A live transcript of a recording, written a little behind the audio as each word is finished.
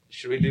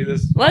Should we do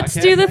this? Let's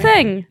do the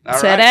thing. All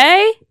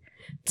Today,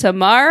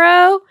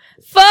 tomorrow,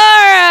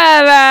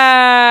 forever.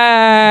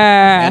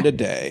 And a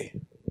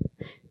day.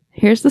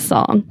 Here's the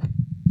song.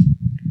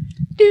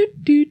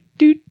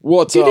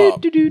 What's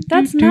up?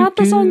 That's not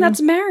the song. That's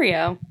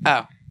Mario.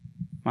 Oh,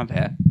 my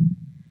bad.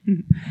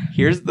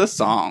 Here's the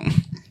song.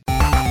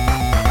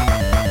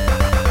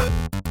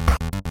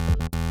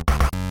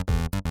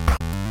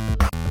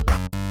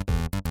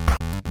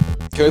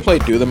 Can we play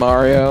Do the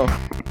Mario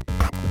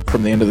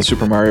from the end of the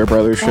Super Mario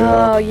Brothers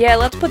show? Oh yeah,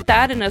 let's put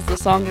that in as the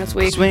song this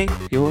week. Swing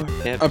your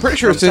hips I'm pretty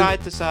sure from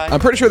side to side. I'm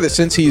pretty sure that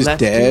since he's Let's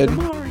do dead, the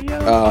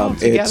Mario all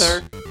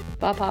together.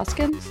 Bob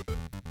Hoskins.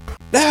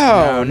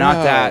 No,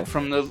 not that.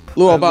 From the Lou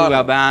Lou Albano.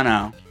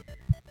 Albano.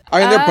 I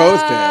mean, they're both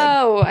dead.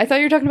 Oh, I thought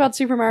you were talking about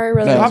Super Mario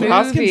Brothers. No. Bob movie.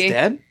 Hoskins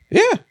dead?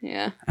 Yeah,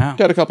 Yeah. Oh.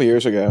 died a couple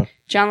years ago.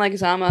 John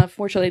Leguizamo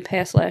unfortunately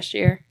passed last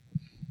year.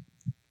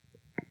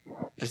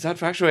 Is that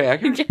factually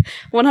accurate?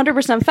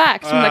 100%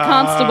 facts from the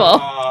constable.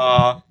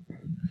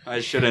 I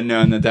should have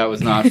known that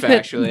was not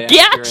factually accurate.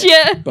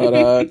 Gotcha.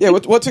 But yeah,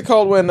 what's it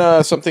called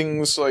when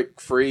something's like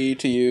free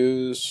to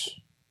use?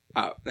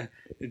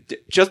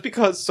 Just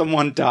because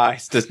someone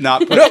dies does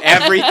not put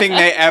everything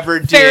they ever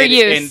Fair did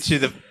use. into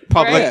the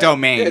public Yeah,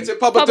 domain. It's a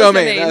public Public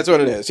domain. domain. That's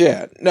what it is.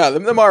 Yeah. No,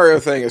 the Mario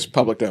thing is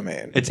public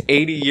domain. It's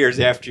 80 years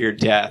after your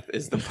death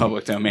is the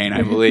public domain,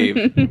 I believe.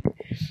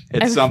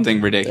 It's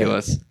something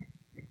ridiculous.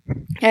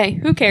 Hey,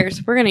 who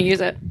cares? We're going to use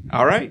it.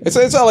 All right. It's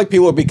not like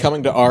people would be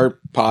coming to our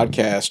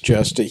podcast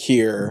just to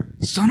hear.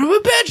 Son of a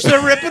bitch,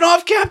 they're ripping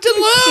off Captain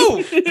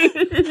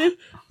Lou!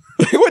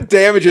 What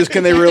damages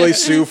can they really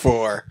sue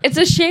for? It's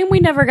a shame we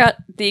never got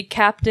the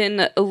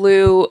Captain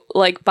Lou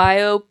like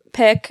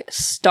biopic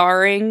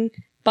starring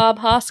Bob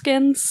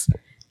Hoskins.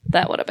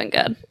 That would have been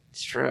good.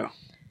 It's true.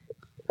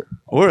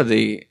 Or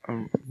the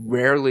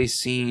rarely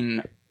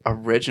seen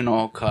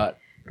original cut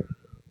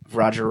of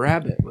Roger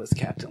Rabbit with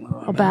Captain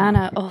Lou Albano.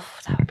 Albana. Oh,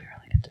 that would be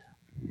really good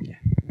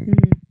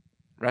too.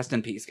 Rest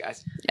in peace,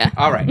 guys. Yeah.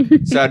 All right.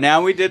 So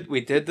now we did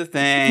the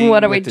thing.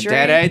 What are we with the doing?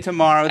 Dead A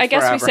tomorrow. I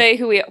guess forever. we say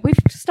who we are. We've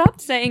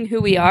stopped saying who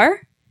we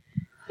are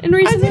in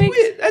recent weeks.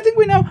 I think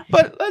we know,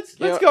 but let's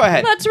go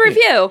ahead. Let's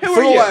review. Who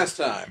For are the you? last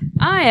time.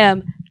 I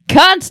am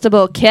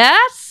Constable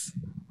Cass.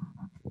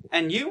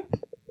 And you?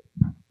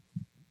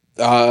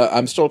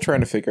 I'm still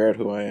trying to figure out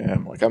who I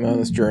am. Like, I'm on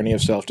this journey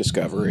of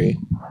self-discovery.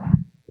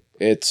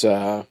 It's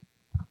a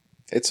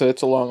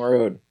long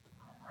road.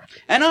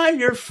 And I'm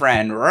your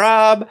friend,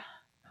 Rob.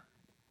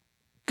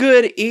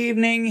 Good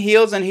evening,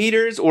 heels and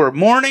heaters, or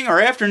morning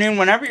or afternoon,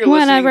 whenever you're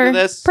listening to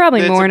this.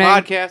 Probably it's morning. A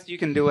podcast. You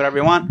can do whatever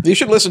you want. You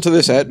should listen to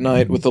this at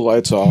night with the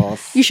lights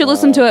off. You should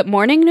listen to it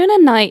morning, noon,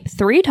 and night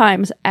 3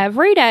 times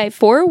every day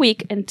for a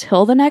week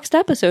until the next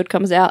episode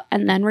comes out,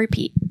 and then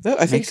repeat. No,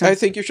 I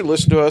think you should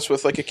listen to us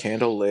with like a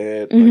candle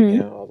lit,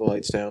 like, all the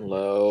lights down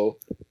low,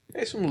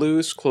 maybe some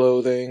loose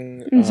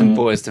clothing. Some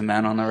Boys to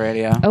Men on the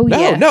radio. Oh,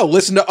 yeah. No,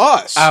 listen to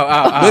us.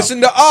 Oh.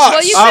 Listen to us.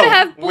 Well, you could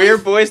have We're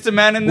Boys to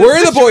Men in this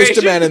We're the Boys to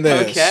situation? Men in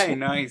this. Okay,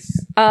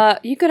 nice.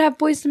 You could have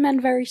Boys to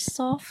Men very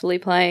softly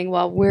playing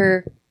while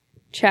we're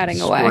chatting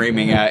away.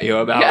 Screaming at you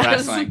about Yes.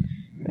 wrestling.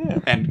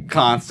 And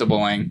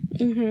constabling.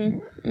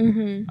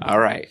 All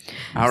right.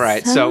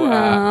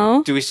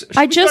 So, do we... should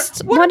I we just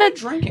start- What are we wanted-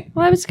 drinking?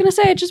 Well, I was going to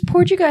say, I just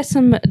poured you guys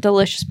some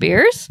delicious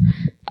beers.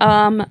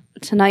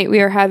 Tonight we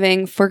are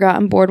having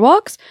Forgotten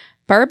Boardwalks,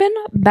 bourbon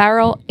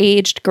barrel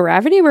aged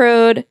Gravity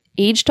Road,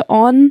 aged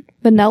on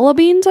vanilla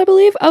beans, I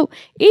believe. Oh,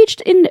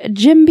 aged in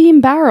Jim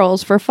Beam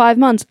barrels for 5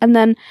 months, and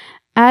then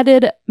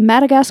added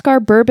Madagascar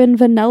bourbon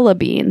vanilla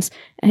beans.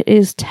 It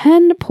is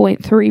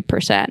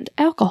 10.3%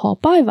 alcohol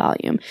by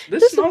volume.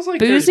 This smells like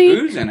boozy.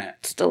 there's booze in it.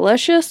 It's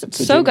delicious. It's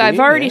a so Jim good. I've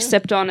Beam, already yeah.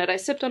 sipped on it. I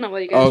sipped on it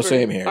while you guys Oh, were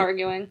same here.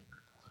 arguing.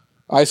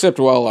 I sipped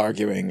while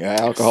arguing.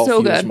 Alcohol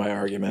So fuels good. my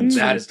arguments.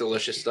 That is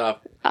delicious stuff.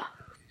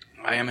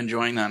 I am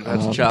enjoying that.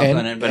 That's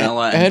chocolate and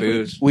vanilla vanilla and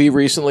booze. We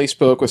recently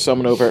spoke with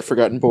someone over at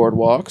Forgotten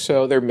Boardwalk,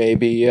 so there may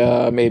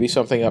be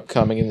something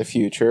upcoming in the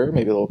future.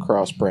 Maybe a little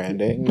cross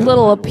branding.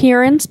 Little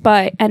appearance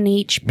by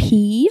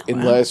NHP.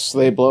 Unless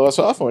they blow us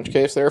off, in which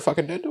case they're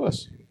fucking dead to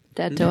us.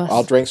 Dead to us.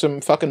 I'll drink some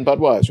fucking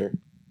Budweiser.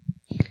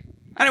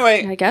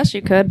 Anyway, I guess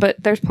you could,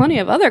 but there's plenty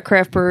of other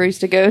craft breweries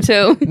to go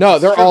to. No,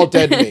 they're all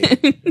dead to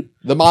me.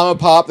 The mom and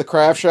pop, the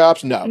craft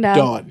shops, no.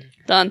 Done.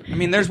 Done. I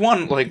mean, there's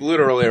one like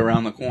literally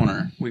around the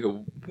corner. We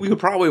could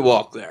probably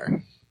walk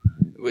there.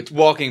 Which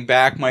walking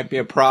back might be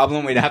a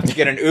problem. We'd have to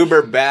get an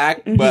Uber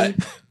back, but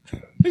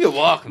we could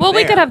walk. Well, we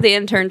there. could have the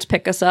interns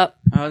pick us up.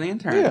 Oh, the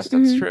interns. Yeah.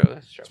 That's true.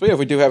 That's true. So yeah,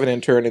 we do have an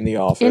intern in the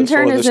office.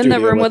 Intern or is in the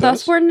studio room with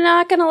us. We're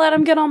not going to let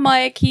him get on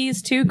mic.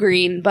 He's too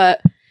green,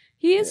 but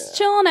he's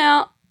chilling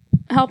out,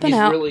 helping He's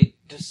out. really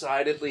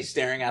decidedly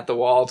staring at the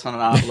wall to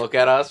not look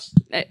at us.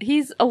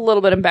 He's a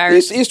little bit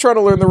embarrassed. He's trying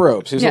to learn the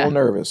ropes. He's a Yeah. little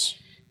nervous.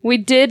 We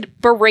did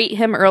berate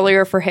him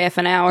earlier for half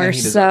an hour, Yeah,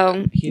 he deserved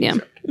so it. He yeah.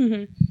 deserved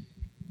it.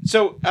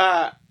 So,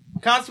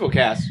 Constable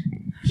Cass,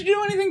 did you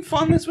do anything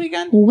fun this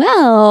weekend?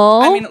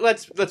 Well, I mean,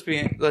 let's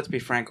be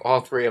frank. All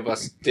three of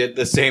us did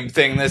the same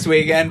thing this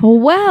weekend.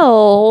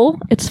 well,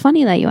 it's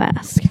funny that you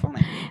ask.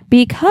 Funny.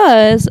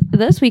 because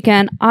this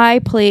weekend I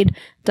played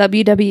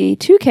WWE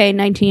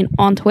 2K19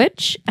 on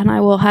Twitch, and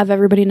I will have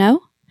everybody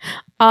know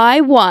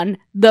I won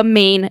the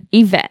main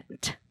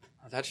event.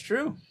 Oh, that's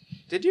true.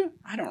 Did you?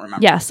 I don't remember.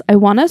 Yes, I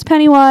won as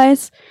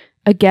Pennywise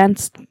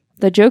against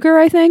the Joker,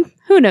 I think.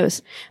 Who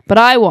knows? But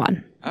I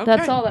won. Okay.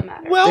 That's all that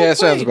matters. Well, Yeah,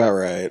 sounds wait. about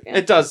right.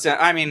 It does sound.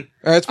 I mean,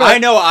 It's about, I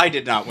know I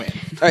did not win.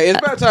 It's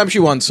about time she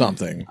won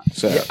something.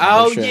 So,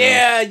 Oh Michelle.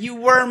 yeah, you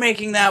were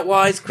making that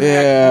wisecrack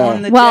Yeah.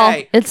 on the Well,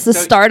 day. it's the So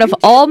start of you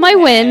all did my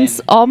win.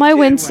 wins. All my You did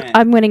wins. win.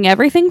 I'm winning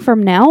everything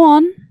from now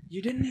on.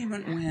 You didn't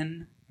even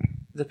win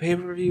the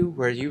pay-per-view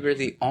where you were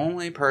the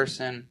only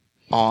person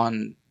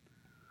on.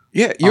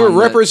 Yeah, you were On the-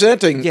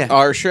 representing Yeah.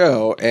 our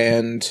show,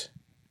 and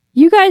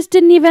You guys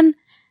didn't even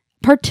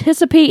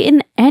participate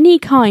in any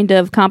kind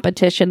of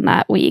competition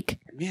that week.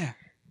 Yeah.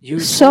 You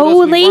So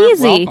told us we weren't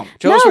lazy. welcome.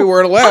 tell us No, we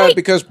weren't allowed I-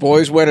 because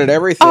boys win at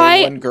everything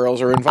when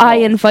girls are involved. I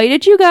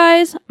invited you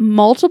guys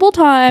multiple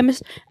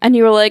times, and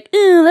you were like,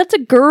 that's a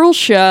girl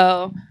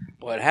show.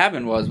 What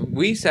happened was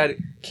we said,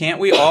 can't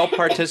we all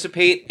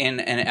participate in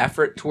an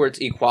effort towards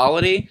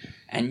equality?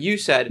 And you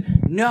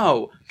said,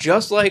 no,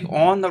 just like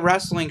on the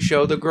wrestling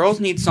show, the girls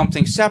need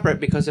something separate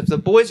because if the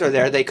boys are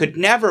there, they could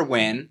never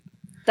win.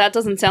 That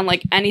doesn't sound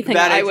like anything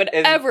That I is- would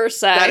is- ever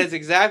say. That is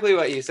exactly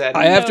what you said.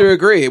 I have to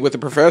agree with the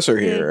professor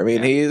here. I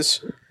mean,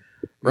 he's... Me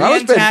Rob's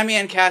and been, Tammy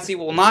and Cassie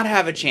will not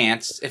have a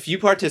chance if you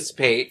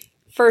participate.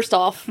 First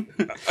off,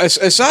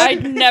 aside,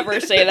 I'd never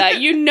say that.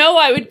 You know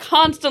I would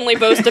constantly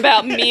boast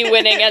about me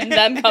winning and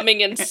them coming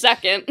in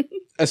second.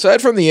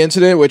 aside from the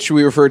incident, which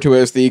we refer to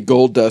as the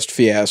Gold Dust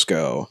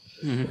fiasco,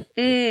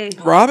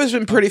 Rob has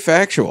been pretty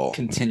factual.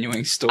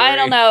 Continuing story. I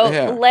don't know.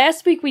 Yeah.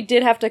 Last week we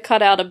did have to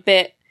cut out a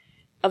bit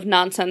of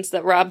nonsense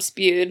that Rob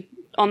spewed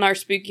on our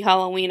spooky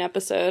Halloween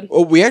episode.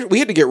 Well, we had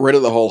to get rid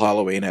of the whole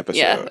Halloween episode.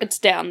 Yeah, it's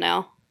down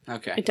now. I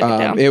Okay. took it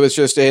down. It was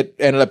just, it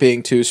ended up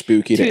being too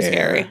spooky Too to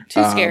scary. air.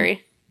 Too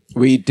scary.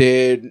 We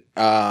did,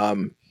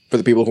 for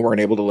the people who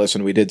weren't able to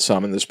listen, we did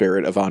summon the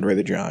spirit of Andre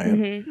the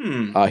Giant.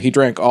 Mm-hmm. He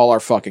drank all our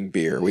fucking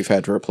beer. We've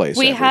had to replace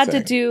We had to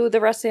everything. do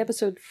the rest of the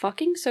episode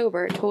fucking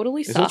sober. It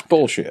totally This is sucked.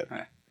 bullshit.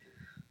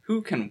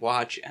 Who can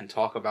watch and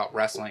talk about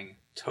wrestling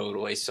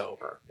totally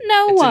sober?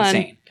 No It's one.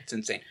 insane. It's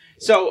insane.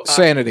 So,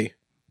 Sanity.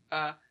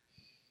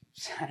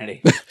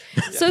 sanity.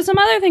 So some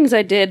other things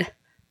I did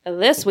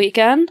this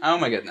weekend. Oh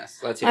my goodness.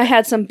 Let's hear I it.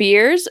 had some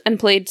beers and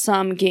played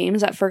some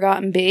games at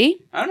Forgotten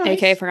Bee, Oh, nice.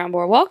 aka Forgotten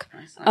Boardwalk.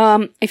 Nice,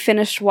 nice. I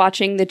finished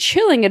watching The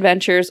Chilling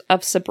Adventures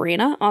of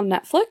Sabrina on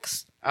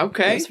Netflix.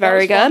 Okay. It's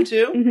very that was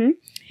good. fun, too.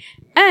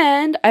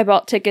 And I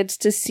bought tickets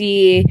to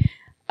see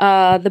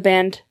the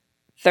band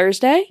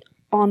Thursday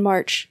on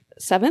March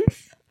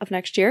 7th of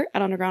next year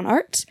at Underground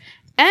Arts,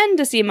 and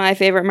to see My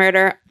Favorite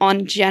Murder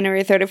on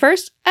January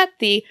 31st at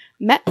the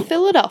Met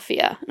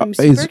Philadelphia. I'm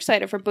super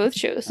excited for both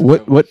shows.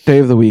 What day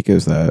of the week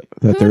is that?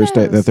 Who knows?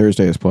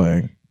 Thursday is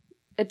playing.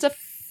 It's a It's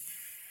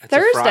a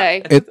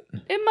Thursday. Fri-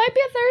 It might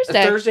be a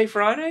Thursday. Thursday,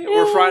 Friday, Yeah,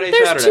 or Friday,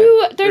 there's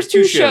Saturday? There's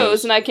two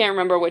shows, and I can't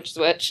remember which is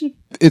which.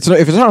 If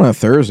it's not on a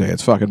Thursday,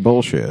 it's fucking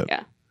bullshit.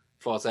 Yeah.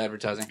 False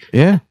advertising.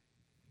 Yeah.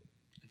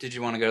 Did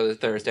you want to go to the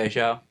Thursday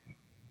show?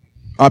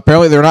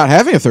 Apparently, they're not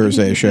having a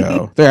Thursday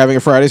show. They're having a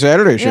Friday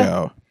Saturday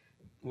show.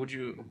 Would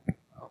you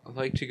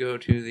like to go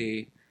to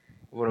the,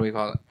 what do we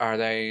call it? Are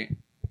they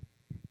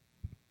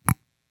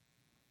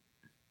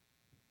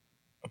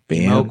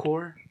Band.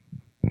 Mocore?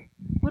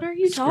 What are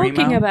you Screamo?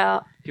 talking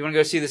about? Do you want to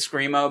go see the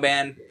Screamo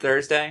band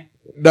Thursday?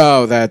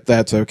 No,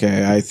 that's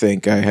okay. I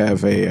think I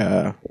have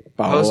a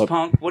Post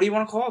punk? What do you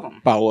want to call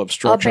them? bowel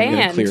obstruction. A I'm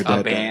gonna band. clear A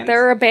that band.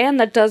 They're a band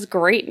that does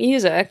great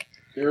music.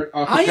 down.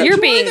 I You're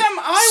enjoy being them.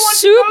 I want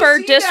to go super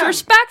see them.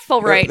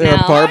 disrespectful right They're a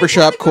now.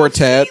 barbershop I wanna go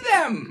quartet. see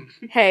them.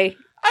 Hey.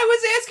 I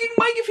was asking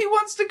Mike if he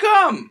wants to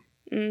come.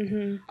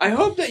 hmm I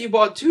hope that you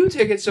bought 2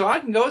 tickets so I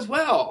can go as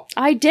well.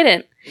 I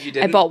didn't. You I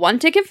didn't. bought one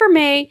ticket for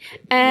me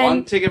one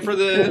and ticket for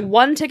the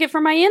one ticket for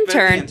my for the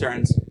intern.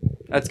 interns.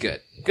 That's good.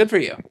 Good for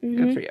you. Mm-hmm.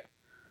 Good for you.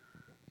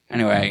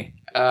 Anyway,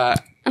 And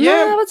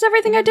yeah, that's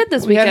everything I did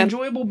this we had weekend.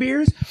 enjoyable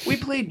beers. We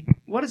played,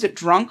 what is it,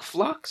 Drunk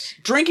Flux?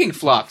 Drinking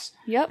Flux.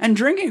 Yep. And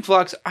Drinking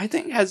Flux, I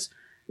think, has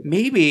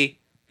maybe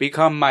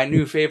become my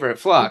new favorite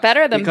Flux.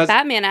 Better than because,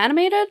 Batman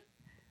Animated?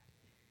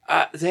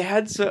 they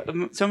had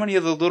so many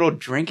of the little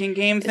drinking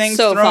game things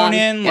so thrown fun.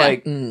 in, Yeah.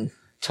 like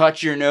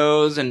touch your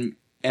nose and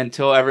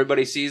until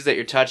everybody sees that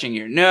you're touching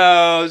your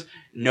nose.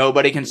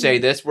 Nobody can say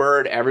this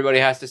word. Everybody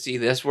has to see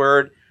this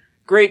word.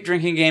 Great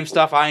drinking game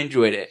stuff. I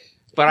enjoyed it.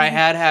 But I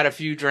had a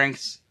few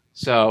drinks,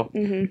 so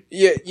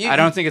Yeah, I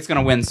don't think it's going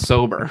to win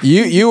sober.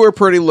 You were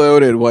pretty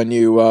loaded when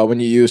you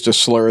used a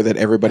slur that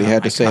everybody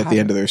had my to say at the God.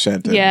 end of their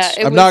sentence. Yeah,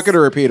 it I'm not was going to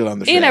repeat it on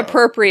the show.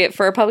 Inappropriate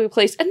for a public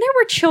place. And there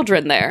were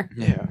children there.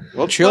 Yeah.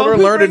 Well, children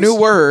who learned a brings- new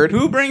word.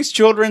 Who brings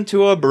children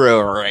to a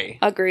brewery?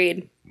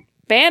 Agreed.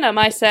 Ban them,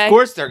 I say. Of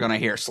course they're going to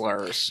hear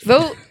slurs.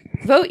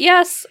 Vote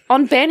yes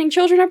on banning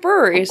children at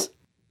breweries.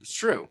 It's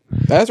true.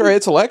 That's right.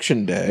 It's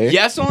election day.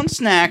 Yes on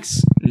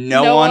snacks,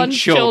 no on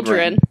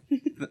children.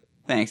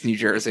 Thanks, New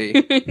Jersey.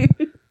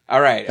 All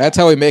right. That's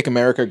how we make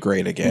America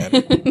great again.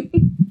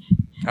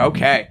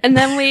 Okay. And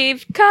then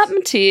we've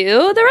come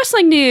to the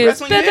wrestling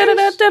news.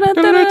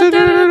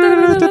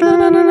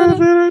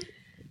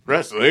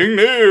 Wrestling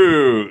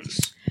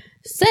news.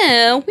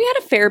 So we had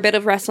a fair bit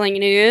of wrestling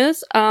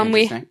news.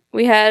 Interesting.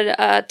 We had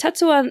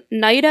Tetsuya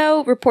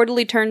Naito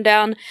reportedly turned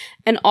down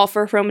an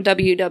offer from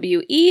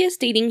WWE,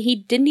 stating he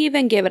didn't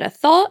even give it a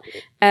thought,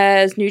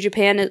 as New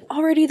Japan is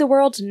already the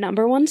world's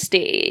 #1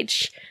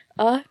 stage.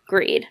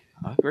 Agreed.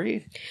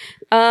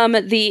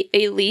 The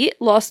Elite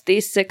lost the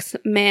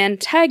 6-man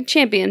tag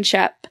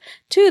championship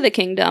to the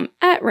Kingdom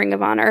at Ring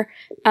of Honor.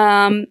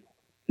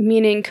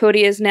 Meaning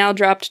Cody has now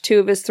dropped 2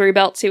 of his 3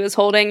 belts he was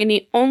holding, and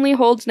he only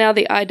holds now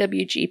the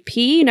IWGP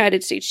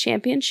United States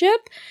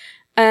Championship.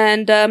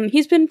 And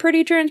he's been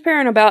pretty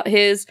transparent about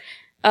his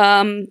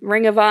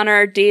Ring of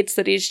Honor dates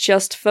that he's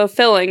just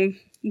fulfilling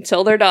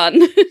until they're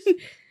done.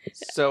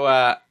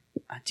 So,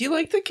 do you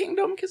like the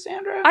Kingdom,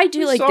 Cassandra? I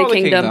do like the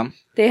Kingdom.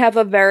 They have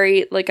a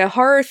very, a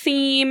horror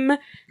theme.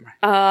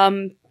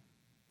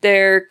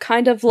 They're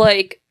kind of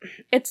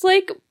it's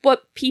like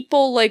what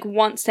people,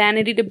 want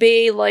Sanity to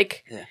be,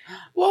 Yeah.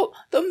 Well,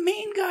 the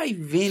main guy,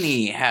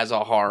 Vinny, has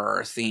a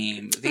horror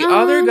theme. The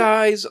other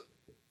guys...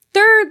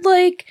 They're,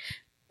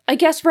 I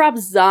guess Rob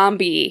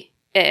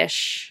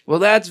Zombie-ish. Well,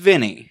 that's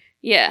Vinny.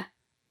 Yeah.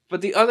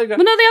 But the other guy...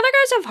 But no, the other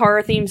guys have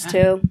horror themes,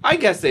 too. I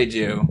guess they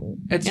do.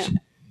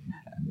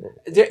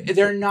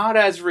 They're not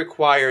as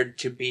required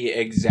to be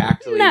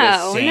exactly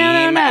the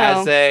same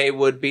as they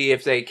would be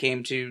if they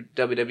came to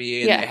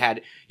WWE and they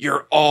had,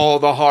 you're all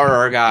the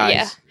horror guys.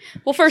 Yeah.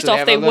 Well, first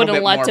off, they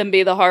wouldn't let them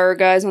be the horror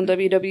guys on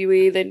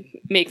WWE.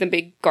 They'd make them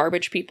big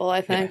garbage people,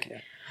 I think.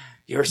 Yeah.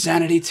 You're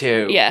Sanity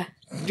too. Yeah.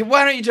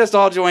 Why don't you just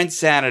all join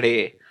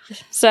Sanity?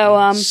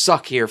 So,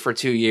 suck here for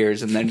 2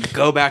 years and then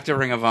go back to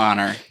Ring of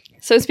Honor.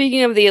 So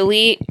speaking of the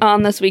Elite,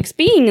 on this week's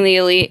Being the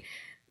Elite,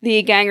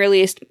 the gang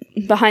released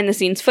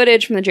behind-the-scenes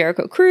footage from the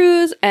Jericho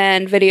Cruise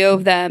and video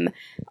of them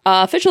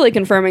officially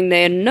confirming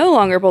they are no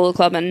longer Bullet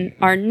Club and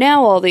are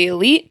now all the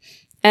Elite.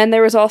 And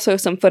there was also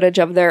some footage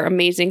of their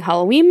amazing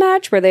Halloween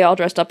match where they all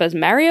dressed up as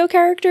Mario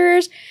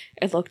characters.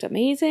 It looked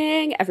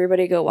amazing.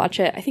 Everybody go watch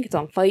it. I think it's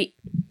on Fight.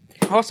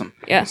 Awesome.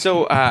 Yeah.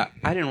 So, I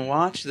didn't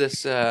watch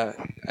this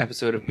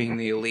episode of Being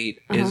the Elite.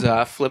 Is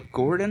Flip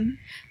Gordon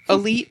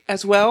Elite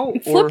as well?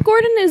 Flip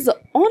Gordon is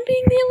on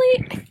Being the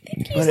Elite? I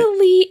think he's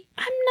Elite.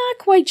 I'm not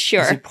quite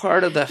sure. Is he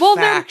part of the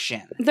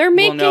faction? They're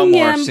making we'll know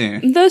more him...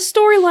 soon. The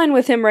storyline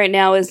with him right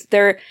now is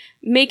they're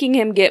making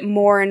him get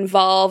more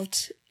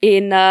involved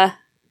in...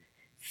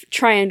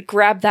 try and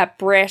grab that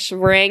brass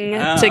ring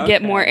to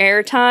get more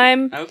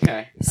airtime.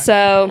 Okay.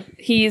 So,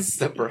 he's...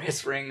 The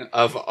brass ring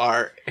of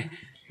our...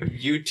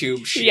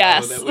 YouTube show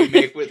Yes. that we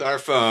make with our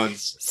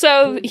phones.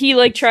 So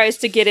he tries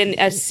to get in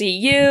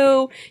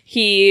SCU.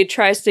 He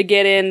tries to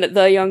get in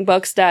the Young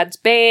Bucks dad's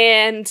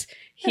band.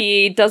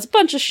 He does a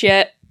bunch of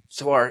shit.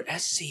 So are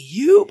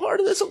SCU part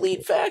of this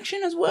Elite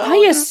faction as well?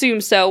 I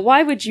assume so.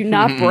 Why would you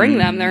not bring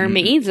them? They're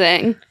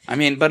amazing. I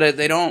mean, but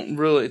they don't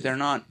really, they're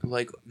not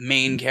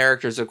main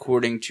characters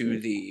according to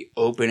the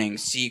opening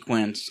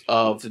sequence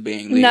of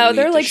Being the Elite. No,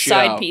 they're show.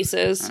 side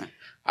pieces.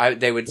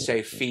 They would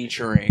say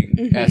featuring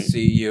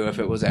SCU if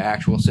it was an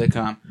actual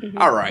sitcom.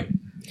 All right.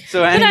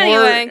 So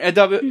anyway,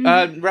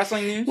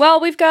 wrestling news? Well,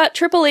 we've got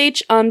Triple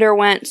H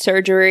underwent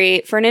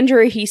surgery for an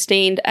injury he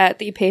sustained at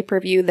the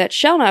pay-per-view that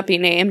shall not be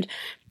named.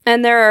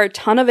 And there are a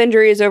ton of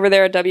injuries over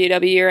there at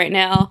WWE right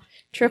now.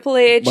 Triple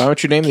H, Why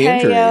don't you name the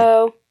injury?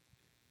 KO.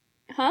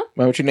 Huh?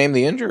 Why don't you name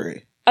the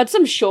injury? It's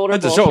some shoulder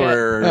It's a bullshit.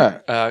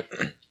 shoulder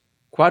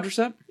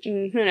quadricep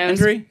Who knows?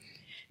 injury.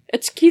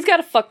 He's got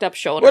a fucked up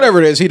shoulder. Whatever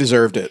it is, he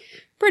deserved it.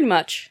 Pretty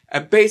much.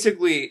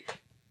 Basically,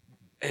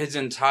 his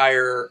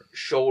entire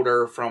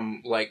shoulder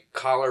from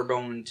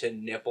collarbone to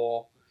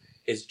nipple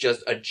is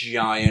just a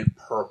giant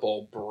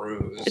purple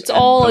bruise. It's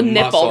all a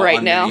nipple muscle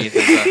right now.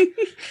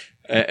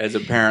 As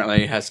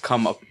apparently has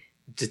come up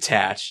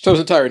detached. So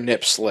his entire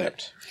nip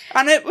slipped.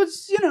 And it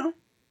was,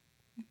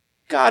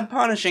 God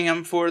punishing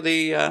him for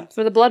the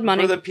blood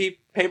money. for the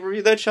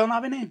pay-per-view that shall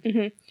not be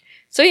named.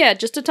 So yeah,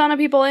 just a ton of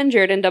people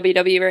injured in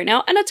WWE right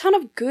now, and a ton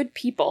of good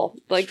people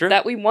Sure.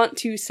 that we want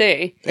to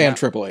see. And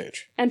Triple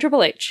H. And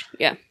Triple H,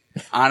 yeah.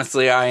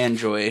 Honestly, I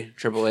enjoy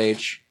Triple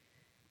H.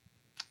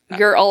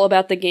 You're all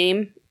about the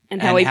game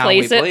and how he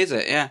plays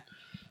it. Yeah.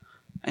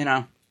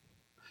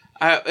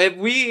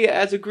 We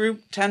as a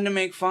group tend to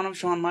make fun of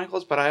Shawn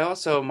Michaels, but I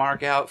also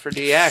mark out for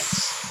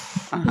DX.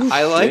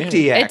 I like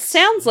DX. It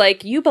sounds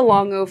like you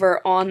belong over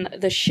on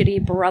the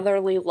shitty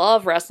Brotherly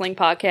Love Wrestling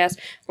podcast,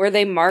 where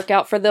they mark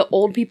out for the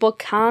old people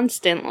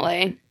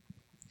constantly.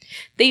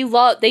 They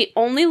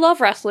only love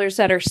wrestlers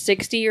that are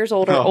 60 years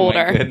old or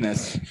older. Oh my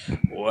goodness.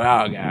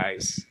 Wow,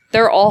 guys.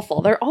 They're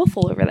awful. They're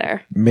awful over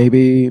there.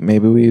 Maybe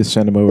we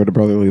send him over to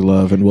Brotherly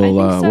Love and we'll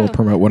I think so. we'll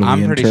promote one of the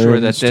I'm interns pretty sure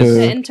that The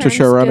to interns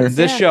showrunner. gets-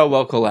 This Yeah. show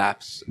will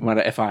collapse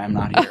if I am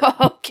not here.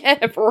 Oh,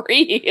 get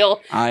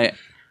real.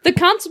 The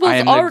constable's I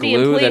am the already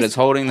in glue place, that is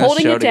holding this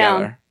show it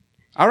down. together.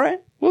 All right.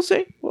 We'll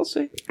see.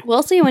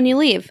 We'll see when you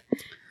leave.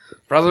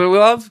 Brotherly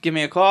Love, give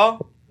me a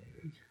call.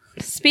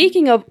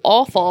 Speaking of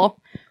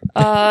awful,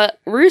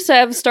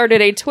 Rusev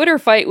started a Twitter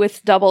fight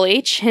with Double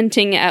H,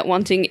 hinting at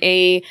wanting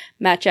a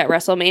match at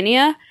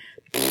WrestleMania.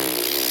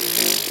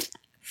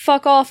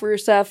 Fuck off,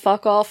 Rusev.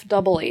 Fuck off,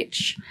 Double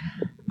H.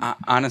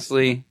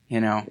 Honestly,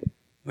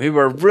 we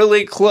were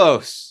really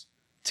close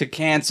to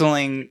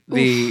canceling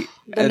the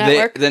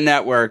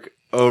network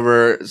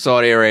over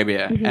Saudi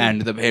Arabia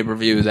and the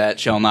pay-per-view that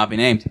shall not be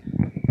named.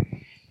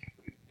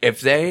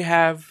 If they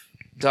have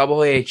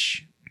Double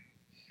H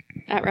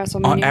at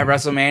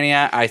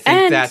WrestleMania, I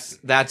think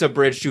that's a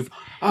bridge to.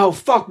 Oh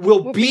fuck,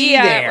 we'll be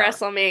there at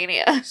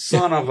WrestleMania.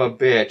 Son of a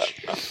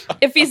bitch.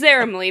 If he's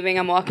there, I'm leaving.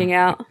 I'm walking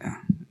out.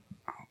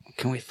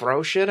 Can we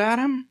throw shit at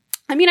him?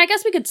 I mean, I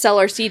guess we could sell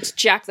our seats,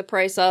 jack the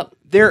price up.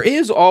 There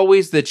is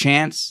always the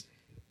chance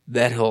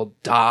that he'll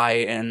die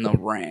in the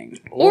ring.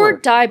 Or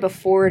die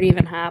before it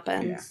even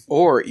happens. Yeah.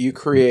 Or you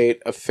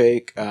create a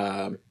fake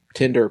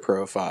Tinder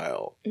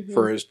profile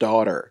for his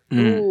daughter.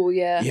 Ooh,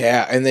 yeah.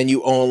 Yeah, and then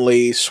you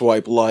only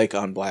swipe like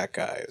on black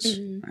guys.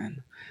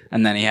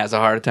 And then he has a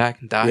heart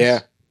attack and dies. Yeah.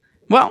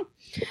 Well,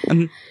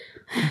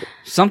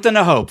 something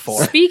to hope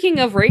for. Speaking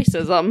of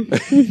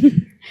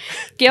racism,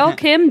 Gail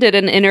Kim did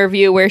an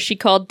interview where she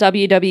called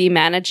WWE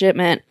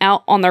management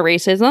out on the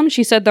racism.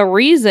 She said the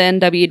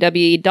reason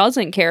WWE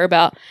doesn't care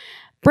about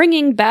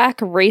bringing back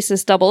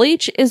racist Double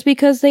H is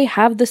because they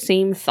have the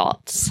same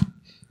thoughts.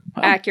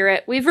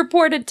 Accurate. We've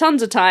reported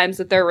tons of times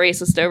that they're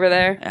racist over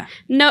there. Yeah.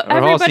 No,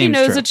 everybody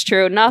knows it's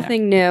true.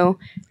 Nothing new.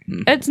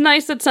 It's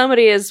nice that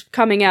somebody is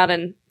coming out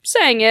and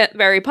saying it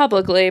very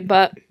publicly,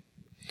 but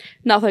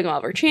nothing will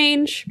ever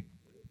change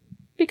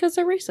because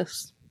they're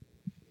racist.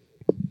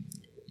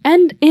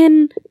 And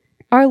in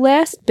our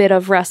last bit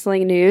of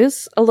wrestling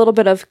news, a little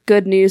bit of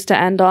good news to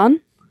end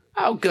on.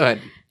 Oh, good.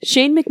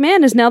 Shane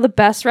McMahon is now the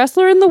best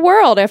wrestler in the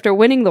world after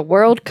winning the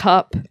World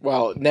Cup.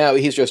 Well, now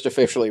he's just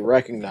officially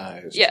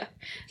recognized. Yeah.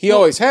 He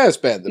always has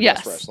been the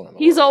best wrestler in the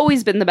world. He's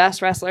always been the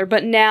best wrestler,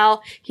 but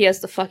now he has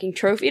the fucking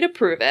trophy to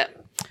prove it.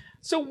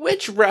 So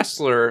which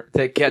wrestler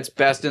that gets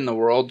best in the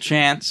world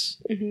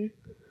chance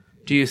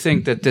do you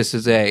think that this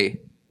is a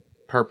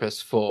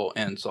purposeful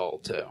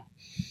insult to?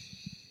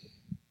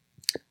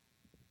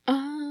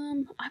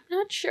 I'm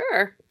not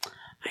sure.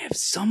 I have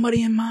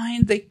somebody in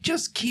mind. They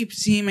just keep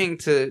seeming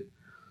to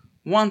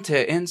want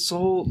to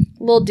insult.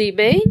 Lil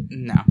DB?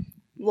 No.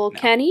 Lil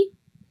Kenny?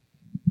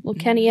 Lil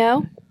Kenny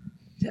O?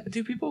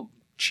 Do people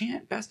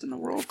chant best in the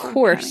world? Of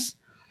course.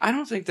 I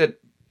don't think that,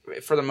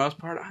 for the most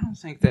part, I don't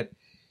think that,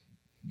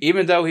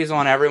 even though he's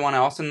on everyone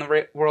else in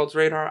the world's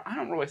radar, I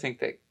don't really think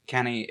that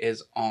Kenny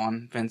is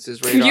on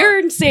Vince's radar. You're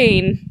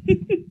insane.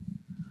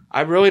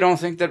 I really don't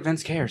think that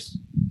Vince cares.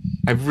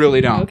 I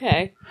really don't.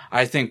 Okay.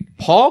 I think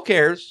Paul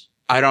cares.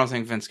 I don't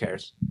think Vince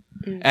cares.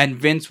 And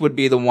Vince would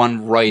be the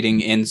one writing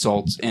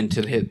insults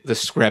into the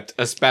script,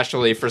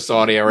 especially for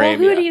Saudi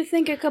Arabia. Well, who do you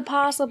think it could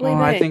possibly be?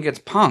 I think it's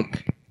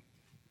Punk.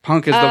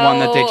 Punk is the one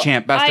that they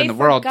chant best in the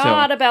world, too. I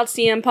forgot about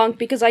CM Punk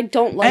because I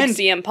don't like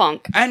CM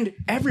Punk. And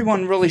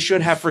everyone really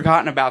should have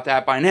forgotten about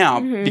that by now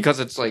because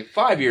it's like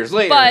 5 years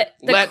later. But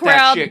that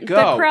shit go.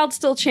 The crowd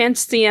still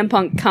chants CM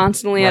Punk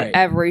constantly at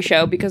every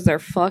show because they're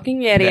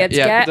fucking idiots.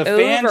 Yeah, Get the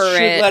over fans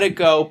should let it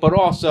go, but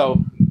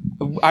also,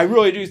 I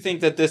really do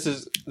think that this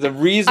is the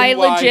reason why... I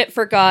legit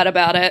forgot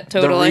about it,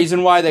 totally. The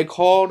reason why they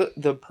called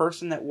the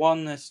person that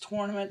won this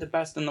tournament the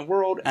best in the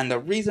world, and the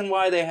reason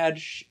why they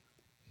had...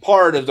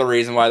 part of the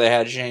reason why they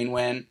had Shane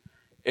win...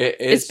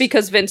 It's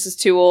because Vince is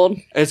too old.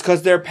 It's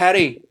because they're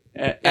petty.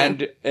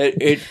 And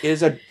it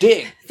is a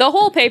dig. The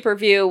whole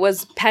pay-per-view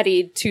was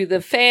petty to the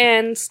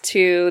fans,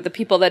 to the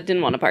people that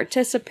didn't want to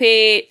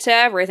participate, to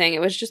everything.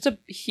 It was just a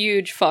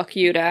huge fuck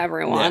you to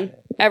everyone. Yeah.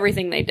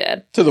 Everything they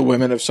did. To the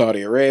women of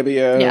Saudi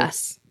Arabia.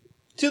 Yes.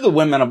 To the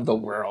women of the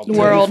world. To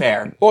be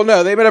fair. Well,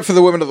 no, they made up for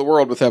the women of the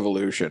world with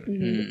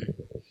Evolution.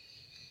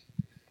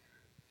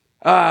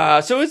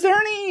 So is there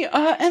any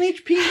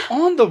NHP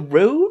on the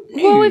road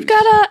news? Well, we've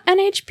got a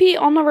NHP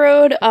on the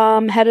road,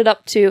 headed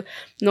up to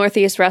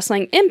Northeast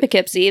Wrestling in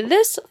Poughkeepsie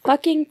this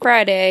fucking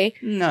Friday.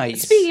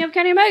 Nice. Speaking of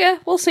Kenny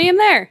Omega, we'll see him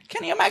there.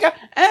 Kenny Omega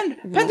and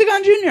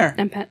Pentagon Jr.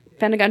 And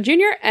Pentagon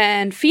Jr.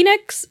 and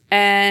Phoenix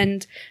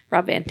and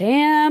Rob Van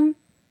Dam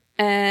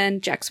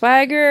and Jack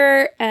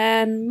Swagger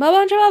and a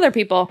bunch of other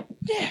people.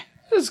 Yeah,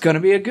 this is going to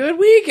be a good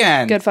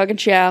weekend. Good fucking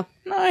show.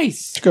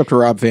 Nice. Go up to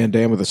Rob Van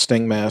Dam with a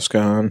Sting mask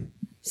on.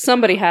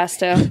 Somebody has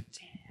to.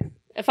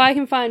 If I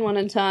can find one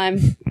in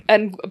time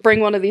and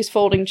bring one of these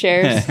folding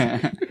chairs.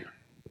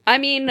 I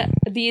mean,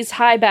 these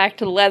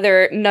high-backed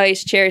leather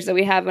nice chairs that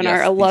we have in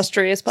our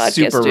illustrious podcast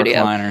super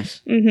studio.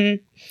 Recliners.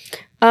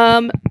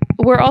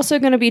 We're also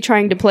going to be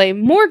trying to play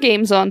more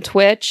games on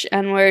Twitch,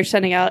 and we're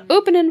sending out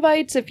open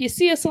invites. If you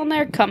see us on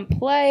there, come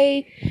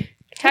play.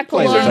 Heckle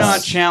us. These are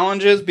not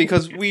challenges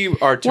because we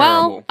are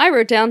terrible. Well, I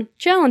wrote down,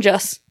 challenge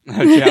us.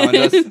 Challenge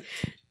us.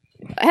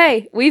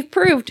 Hey, we've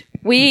proved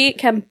we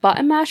can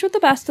button mash with the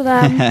best of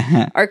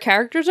them. Our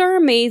characters are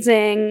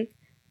amazing.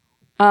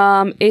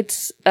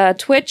 It's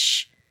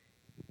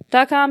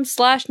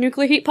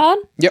twitch.com/nuclearheatpod.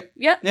 Yep.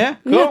 Yep. Yeah,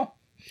 cool. Yeah.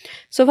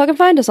 So fucking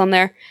find us on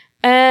there.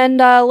 And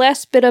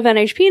last bit of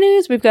NHP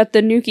news, we've got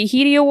the Nuki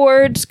Hidi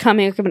Awards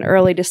coming up in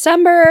early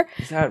December.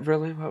 Is that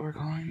really what we're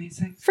calling these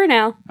things? For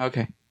now.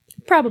 Okay.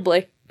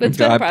 Probably. It's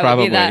going to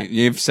probably be that.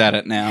 You've said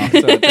it now,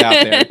 so it's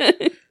out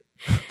there.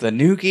 The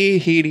Nuki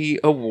Hidi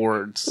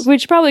Awards. We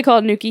should probably call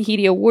it Nuki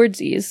Hidi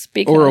Awardsies.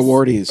 Because Or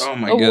awardees. Oh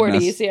my awardees,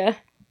 goodness. yeah.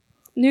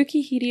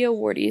 Nuki Hidi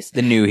Awardees.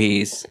 The new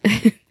he's.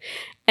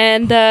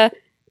 And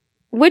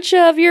which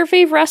of your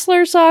fave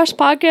wrestlers /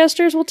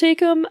 podcasters will take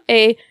him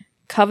a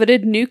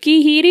coveted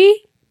Nuki Hidi?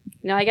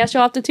 Now, I guess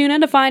you'll have to tune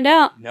in to find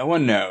out. No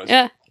one knows.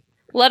 Yeah.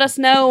 Let us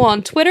know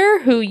on Twitter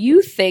who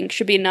you think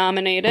should be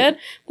nominated.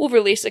 We'll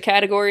release the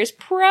categories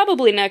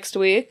probably next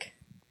week.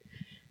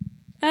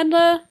 And,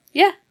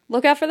 yeah,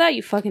 look out for that,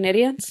 you fucking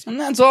idiots. And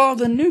that's all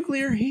the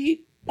nuclear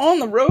heat on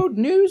the road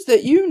news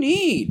that you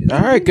need. All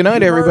right, good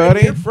night, You heard it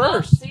everybody. here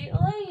first. See you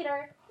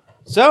later.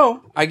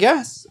 So, I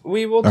guess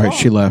we will All talk right,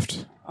 she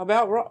left.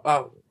 about Raw.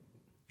 Oh.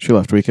 She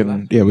left. We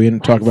can, yeah, we can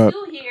talk about.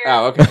 Still here.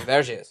 Oh, okay.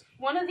 There she is.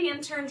 One of the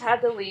interns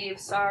had to leave,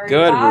 sorry.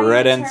 Good Bye,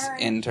 riddance,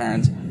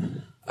 intern.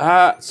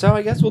 interns. So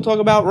I guess we'll talk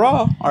about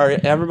Raw. Are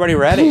everybody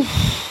ready?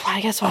 I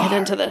guess we'll get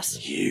into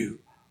this. You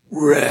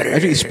ready?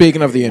 Actually,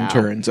 speaking of the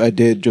interns, I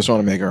did just want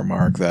to make a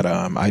remark that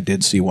I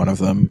did see one of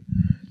them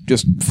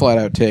just flat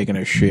out taking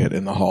a shit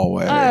in the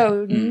hallway.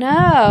 Oh,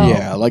 no.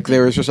 Yeah, like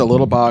there was just a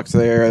little box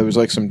there. There was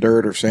like some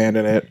dirt or sand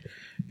in it,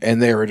 and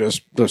they were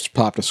just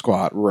popped a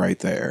squat right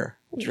there.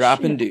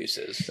 Dropping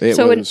deuces. It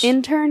So an was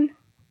intern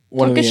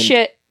one took of a the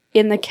shit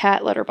in the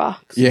cat litter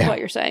box, is Yeah. what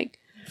you're saying.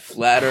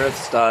 Flat Earth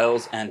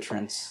Styles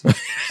entrance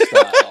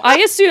style. I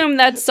assume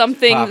that's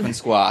something... Popping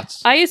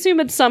squats. I assume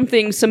it's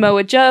something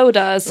Samoa Joe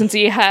does since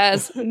he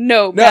has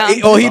no No,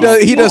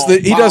 boundaries. he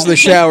does the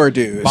shower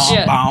dues. Bom,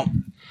 Yeah.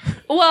 bom,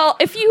 Well,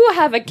 if you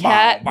have a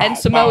cat Bow, and bow,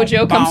 Samoa bow,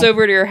 Joe comes bow.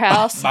 over to your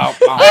house, bow,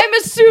 bow, I'm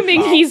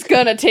assuming he's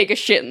gonna take a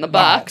shit in the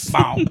box.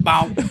 Bow,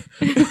 bow,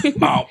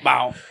 bow,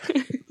 bow.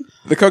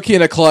 The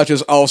coquina clutch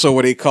is also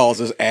what he calls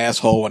his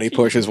asshole when he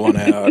pushes one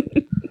out.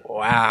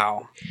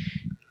 Wow.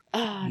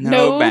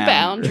 No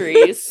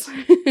boundaries.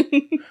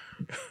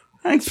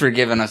 Thanks for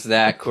giving us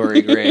that,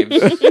 Corey Graves.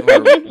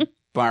 Or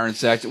Byron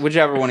Sexton.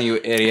 Whichever one of you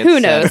idiots Who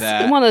said knows?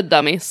 that. One of the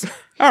dummies.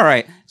 All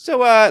right.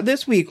 So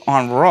this week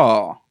on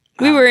Raw,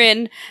 We were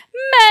in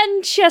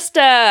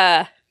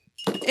Manchester.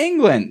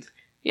 England,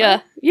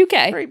 Yeah,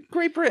 UK.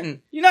 Great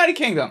Britain, United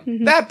Kingdom,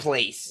 Mm-hmm. that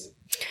place.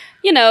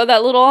 You know,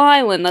 that little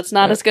island that's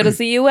not as good as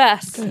the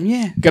US.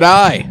 Yeah. Good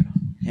eye.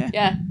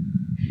 Yeah.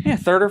 Yeah,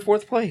 third or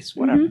fourth place,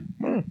 whatever.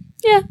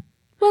 Yeah.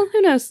 Well,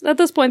 who knows? At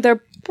this point,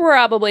 they're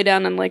probably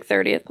down in like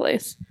 30th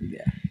place.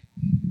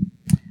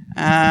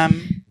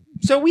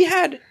 So we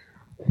had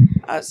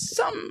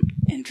some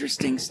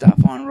interesting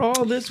stuff on Raw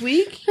this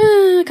week.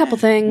 A couple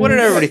things. What did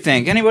everybody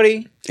think?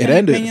 Anybody? It any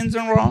ended. Opinions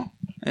on Raw?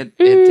 It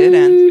did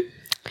end.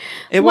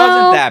 It Well-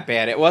 wasn't that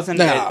bad. It wasn't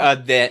No.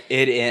 that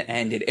it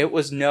ended. It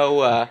was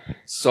no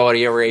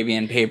Saudi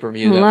Arabian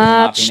pay-per-view that will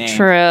not be That's named.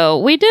 true.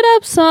 We did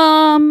have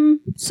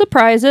some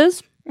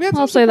surprises. We had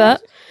some I'll say that.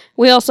 surprises.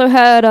 We also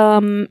had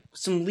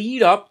Some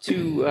lead up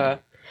to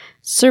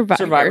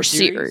Survivor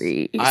Series.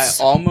 Series. I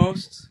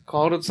almost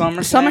called it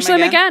SummerSlam.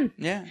 SummerSlam again.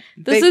 Yeah.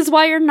 This is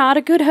why you're not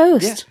a good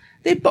host.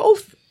 They're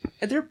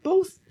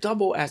both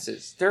double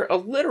S's. They're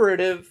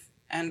alliterative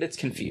and it's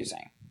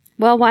confusing.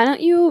 Well, why don't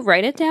you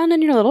write it down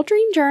in your little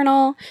dream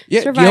journal?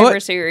 Yeah, Survivor you know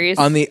what? Series.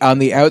 On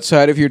the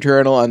outside of your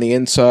journal, on the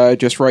inside,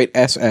 just write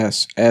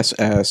SS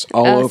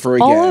all S over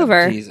again. all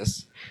over.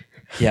 Jesus.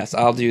 Yes,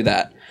 I'll do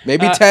that.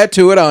 Maybe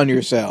tattoo it on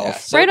yourself. Yeah,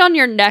 so- Right on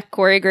your neck,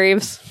 Corey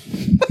Graves.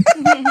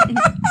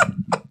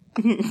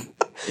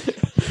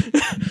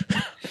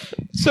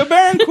 So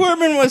Baron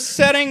Corbin was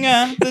setting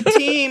the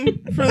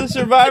team for the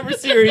Survivor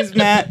Series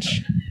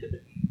match.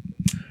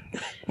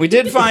 We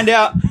did find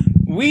out.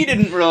 We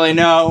didn't really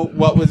know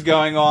what was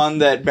going on,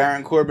 that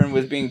Baron Corbin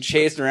was being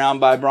chased around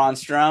by Braun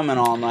Strowman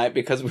all night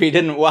because we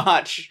didn't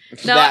watch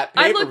No, that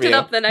I pay-per-view. looked it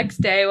up the next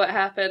day. What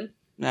happened?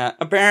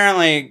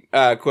 Apparently,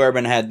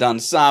 Corbin had done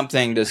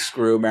something to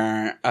screw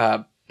Braun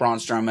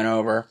Strowman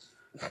over.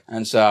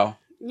 And so,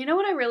 You know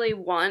what I really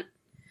want?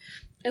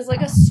 Is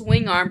like a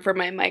swing arm for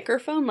my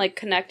microphone, like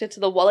connected to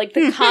the wall. Like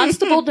the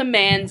constable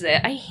demands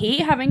it. I hate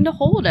having to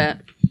hold it.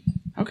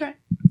 okay.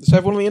 Just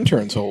have one of the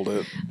interns hold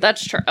it.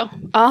 That's true.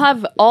 I'll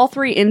have all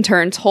 3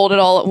 interns hold it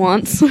all at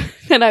once,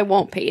 and I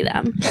won't pay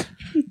them.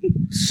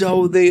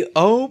 So the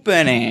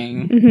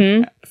opening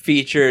Mm-hmm.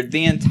 featured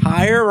the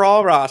entire Raw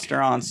roster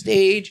on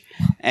stage,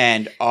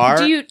 and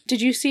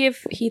Did you see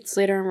if Heath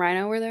Slater and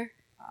Rhino were there?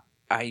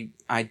 I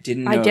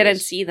didn't I notice. didn't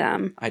see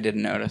them. I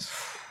didn't notice.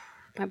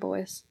 My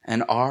boys.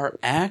 And our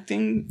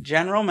acting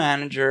general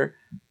manager,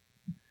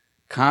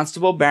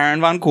 Constable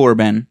Baron Von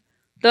Corbin,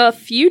 The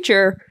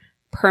future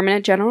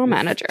permanent general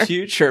manager.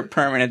 future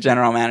permanent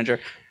general manager,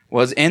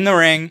 was in the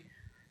ring,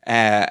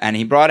 and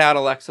he brought out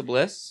Alexa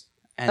Bliss,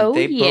 and Oh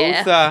they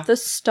yeah, both the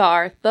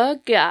star, the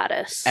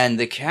goddess. and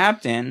the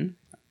captain,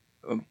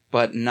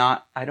 but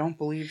not. I don't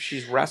believe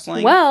she's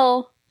wrestling.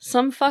 Well,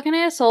 some fucking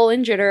asshole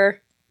injured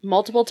her.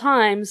 multiple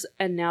times,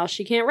 and now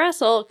she can't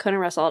wrestle. Couldn't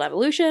wrestle at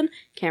Evolution.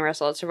 Can't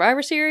wrestle at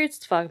Survivor Series.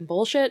 It's fucking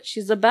bullshit.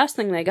 She's the best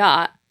thing they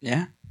got.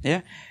 Yeah.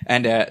 Yeah.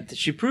 And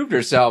she proved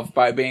herself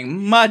by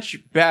being much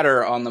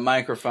better on the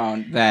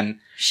microphone than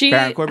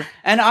Baron Corbin.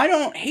 And I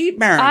don't hate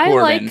Baron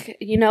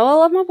Corbin. I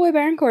love my boy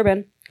Baron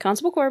Corbin,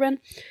 Constable Corbin,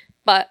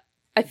 but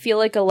I feel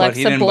like Alexa But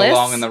he didn't Bliss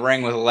belong in the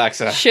ring with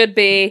Alexa. should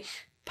be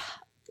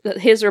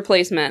his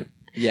replacement.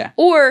 Yeah.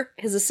 Or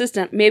his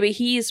assistant. Maybe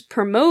he's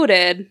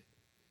promoted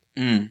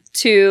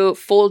to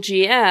full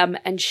GM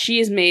and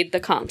she's made the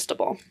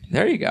constable.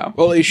 There you go.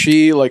 Well, is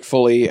she like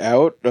fully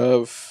out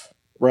of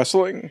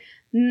wrestling?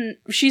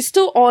 She's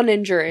still on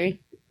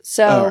injury.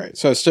 So All right,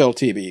 so still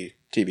TBA,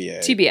 TBS,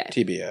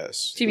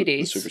 TBD.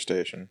 the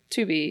Superstation,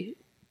 to be.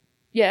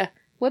 Yeah.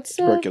 What's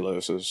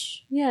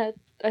tuberculosis. Yeah,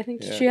 I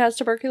think Yeah. she has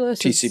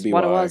tuberculosis. TCBY.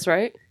 What it was,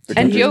 right? The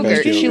And country's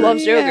yogurt. best She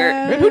loves yogurt.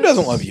 Man, who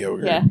doesn't love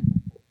yogurt? Yeah.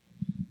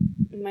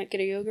 Might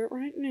get a yogurt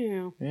right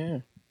now. Yeah.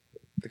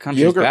 The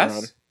country's Yogurt best?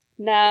 run.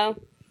 No.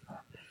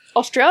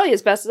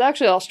 Australia's best is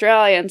actually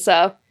Australian,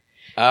 so.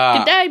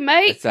 Good day,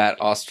 mate. It's that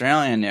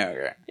Australian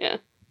yogurt. Yeah.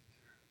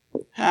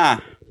 Huh.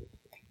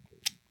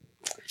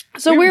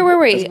 So where were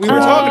we? We were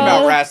talking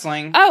about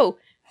wrestling. Oh,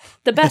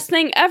 the best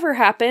thing ever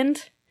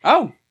happened.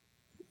 Oh.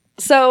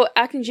 So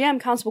acting GM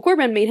Constable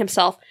Corbin made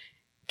himself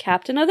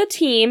captain of the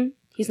team.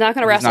 He's not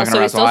going to He's wrestle, not gonna so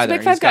he wrestle still has either. to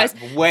pick 5 guys.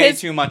 He's got way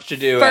His too much to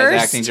do first-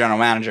 as acting general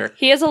manager.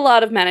 He has a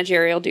lot of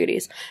managerial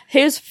duties.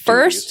 His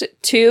first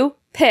 2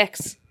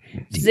 picks,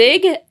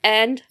 Zig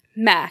and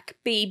Mac.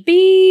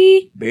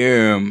 BB.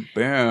 Boom.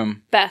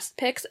 Boom. Best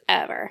picks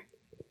ever.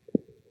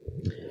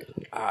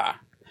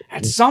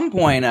 At some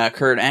point,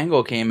 Kurt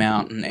Angle came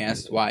out and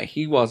asked why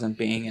he wasn't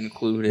being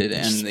included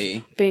in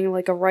the Being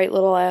like a right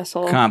little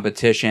asshole.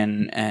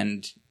 competition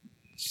and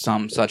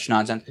some such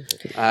nonsense.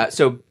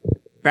 So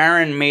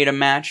Baron made a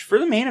match for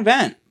the main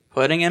event,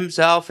 putting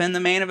himself in the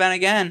main event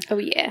again Oh,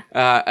 yeah.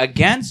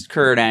 against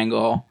Kurt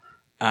Angle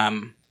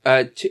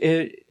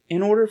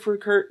in order for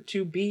Kurt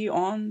to be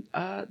on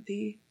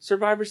the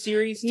Survivor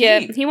Series team. Yeah,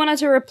 he wanted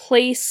to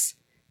replace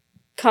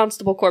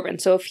Constable Corbin.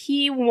 So if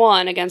he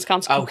won against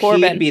Constable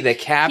Corbin, he'd be the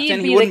captain. he'd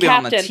He be wouldn't the be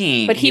on captain, the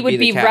team, but he He'd would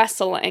be the cap-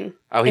 wrestling.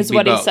 Oh, he'd is be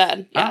what both. he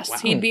said. Oh, Yes, wow.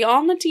 he'd be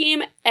on the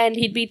team and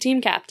he'd be team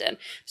captain.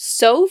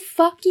 So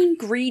fucking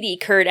greedy,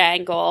 Kurt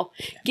Angle.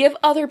 Give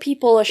other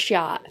people a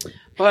shot.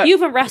 But You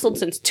haven't wrestled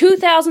since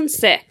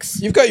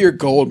 2006. You've got your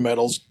gold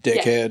medals,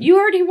 dickhead. Yeah, you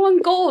already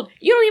won gold.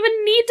 You don't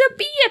even need to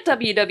be at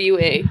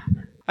WWE.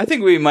 I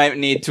think we might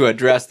need to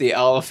address the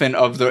elephant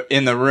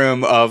in the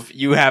room of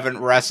you haven't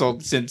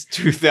wrestled since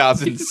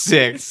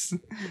 2006.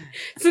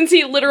 Since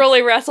he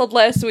literally wrestled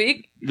last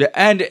week.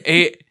 And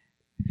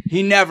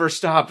he never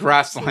stopped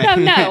wrestling.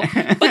 No.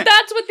 But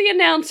that's what the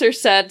announcer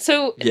said.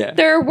 So Yeah.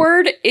 their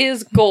word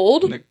is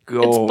gold. The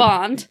gold. It's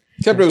Bond.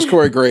 Except it was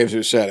Corey Graves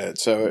who said it,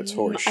 so it's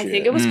horseshit. I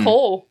think it was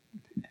Cole.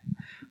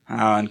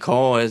 Oh, and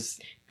Cole is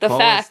The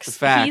Cole's facts. the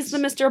facts. He's the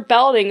Mr.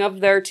 Belding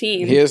of their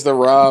team. He is the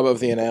Rob of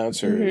the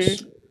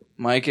announcers.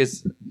 Mike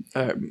is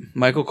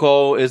Michael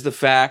Cole is the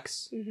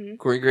facts. Mm-hmm.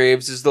 Corey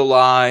Graves is the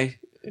lie.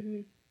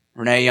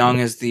 Renee Young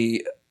is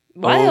the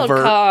Wild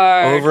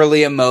card.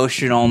 overly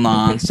emotional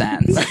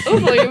nonsense.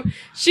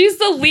 She's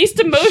the least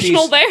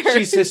emotional there.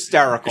 She's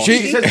hysterical. She-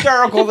 She's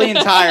hysterical the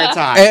entire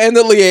time. And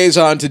the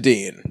liaison to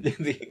Dean.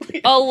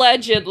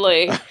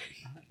 Allegedly.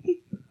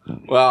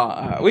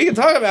 Well, we can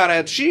talk about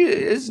it. She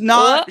is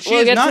not.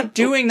 We'll get to-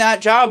 doing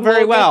that job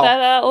very well. We'll get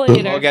that out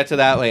later. We'll get to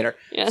that later.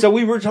 Yeah. So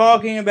we were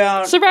talking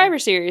about Survivor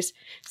Series.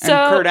 and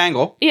So Kurt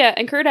Angle. yeah,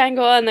 and Kurt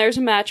Angle, and there's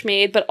a match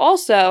made, but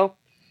also,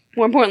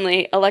 more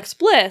importantly, Alexa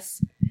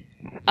Bliss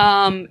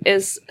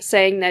is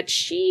saying that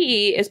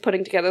she is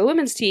putting together the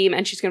women's team,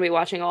 and she's going to be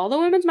watching all the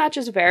women's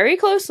matches very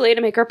closely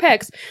to make her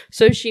picks.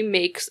 So she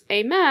makes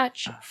a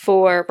match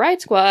for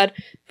Bride Squad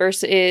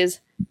versus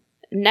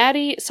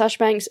Natty, Sasha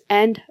Banks,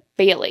 and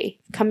Bailey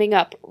coming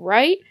up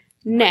right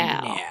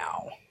now.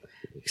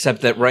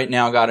 Except that right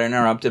now got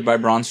interrupted by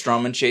Braun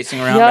Strowman chasing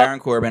around Yep. Baron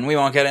Corbin. We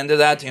won't get into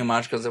that too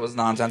much because it was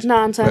nonsense.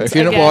 Nonsense. But if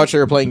you didn't again. watch, they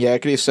were playing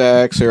yakety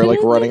sax. They were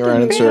like running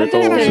around in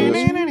circles.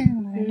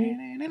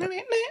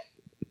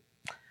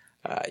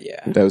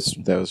 Yeah. That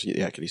was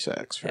yakety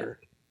sax for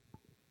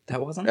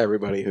That wasn't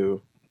everybody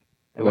who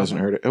It hasn't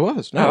heard it. It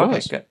was. No, Oh, it okay,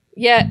 was. good.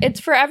 Yeah, it's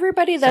for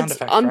everybody Sound that's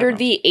effects for under everyone.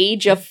 the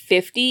age of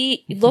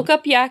 50. Look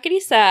up Yakety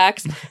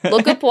Sax.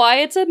 Look up why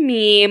it's a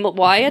meme,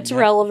 why it's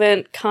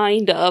relevant,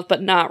 kind of,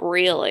 but not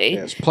really.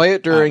 Yes, play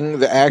it during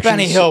the action.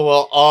 Benny Hill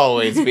will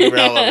always be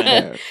relevant.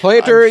 Yeah, play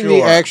it during the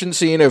sure. action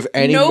scene of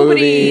any Nobody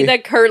movie.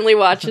 that currently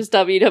watches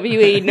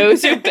WWE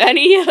knows who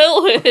Benny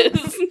Hill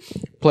is.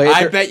 Play it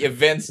I dur- bet you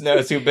Vince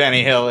knows who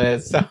Benny Hill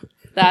is. So.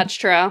 That's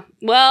true.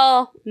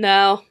 Well,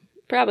 no,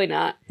 probably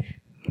not.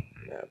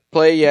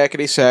 play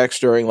yakety sax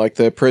during like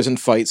the prison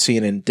fight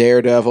scene in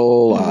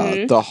Daredevil,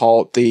 the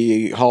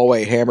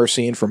hallway hammer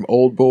scene from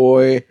Old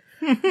Boy,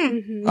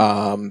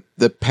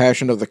 the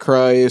Passion of the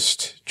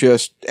Christ,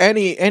 just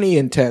any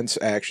intense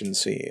action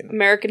scene.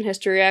 American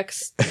History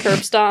X, Curb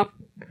Stomp.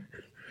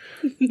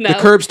 No. The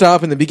curb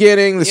stop in the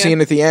beginning, the Yeah.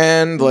 scene at the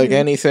end, like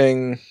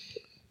anything.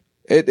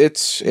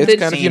 It's I've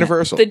kind of seen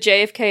universal. The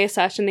JFK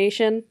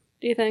assassination,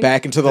 do you think?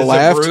 Back into the It's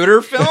Left. a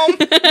Bruder film?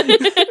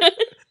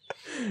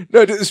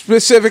 No,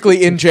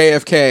 specifically in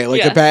JFK, like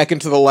Yeah. the Back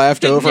into the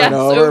Left over Yes, and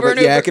over, but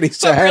yakety but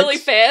sax. really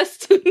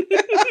fast.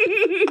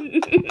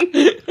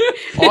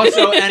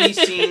 Also, any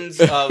scenes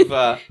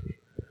of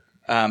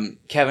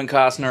Kevin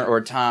Costner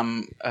or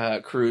Tom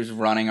Cruise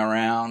running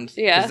around.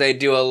 Yeah. Because they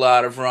do a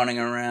lot of running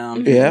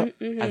around. Yeah.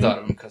 Mhm. I thought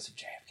of them because of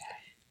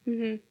JFK.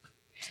 Mhm.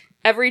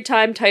 Every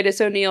time Titus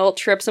O'Neil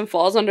trips and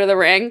falls under the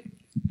ring.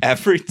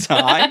 Every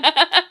time?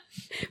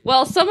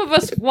 Well, some of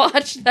us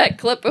watched that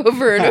clip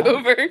over and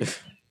over.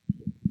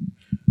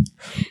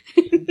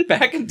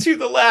 Back and to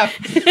the left.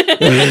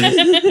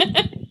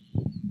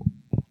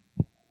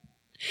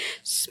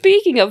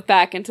 Speaking of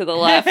back and to the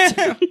left,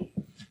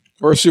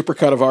 Or a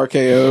supercut of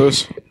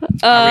RKO's.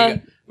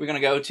 We're going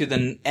to go to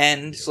the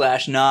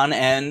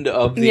end/non-end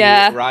of the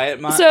Yeah. riot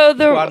so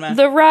squad match.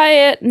 the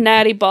riot,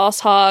 Natty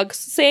Boss Hogs,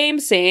 same.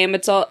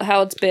 It's all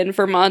how it's been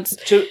for months.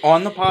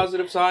 On the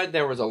positive side,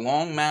 there was a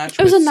long match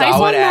It was with a nice solid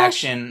long match.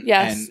 action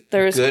Yes, and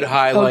there was good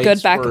highlights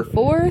good back and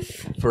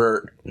forth.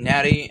 for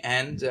Natty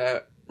and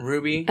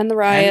Ruby And the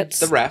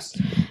Riots. and the rest.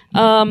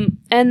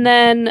 And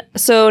then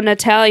so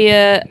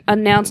Natalia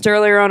announced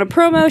earlier on a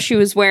promo she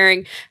was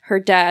wearing her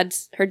dead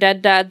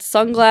dad's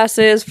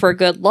sunglasses for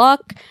good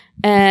luck,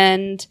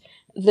 and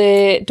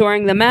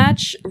during the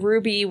match,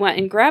 Ruby went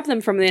and grabbed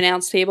them from the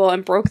announce table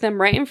and broke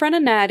them right in front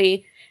of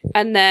Natty,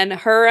 and then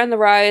her and the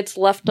Riots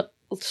left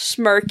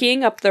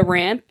smirking up the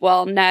ramp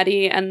while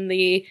Natty and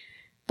the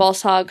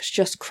Boss Hogs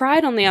just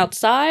cried on the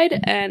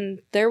outside, and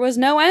there was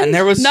no end. And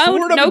there was no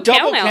sort of a double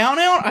count-out. count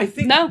out. I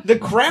think No. the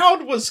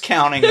crowd was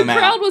counting them The out.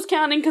 crowd was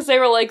counting because they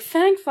were like,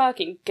 "Thank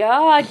fucking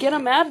God, get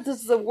him out! This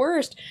is the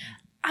worst."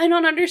 I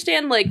don't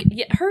understand. Like,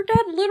 her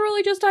dad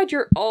literally just died.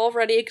 You're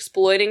already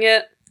exploiting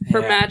it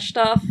for Yeah. match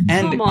stuff.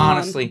 And Come on.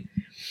 honestly,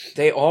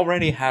 they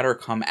already had her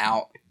come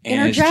out in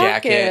her his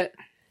jacket.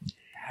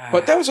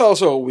 But that was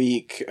also a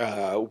weak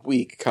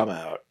come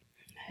out.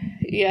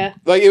 Yeah.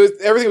 Like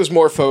everything was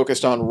more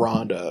focused on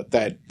Rhonda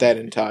that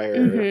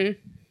entire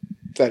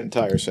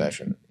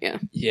session.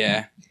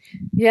 yeah.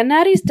 Yeah,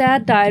 Natty's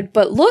dad died,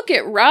 but look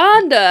at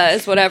Rhonda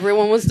is what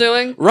everyone was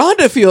doing.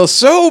 Rhonda feels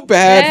so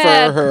bad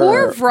for her.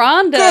 Poor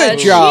Rhonda. Good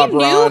job, she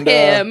knew Rhonda.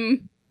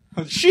 him.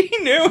 She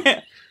knew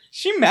him.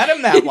 She met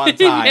him that one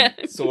time. Yeah.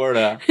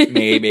 Sorta.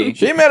 Maybe.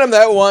 She met him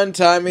that one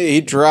time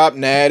he dropped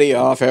Natty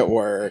off at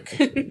work.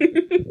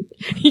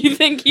 You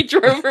think he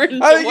drove her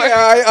into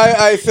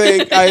I work?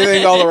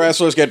 think all the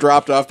wrestlers get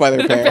dropped off by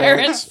their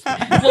parents.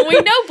 Well, we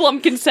know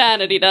Blumpkin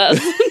Sanity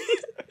does.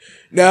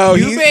 No,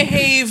 You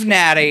behave,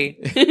 Natty.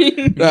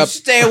 You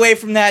stay away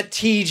from that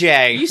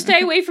TJ. You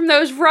stay away from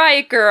those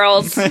riot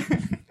girls.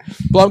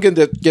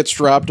 Blumpkin gets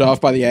dropped off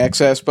by the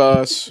access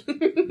bus.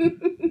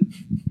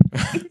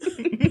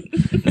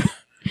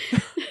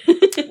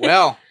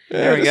 Well,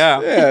 there we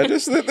go. Yeah,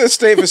 just the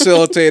state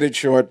facilitated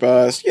short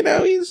bus. You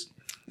know,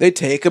 they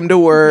take him to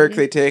work,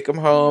 they take him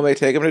home, they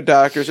take him to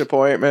doctor's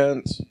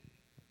appointments.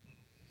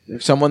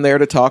 There's someone there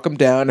to talk him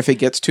down if he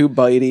gets too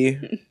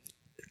bitey.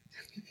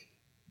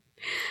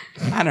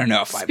 I don't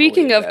know if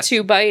Speaking I of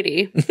too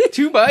bitey.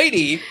 too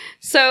bitey.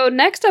 So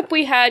next up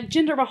we had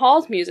Jinder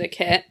Mahal's music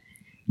hit.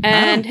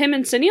 And him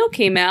and Sunil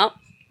came out,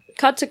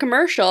 cut to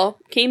commercial,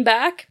 came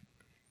back.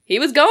 He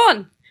was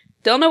gone.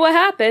 Don't know what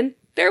happened.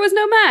 There was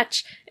no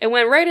match. It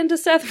went right into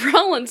Seth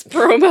Rollins'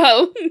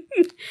 promo.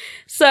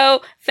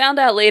 So, found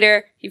out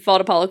later, he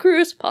fought Apollo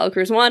Crews. Apollo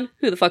Crews won.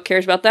 Who the fuck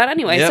cares about that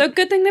anyway? Yep. So,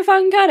 good thing they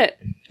fucking got it.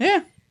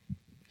 Yeah.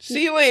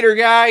 See you later,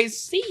 guys.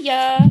 See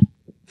ya.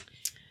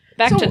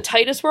 Back So- to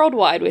Titus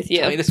Worldwide with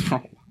you.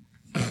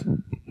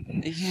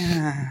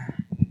 Yeah.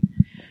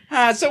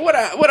 So what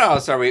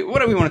else are we?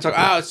 What do we want to talk?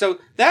 Oh, so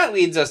that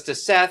leads us to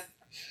Seth,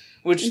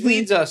 which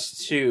leads us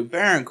to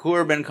Baron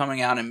Corbin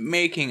coming out and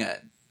making a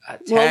tag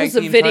Well, it was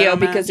a team video title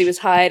because match. he was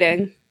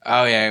hiding.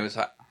 Oh yeah, he was.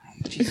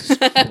 Jesus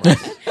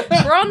Christ.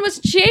 Braun was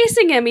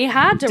chasing him. He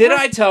had to. Did run.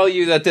 I tell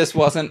you that this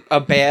wasn't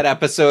a bad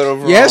episode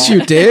overall? Yes,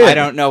 you did. I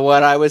don't know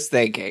what I was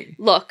thinking.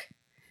 Look,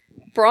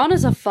 Braun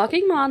is a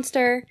fucking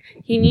monster.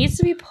 He needs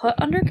to be put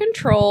under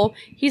control.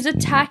 He's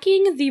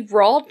attacking the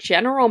Raw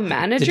general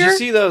manager. Did you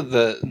see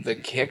the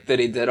kick that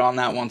he did on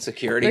that one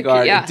security The-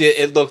 guard? yeah.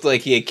 It looked like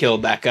he had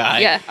killed that guy.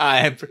 Yeah.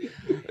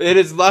 It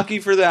is lucky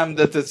for them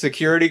that the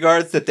security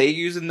guards that they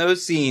use in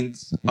those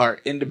scenes are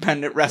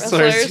independent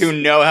wrestlers. Who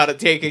know how to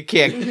take a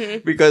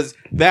kick, because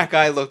that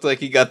guy looked like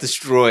he got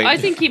destroyed. I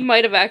think he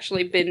might have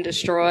actually been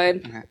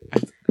destroyed. I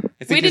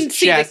think We his didn't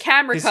see the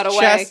camera his cut away.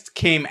 chest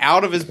came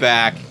out of his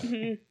back.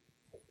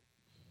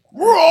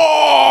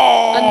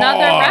 Roar!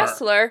 Another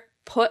wrestler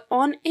put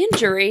on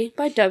injury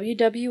by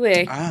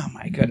WWE. Oh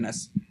my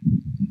goodness.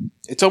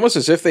 It's almost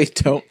as if they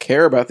don't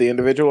care about the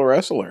individual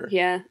wrestler.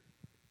 Yeah.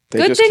 They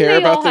Good just thing care they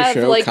about all their have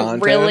show like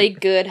content. really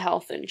good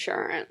health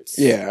insurance.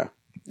 Yeah.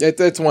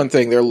 That's one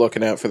thing they're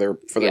looking out for the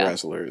Yeah.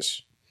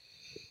 wrestlers.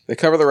 They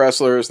cover the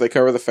wrestlers, they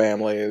cover the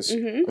families.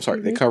 Mhm, I'm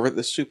sorry, they cover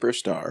the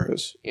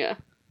superstars. Yeah.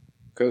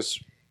 Because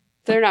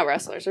They're not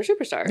wrestlers, they're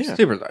superstars. Yeah.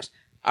 Superstars.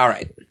 All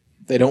right.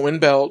 they don't win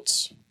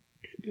belts.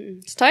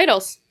 It's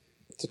titles.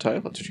 It's a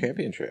title. It's a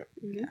championship.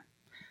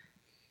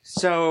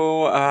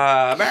 So,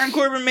 Baron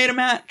Corbin made a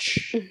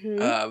match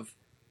of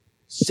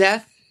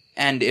Seth,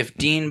 and if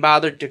Dean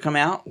bothered to come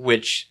out,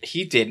 which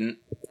he didn't,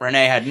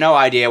 Renee had no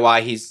idea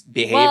why he's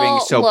behaving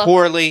so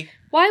poorly.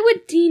 Why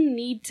would Dean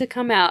need to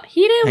come out?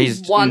 He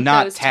didn't want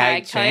not those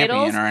tag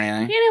titles. Or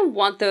anything. He didn't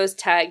want those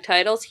tag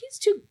titles. He's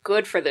too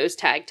good for those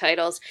tag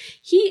titles.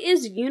 He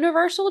is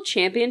Universal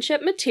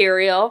Championship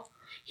material.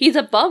 He's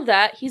above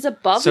that. He's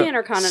above the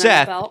Intercontinental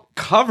Seth, belt.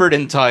 Covered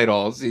in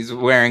titles. He's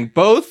wearing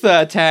both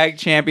tag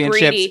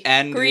championships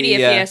and greedy, the if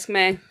you ask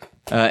me.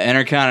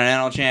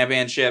 Intercontinental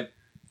Championship.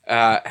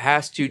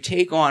 Has to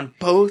take on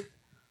both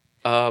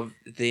of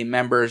the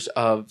members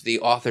of the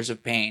Authors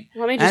of Pain.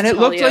 Let me just and it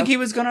tell looked you, like he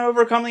was going to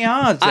overcome the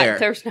odds there.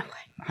 There's no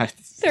way.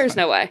 There's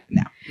no way.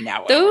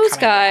 No. Those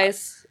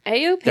guys,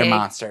 AOP. They're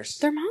monsters.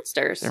 They're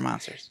monsters. They're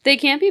monsters. They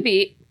can't be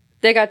beat.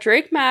 They got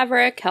Drake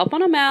Maverick helping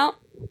them out.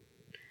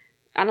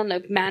 I don't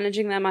know,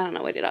 managing them. I don't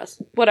know what he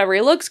does. Whatever.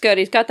 He looks good.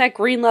 He's got that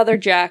green leather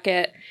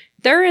jacket.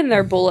 They're in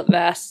their bullet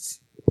vests.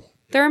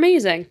 They're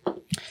amazing.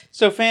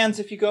 So fans,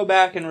 if you go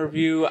back and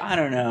review, I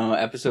don't know,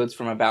 episodes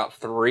from about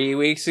 3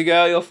 weeks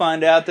ago, you'll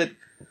find out that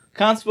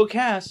Constable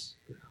Cass,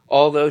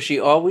 although she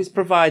always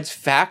provides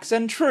facts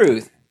and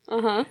truth,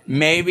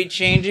 may be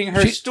changing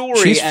her story.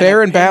 She's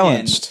fair and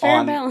balanced.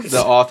 On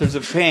the Authors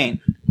of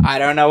Pain. I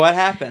don't know what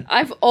happened.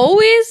 I've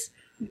always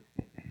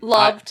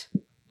loved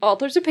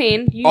Authors of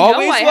Pain. You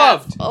always know I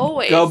loved. Have.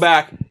 Always. Go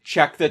back,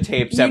 check the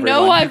tapes, you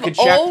everyone. Know I've you can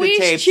check always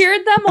the tapes.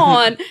 cheered them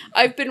on.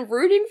 I've been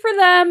rooting for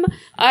them.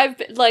 I've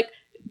been,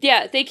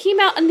 yeah, they came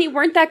out and they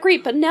weren't that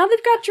great, but now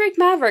they've got Drake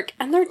Maverick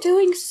and they're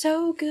doing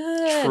so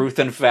good. Truth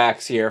and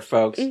facts here,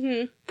 folks.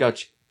 Go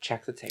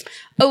check the tapes.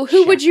 Oh, who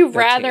Check would you the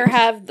rather tapes.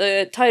 have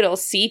the title?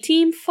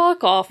 C-Team?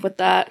 Fuck off with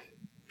that.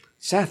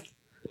 Seth.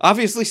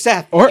 Obviously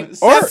Seth. Or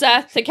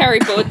Seth to carry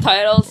both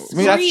titles.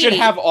 Seth should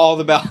have all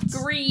the belts.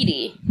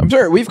 Greedy. I'm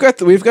sorry, we've got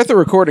the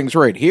recordings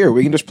right here.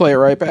 We can just play it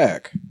right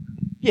back.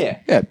 Yeah.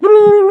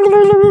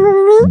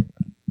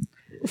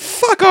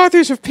 Fuck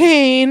Authors of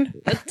Pain.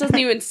 That doesn't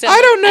even sound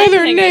I don't know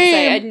their anything I'd say.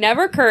 name. I'd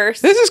never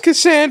curse. This is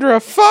Cassandra.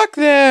 Fuck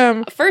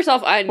them. First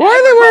off, I never Why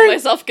are they call wearing-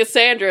 myself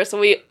Cassandra, so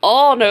we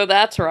all know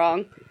that's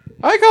wrong.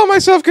 I call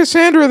myself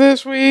Cassandra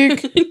this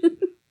week.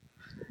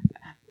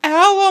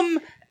 Alum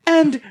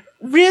and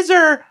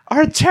Rizzer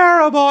are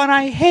terrible and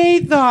I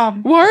hate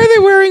them. Why are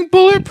they wearing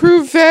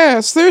bulletproof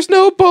vests? There's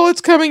no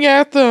bullets coming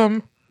at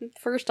them.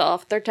 First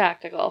off, they're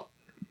tactical.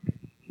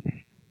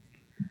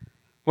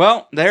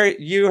 Well, there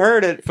you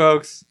heard it,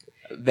 folks.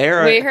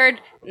 We heard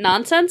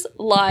nonsense,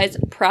 lies,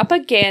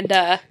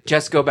 propaganda.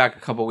 Just go back a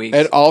couple weeks.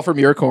 And all from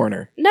your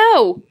corner.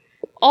 No!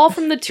 All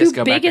from the two Just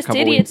go back a biggest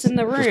couple idiots weeks. in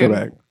the room. Just go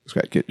back.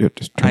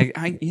 Just turn,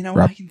 I you know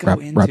Rob, I can go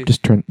Rob, into. Rob,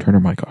 just turn her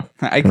mic off.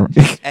 I can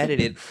just edit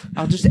it.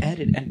 I'll just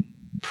edit and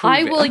prove I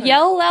it. will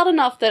yell loud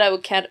enough that I will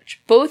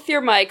catch both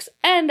your mics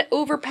and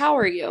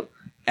overpower you.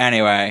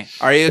 Anyway,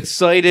 are you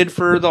excited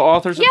for the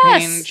Authors of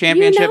Pain Yes!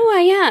 Championship? You know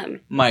I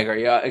am. Mike, are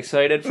you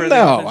excited for the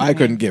No, Authors of I Pain?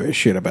 couldn't give a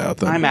shit about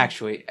them. I'm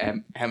actually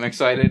am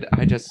excited.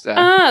 I just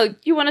Oh,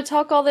 you want to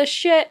talk all this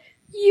shit?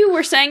 You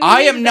were saying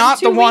I you am did not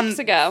 2 the one weeks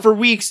ago. for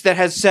weeks that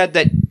has said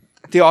that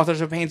the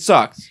Authors of Pain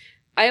sucks.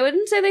 I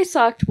wouldn't say they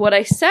sucked. What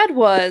I said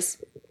was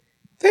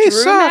They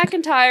Drew suck.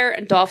 McIntyre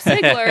and Dolph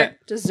Ziggler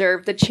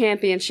deserve the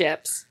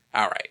championships.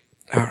 All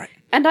right.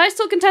 And I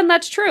still contend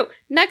that's true.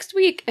 Next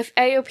week, if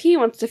AOP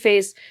wants to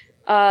face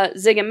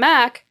Zig and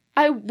Mac,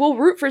 I will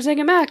root for Zig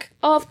and Mac,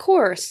 of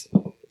course.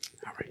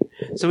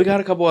 So we got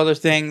a couple other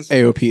things.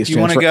 AOP Do you stands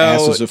want to for go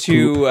asses of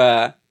to?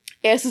 poop.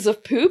 Asses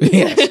of poop?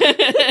 Yes.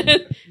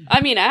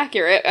 I mean,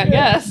 accurate, I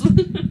guess.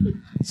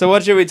 So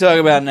what should we talk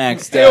about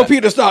next? AOP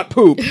does not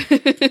poop.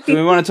 Do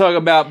we want to talk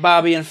about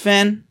Bobby and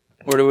Finn,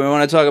 or do we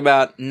want to talk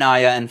about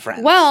Naya and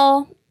friends?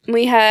 Well,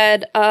 we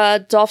had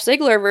Dolph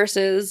Ziggler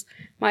versus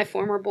my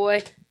former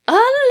boy,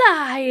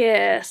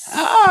 Elias.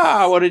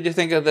 what did you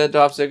think of the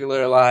Dolph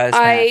Ziggler Elias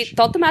I match?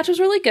 thought the match was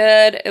really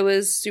good. It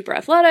was super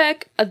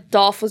athletic.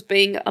 Dolph was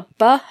being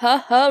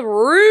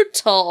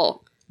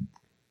brutal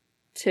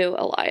to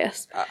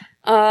Elias.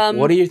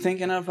 What are you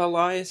thinking of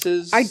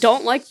Elias's? I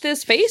don't like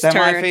this face turn.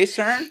 Semi-face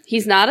turn.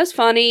 He's not as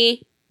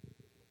funny.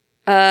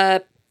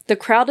 The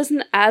crowd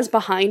isn't as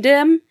behind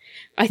him.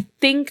 I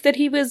think that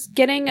he was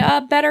getting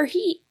a better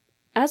heat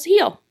as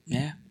heel.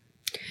 Yeah.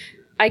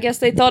 I guess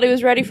they thought he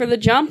was ready for the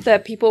jump,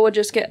 that people would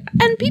just get,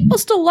 and people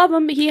still love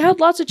him. He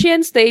had lots of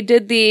chants. They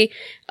did the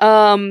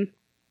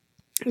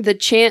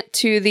chant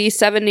to the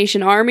Seven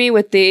Nation Army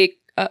with the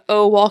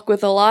 "Oh, walk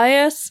with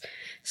Elias."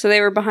 So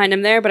they were behind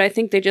him there, but I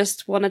think they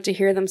just wanted to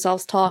hear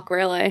themselves talk,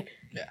 really.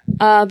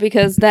 Yeah.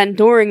 Because then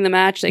during the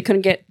match, they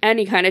couldn't get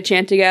any kind of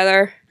chant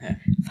together. Yeah.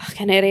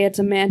 Fucking idiots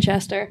in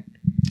Manchester.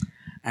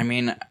 I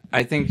mean,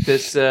 I think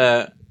this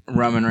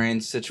Roman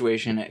Reigns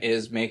situation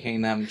is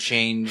making them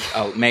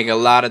make a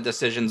lot of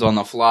decisions on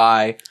the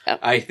fly. Yep.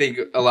 I think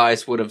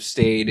Elias would have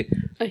stayed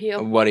A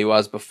heel. what he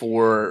was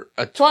before,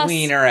 a Plus,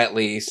 tweener at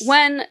least.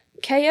 When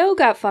KO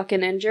got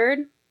fucking injured,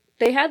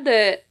 they had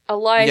the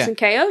Elias Yeah. and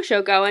KO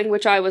show going,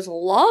 which I was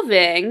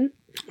loving.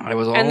 I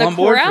was all and the on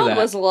board for crowd that.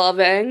 was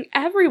loving.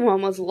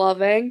 Everyone was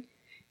loving.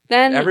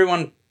 Then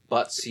Everyone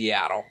but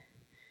Seattle.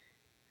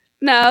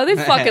 no, they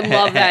fucking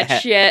love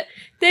that shit.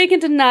 They can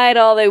deny it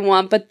all they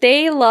want, but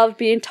they love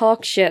being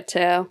talked shit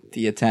too.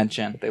 The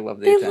attention. They love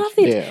the They attention. love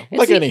the Yeah, It's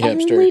like the any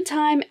hipster. only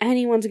time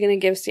anyone's gonna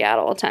give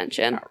Seattle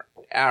attention.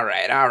 All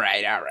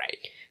right.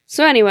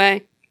 So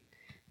anyway,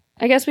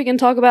 I guess we can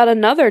talk about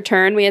another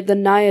turn. We had the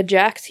Nia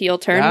Jax heel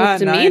turn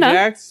with Nia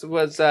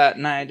Tamina.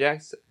 Nia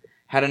Jax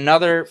had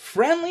another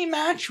friendly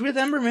match with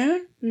Ember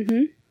Moon.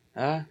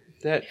 Mm-hmm.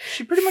 That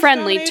she pretty much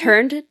Friendly dominated.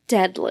 turned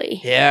deadly.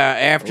 Yeah,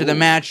 after the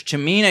match,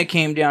 Tamina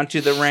came down to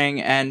the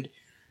ring, and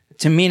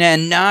Tamina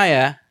and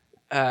Nia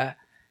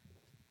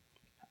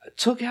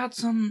took out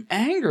some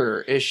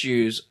anger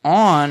issues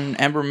on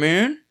Ember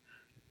Moon,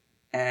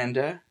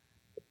 and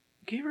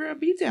gave her a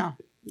beatdown.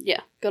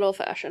 Yeah, good old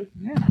fashioned.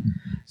 Yeah.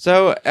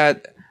 So,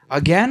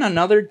 again,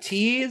 another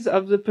tease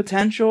of the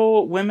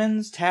potential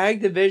women's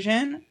tag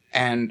division,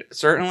 and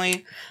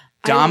certainly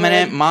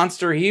dominant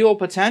monster heel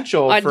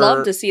potential I'd for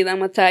love to see them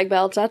with tag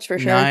belts, that's for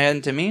sure. Nia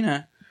and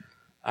Tamina.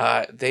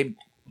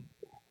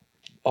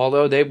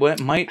 Although they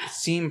might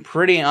seem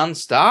pretty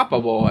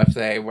unstoppable if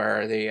they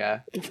were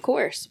the Of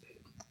course.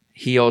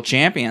 heel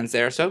champions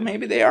there, so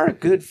maybe they are a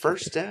good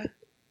first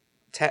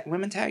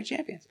women tag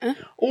champions.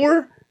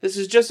 Or this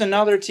is just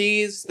another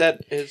tease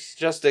that is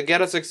just to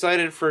get us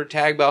excited for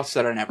tag belts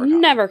that are never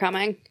coming. Never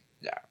coming.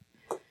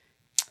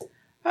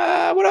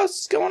 What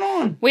else is going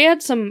on? We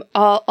had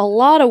a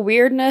lot of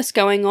weirdness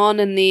going on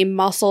in the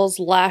Muscles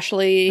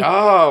Lashley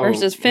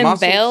versus Finn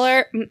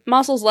Balor.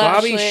 Muscles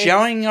Lashley. Bobby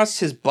showing us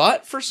his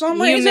butt for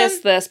some reason? You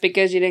missed this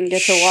because you didn't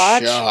get to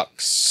watch.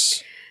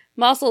 Shucks.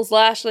 Muscles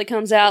Lashley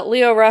comes out.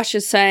 Leo Rush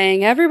is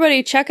saying,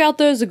 "Everybody check out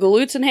those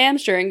glutes and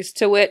hamstrings,"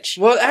 to which...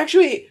 Well,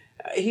 actually,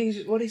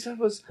 what he said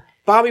was,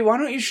 "Bobby, why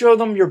don't you show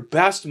them your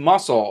best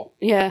muscle?"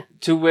 Yeah.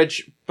 To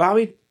which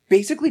Bobby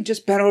basically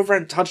just bent over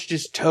and touched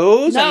his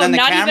toes, No, and then the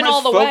not even camera's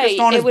all the focused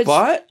way. on It his was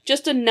butt?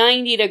 just a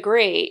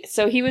 90-degree.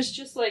 So he was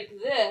just like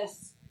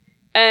this.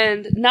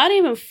 And not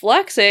even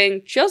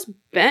flexing, just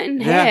bent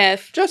in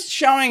half. Just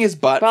showing his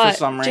butt But for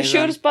some reason. just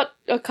showed his butt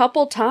a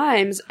couple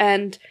times,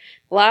 and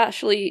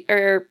Lashley,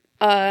 or...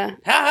 Rush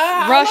look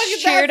at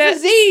cheered that it.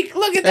 physique!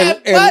 Look at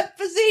that And- butt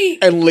physique!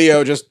 And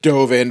Leo just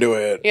dove into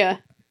it. Yeah.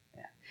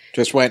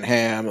 Just went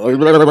ham.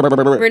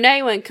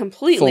 Renee went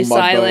completely Full mud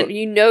silent. boat.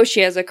 You know she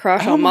has a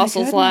crush Oh on my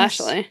Muscles goodness.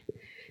 Lashley.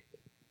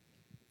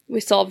 We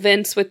saw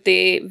Vince with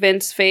the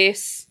Vince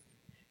face.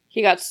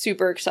 He got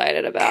super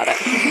excited about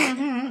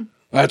it.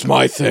 That's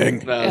my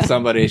thing.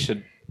 Somebody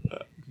should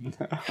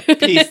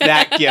piece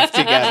that gift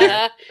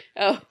together.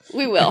 Oh,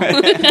 we will.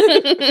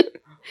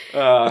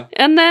 Uh,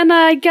 And then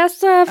I guess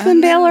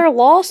Finn Balor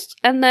lost.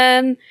 And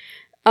then,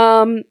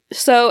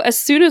 so as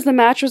soon as the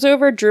match was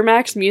over, Drew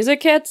Mac's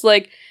music hits.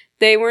 Like,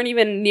 they weren't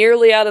even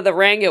nearly out of the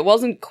ring. It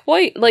wasn't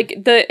quite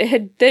like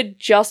they'd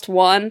just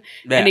won.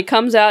 Yeah. And he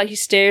comes out, he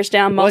stares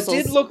down well, it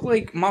Muscles. did look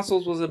like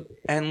Muscles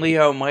and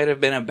Leo might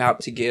have been about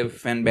to give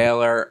Finn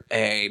Balor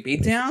a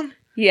beatdown,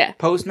 Yeah.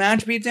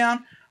 post-match beatdown,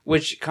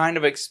 which kind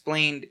of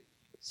explained,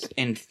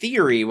 in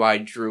theory, why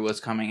Drew was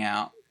coming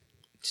out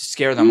to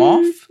scare them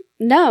off.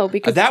 No,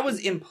 because That was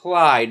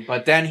implied,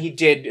 but then he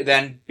did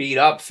beat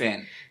up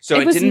Finn. So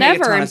it was didn't make a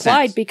never ton of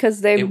implied sense.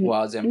 because they It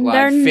was implied.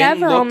 They're Finn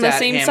never looked on the at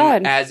same him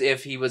side. as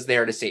if he was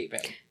there to save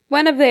him.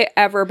 When have they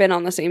ever been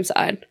on the same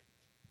side?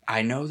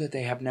 I know that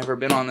they have never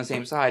been on the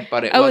same side,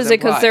 but it Oh, was is it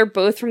because implied. they're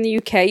both from the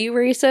UK, you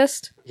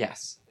racist?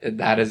 Yes,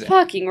 that is it.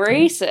 Fucking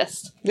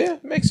racist. Yeah,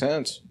 makes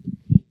sense.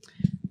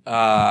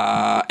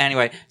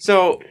 Anyway,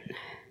 so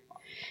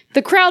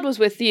The crowd was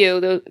with you,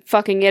 the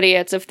fucking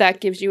idiots, if that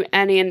gives you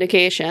any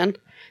indication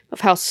of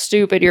how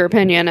stupid your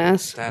opinion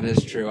is. that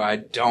is true. I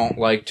don't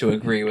like to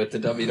agree with the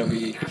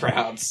WWE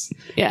crowds.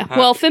 Yeah.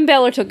 Well, Finn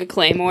Balor took a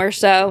Claymore,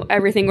 so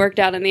everything worked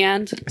out in the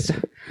end.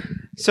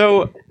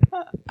 So,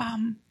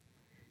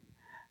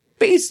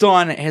 based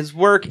on his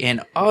work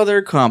in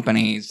other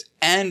companies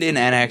and in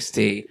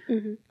NXT,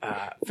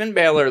 Finn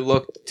Balor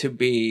looked to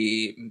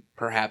be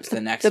perhaps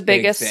the next The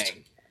big biggest.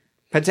 thing.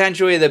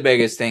 Potentially the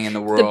biggest thing in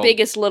the world. The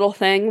biggest little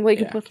thing we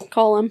could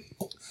call him.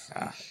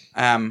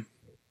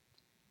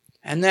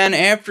 And then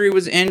after he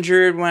was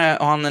injured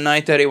on the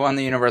night that he won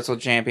the Universal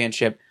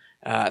Championship,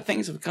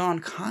 things have gone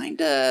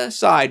kind of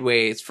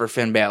sideways for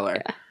Finn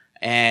Balor. Yeah.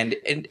 And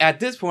at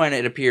this point,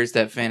 it appears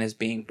that Finn is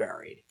being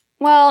buried.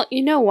 Well,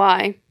 you know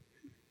why.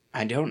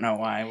 I don't know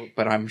why,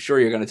 but I'm sure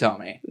you're going to tell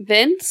me.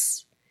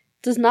 Vince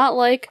does not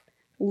like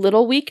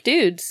little weak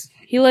dudes.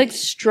 He likes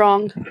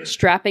strong,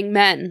 strapping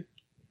men.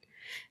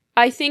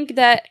 I think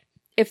that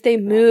if they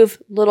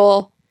move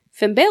little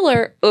Finn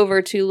Balor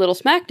over to Little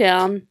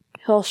SmackDown,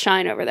 he'll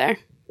shine over there.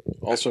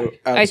 Also,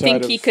 I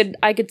think outside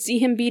I could see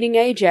him beating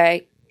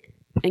AJ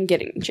and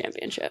getting the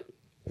championship.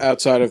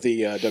 outside of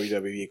the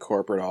WWE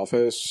corporate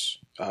office,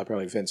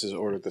 apparently Vince has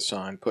ordered the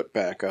sign put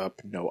back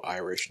up. No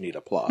Irish need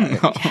apply.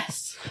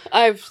 Yes.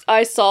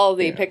 I saw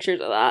the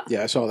pictures of that.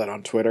 Yeah, I saw that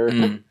on Twitter.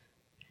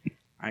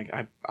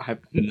 I'm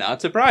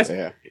not surprised.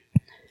 Yeah.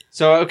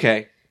 So,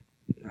 okay.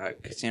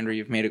 Cassandra,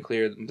 you've made it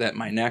clear that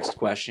my next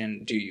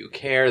question, do you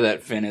care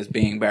that Finn is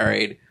being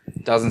buried,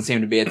 doesn't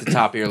seem to be at the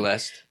top of your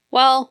list.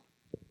 Well,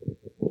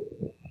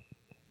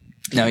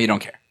 No, you don't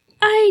care.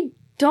 I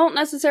don't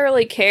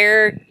necessarily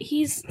care.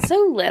 He's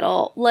so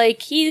little.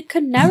 Like, he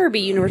could never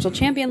be Universal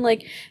Champion.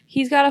 Like,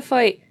 he's got to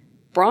fight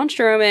Braun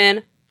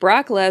Strowman,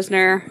 Brock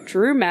Lesnar,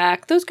 Drew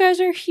Mack. Those guys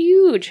are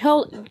huge.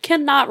 He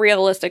cannot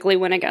realistically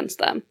win against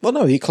them. Well,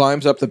 no, he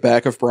climbs up the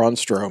back of Braun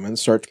Strowman,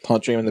 starts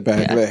punching him in the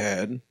back of the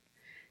head.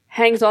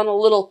 Hangs on a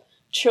little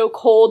choke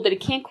hold that he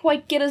can't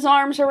quite get his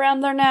arms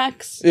around their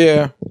necks.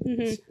 Yeah.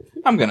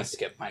 I'm going to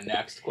skip my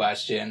next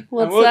question.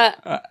 What's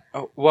that?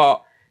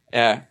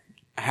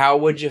 How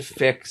would you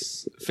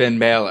fix Finn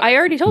Balor? I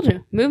already told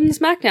you. Move him to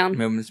SmackDown.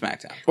 Move him to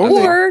SmackDown.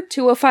 Or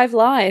 205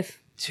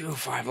 Live.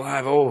 205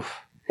 Live, oh.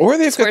 Or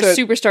they've That's where got that,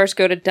 superstars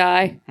go to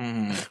die.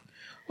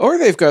 or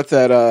they've got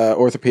that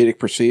orthopedic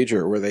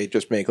procedure where they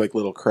just make like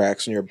little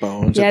cracks in your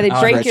bones. Yeah, they and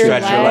break your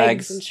stretch your legs.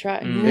 legs. And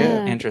stretch.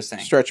 Yeah. Interesting.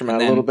 stretch them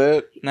out And a little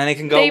bit. And then he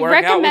can go They work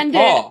out with recommend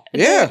Paul. it.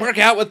 Yeah. Work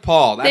out with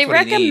Paul. That's They what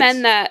he needs.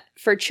 recommend that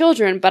for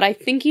children, but I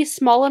think he's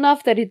small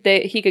enough that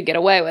he could get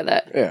away with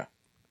it. Yeah.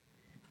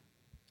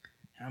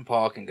 And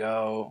Paul can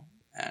go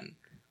and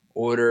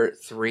order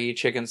 3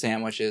 chicken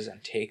sandwiches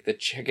and take the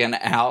chicken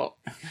out.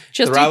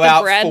 Just throw eat the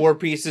out bread. 4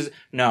 pieces.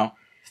 No.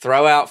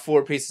 Throw out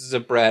 4 pieces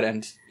of bread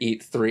and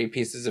eat 3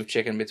 pieces of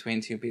chicken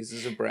between 2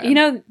 pieces of bread. You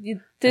know,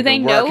 do they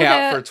know work out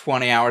that? for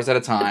 20 hours at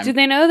a time. Do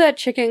they know that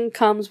chicken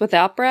comes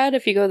without bread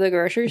if you go to the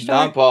grocery store?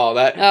 Not Paul.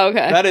 That Oh,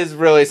 okay. that is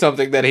really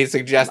something that he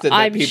suggested that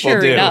I'm people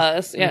sure do. he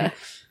does. Yeah.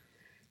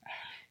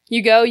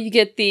 You go, you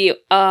get the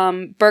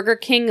Burger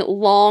King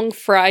long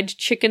fried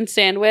chicken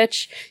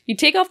sandwich. You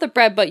take off the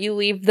bread, but you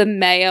leave the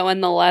mayo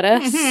and the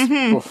lettuce.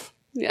 Oof.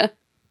 Yeah.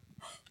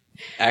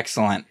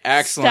 Excellent.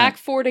 Stack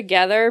 4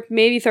 together.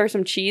 Maybe throw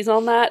some cheese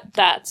on that.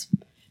 That's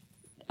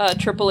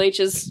Triple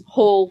H's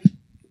whole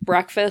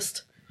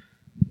breakfast.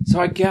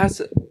 So I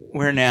guess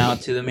we're now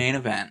to the main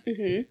event.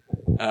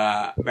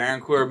 Mm-hmm.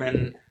 Baron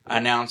Corbin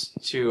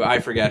announced to, I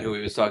forget who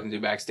he was talking to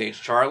backstage,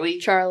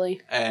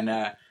 Charlie,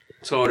 and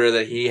told her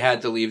that he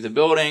had to leave the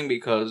building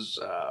because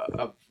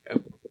of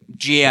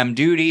GM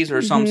duties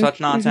or some such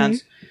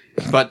nonsense.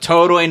 But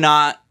totally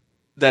not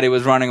that he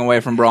was running away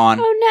from Braun.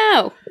 Oh,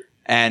 no.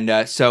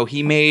 And so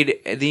he made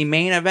the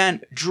main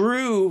event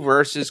Drew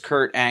versus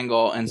Kurt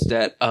Angle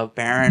instead of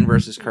Baron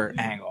versus Kurt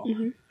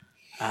Angle.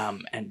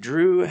 And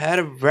Drew had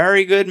a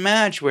very good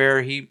match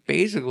where he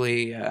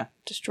basically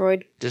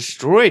destroyed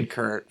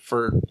Kurt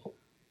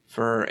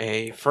for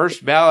a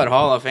first ballot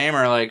Hall of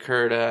Famer like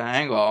Kurt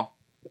Angle.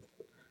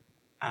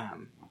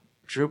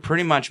 Drew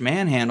pretty much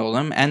manhandled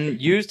him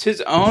and used his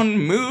own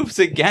moves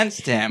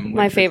against him.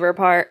 My favorite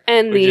part.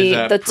 And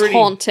the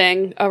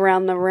taunting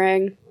around the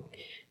ring.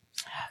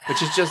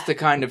 Which is just the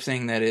kind of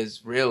thing that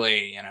is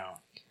really,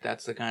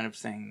 that's the kind of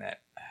thing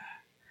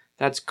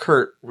that's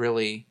Kurt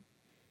really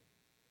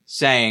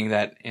saying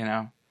that,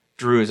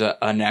 Drew's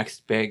a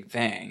next big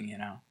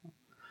thing,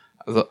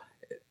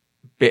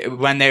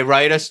 When they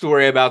write a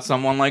story about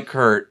someone like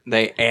Kurt,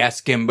 they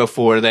ask him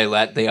before they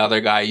let the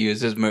other guy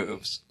use his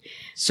moves.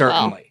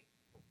 Certainly.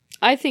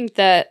 I think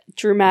that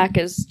Drew Mack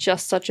is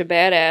just such a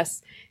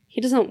badass.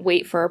 He doesn't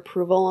wait for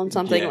approval on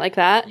something like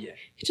that. Yeah.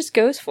 He just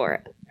goes for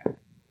it.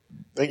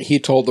 He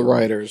told the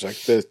writers, like,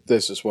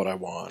 this is what I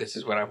want. This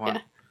is what I want.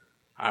 Yeah.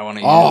 I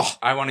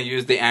want to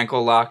use the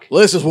ankle lock.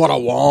 This is what I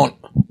want.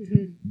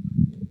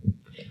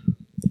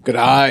 Good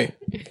eye.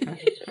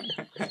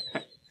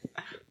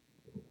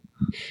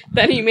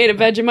 Then he made a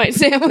Vegemite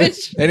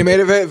sandwich. And he made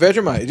a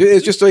Vegemite.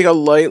 It's just like a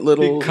light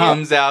little... He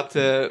comes out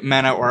to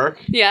Men at Work.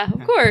 Yeah,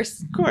 of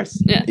course. Of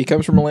course. Yeah. He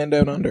comes from a land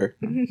down under.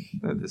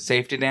 The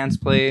safety dance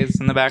plays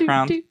in the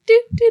background. I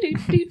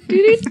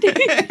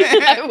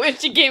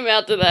wish he came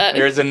out to that.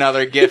 There's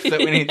another gift that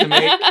we need to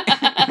make.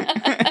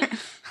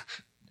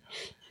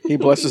 He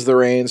blesses the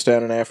rains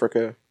down in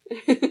Africa.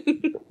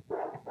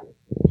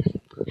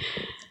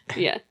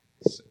 Yeah.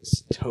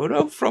 Is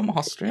Toto from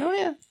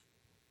Australia?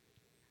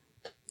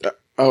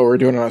 Oh, we're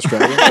doing an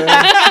Australian thing?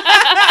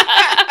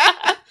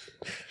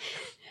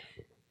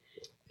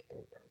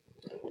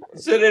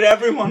 So did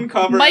everyone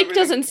cover Mike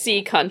everything? doesn't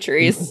see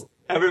countries.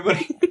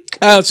 Everybody...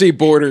 I don't see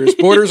borders.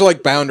 Borders are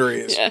like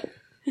boundaries. Yeah.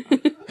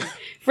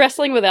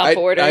 Wrestling without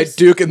borders. I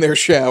duke in their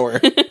shower.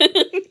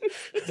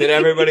 Did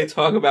everybody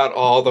talk about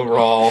all the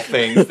Raw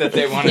things that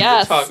they wanted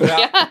to talk about?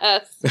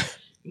 Yes.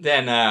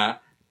 Then,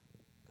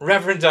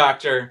 Reverend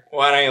Doctor,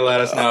 why don't you let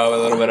us know a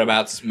little bit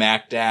about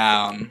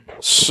SmackDown?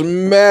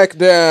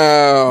 SmackDown.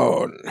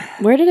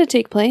 Where did it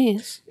take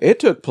place? It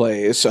took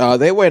place.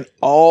 They went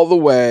all the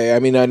way. I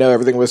mean, I know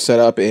everything was set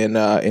up in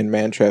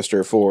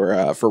Manchester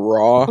for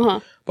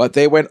Raw, but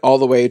they went all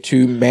the way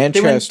to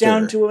Manchester. They went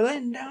down to a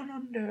land down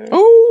under.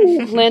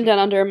 Oh, Land down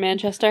under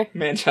Manchester.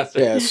 Manchester.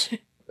 yes.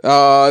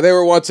 They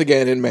were once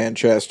again in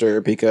Manchester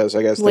because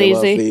I guess they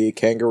love the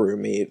kangaroo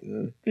meat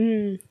and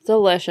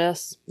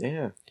Delicious.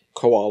 yeah,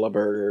 koala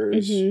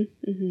burgers.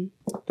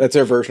 That's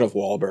their version of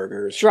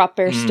Wahlburgers. Drop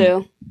bear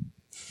stew.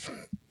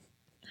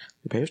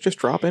 The bears just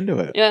drop into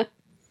it. Yeah.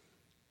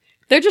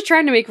 They're just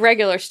trying to make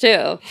regulars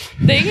too.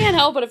 They can't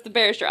help it if the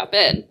Bears drop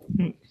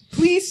in.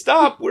 Please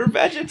stop. We're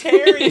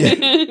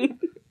vegetarian.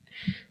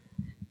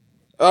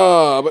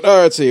 But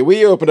let's see.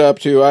 We open up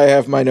to, I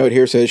have my note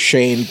here says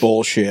Shane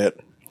bullshit.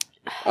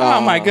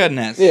 Oh my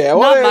goodness. Yeah,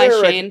 well, Not my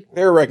they're Shane.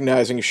 They're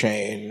recognizing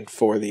Shane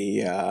for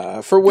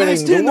for winning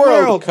Best the in the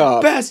World world.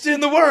 Cup. Best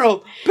in the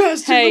world.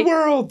 Best Hey, in the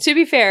world. To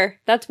be fair,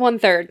 that's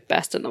 1/3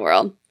 best in the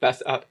world.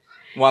 Best up.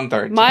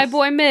 1/3. My yes.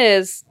 boy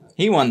Miz,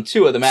 He won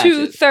 2 of the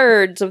matches.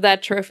 2/3 of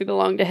that trophy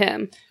belong to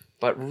him.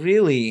 But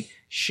really,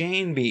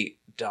 Shane beat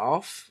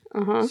Dolph.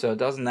 Uh-huh. So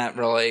doesn't that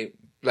really...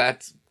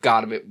 That's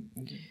gotta be...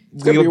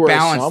 gotta be We worth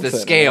balance the something,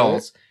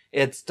 scales.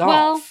 It's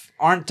Dolph.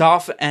 Well- Aren't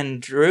Dolph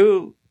and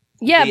Drew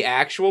Yeah, the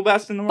actual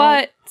best in the world?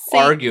 but see,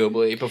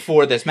 Arguably,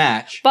 before this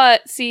match.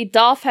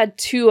 Dolph had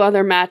 2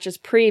 other matches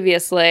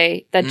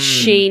previously that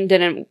Shane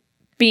didn't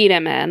beat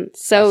him in.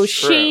 So That's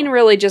true. Shane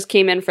really just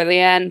came in for the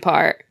end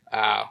part.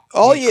 Oh.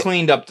 All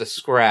Cleaned up the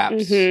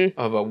scraps Mhm.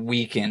 of a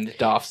weakened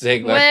Dolph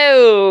Ziggler.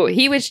 Whoa,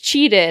 he was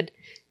cheated.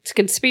 It's a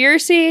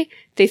conspiracy.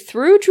 They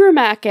threw Drew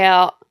Mack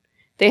out.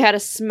 They had a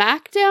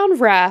SmackDown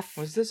ref.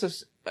 Was this a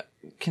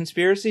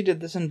conspiracy? Did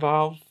this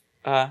involve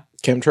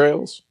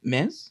Chemtrails?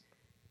 Miz?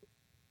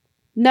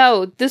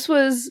 No, this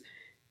was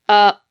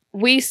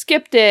we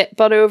skipped it,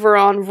 but over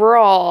on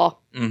Raw,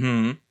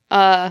 Mm-hmm.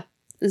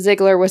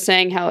 Ziggler was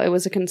saying how it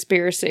was a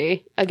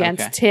conspiracy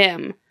against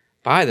him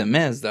By the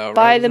Miz, though.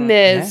 by right? the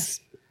Miz.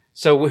 Yeah.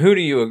 So who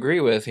do you agree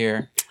with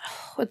here?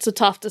 It's a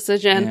tough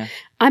decision. Yeah.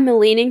 I'm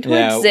leaning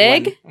towards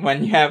Zig.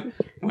 When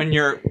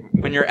you're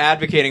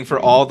advocating for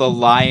all the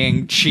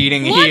lying,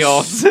 cheating What?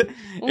 heels, it's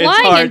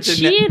Lying hard and to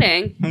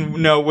cheating.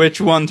 know which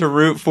one to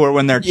root for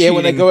when they're Yeah, cheating.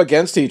 when they go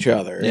against each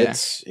other. Yeah.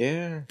 It's,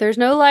 There's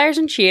no liars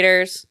and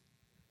cheaters.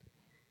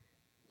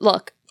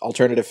 Look,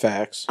 alternative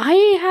facts. I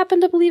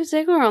happen to believe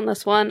Ziggler on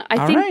this one. I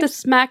All think right. the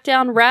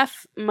SmackDown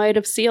ref might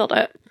have sealed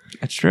it.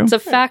 That's true. It's a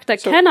fact that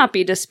So- cannot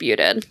be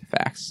disputed.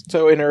 Facts.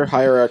 So in her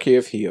hierarchy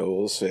of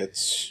heels,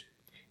 it's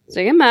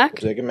Zig and Mac.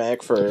 Zig and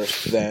Mac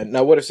first. Then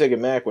now, what if Zig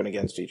and Mac went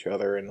against each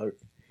other? And like,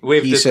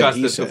 We've He said, discussed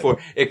he this said. before.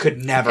 It could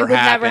It never would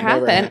never happen.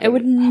 happen. happen. It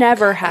would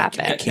never I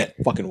happen. can't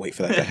fucking wait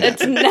for that to happen.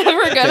 It's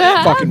never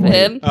gonna Fucking wait.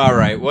 happen. All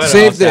right, what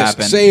Save else this.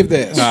 happened Save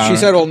this. All She right.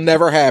 said it'll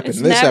never happen.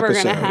 It's this never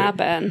episode. gonna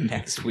happen.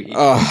 next week?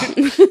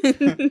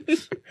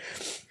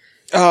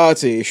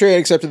 Let's see. Shane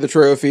accepted the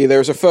trophy. There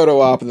was a photo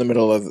op in the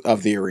middle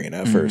of the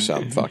arena for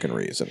some fucking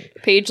reason.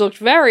 Paige looked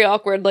very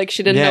awkward, like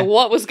she didn't Yeah. know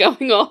what was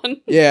going on.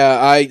 Yeah,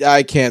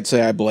 I can't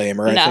say I blame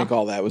her. No. I think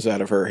all that was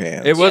out of her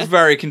hands. It was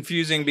very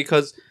confusing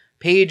because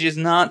Paige is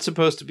not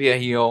supposed to be a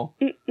heel.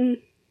 Mm-mm.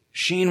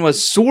 Sheen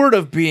was sort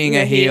of being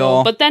a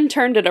heel. but then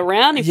turned it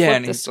around. He flipped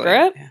and the he's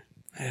script.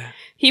 like,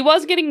 He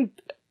was getting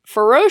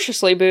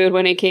ferociously booed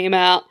when he came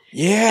out.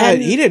 Yeah,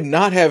 And- he did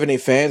not have any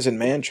fans in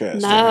Manchester.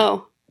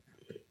 No,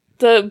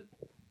 the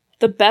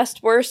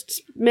best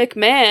worst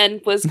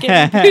McMahon was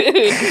getting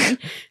booed.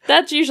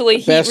 That's usually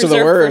heat Best of the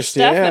reserved worst, for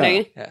yeah.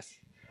 Stephanie. yes.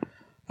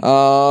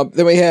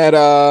 Then we had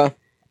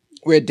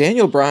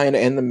Daniel Bryan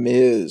and The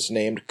Miz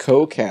named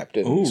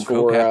co-captains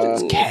for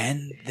co-captains.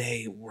 Can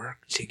they work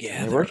they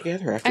together? worked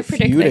together after I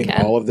predict they feuding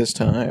can. all of this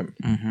time.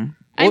 Mm-hmm.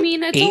 I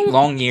mean, it's 8 only,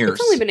 long years.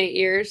 It's only been 8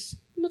 years.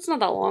 It's not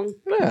that long.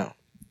 Yeah.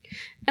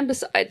 And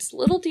besides,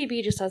 little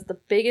DB just has the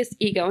biggest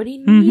ego, and he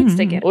needs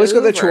to get Well, he's got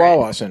over the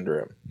Chihuahua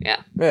syndrome.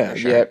 Yeah. Yeah, For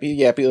sure.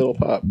 yappy little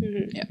pup.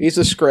 Mhm. Yep. He's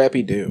the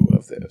Scrappy Doo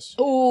of this.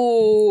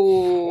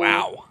 Ooh.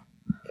 Wow.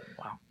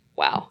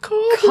 Wow.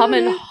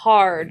 Coming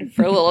hard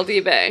for little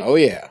DB. Oh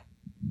yeah,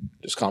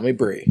 just call me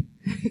Brie.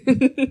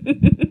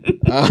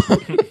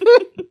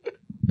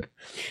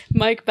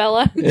 Mike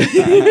Bella.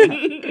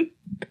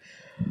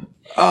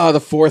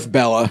 The fourth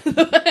Bella,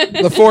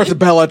 the fourth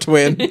Bella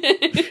twin.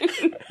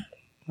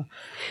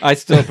 I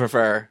still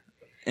prefer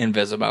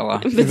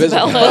Invisibella.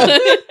 Bella.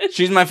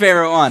 She's my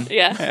favorite one.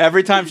 Yeah.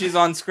 Every time she's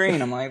on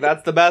screen, I'm like,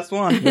 that's the best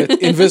one.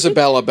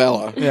 Invisibella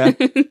Bella. Yeah.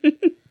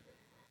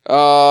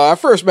 Our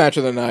first match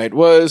of the night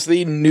was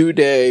the New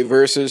Day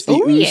versus the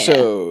Oh, yeah.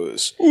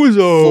 Usos Usos.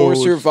 for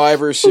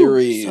Survivor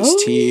Series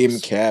Usos. team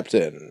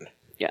captain.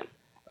 Yeah.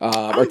 Or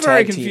I'm tag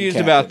very team confused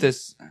captain. about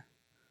this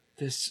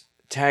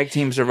tag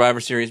team Survivor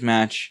Series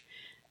match.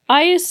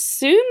 I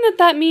assume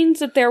that means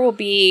that there will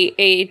be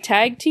a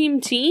tag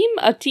team,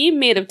 a team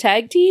made of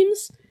tag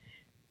teams.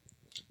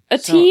 A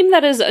team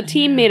that is a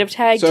team made of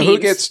tag So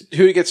teams.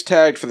 who gets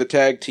tagged for the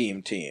tag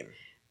team?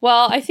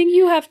 Well, I think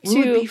you have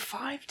Would it be to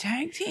 5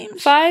 tag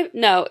teams? 5.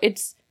 No,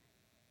 it's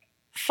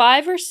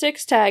 5 or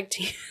 6 tag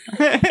teams. See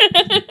how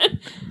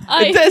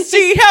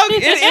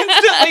it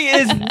instantly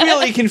is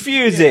really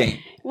confusing.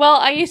 Well,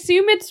 I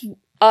assume it's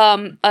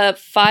a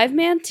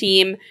 5-man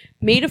team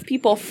made of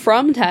people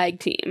from tag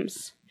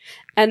teams,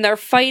 and they're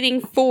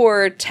fighting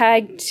for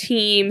tag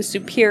team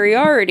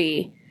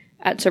superiority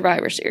at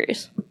Survivor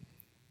Series.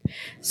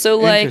 So,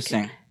 like,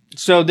 Interesting.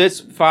 So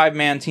this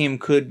 5-man team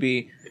could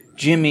be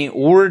Jimmy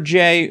or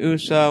Jay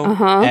Uso,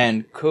 Uh-huh.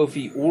 and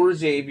Kofi or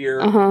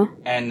Xavier, Uh-huh.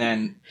 and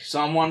then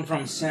someone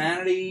from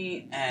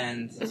Sanity,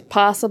 and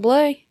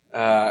possibly.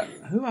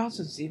 Who else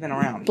is even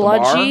around? The Bar?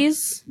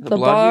 Bludgies. The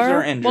Bludgies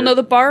are injured. Well, no,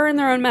 the Bar are in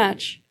their own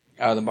match.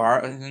 Oh, the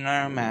Bar is in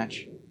their own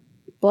match.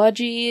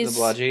 Bludgies. The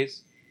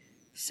Bludgies.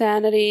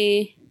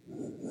 Sanity.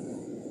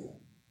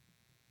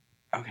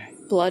 Okay.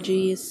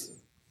 Bludgies.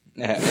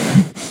 Yeah.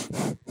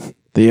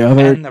 The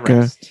other And the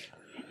rest.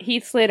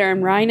 Heath Slater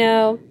and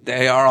Rhino.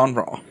 They are on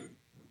Raw.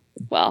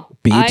 Well,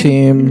 B I'm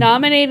team.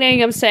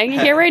 nominating, I'm saying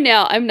it here right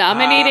now, I'm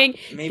nominating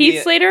maybe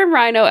Heath Slater and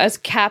Rhino as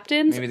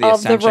captains maybe the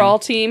of the Ascension. Raw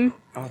team.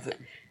 Oh,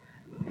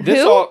 the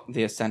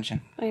Who?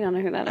 Ascension. I don't know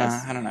who that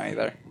is. I don't know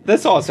either.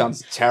 This all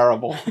sounds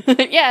terrible.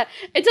 Yeah,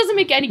 it doesn't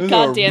make any This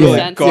goddamn is a really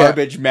sense.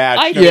 garbage match,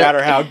 I- no Yeah.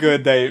 matter how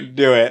good they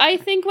do it. I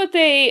think what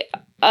they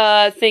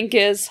think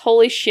is,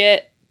 holy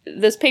shit,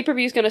 this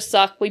pay-per-view is going to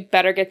suck. We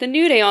better get the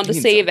New Day on to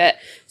Means save it.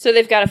 So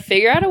they've got to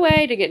figure out a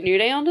way to get New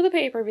Day onto the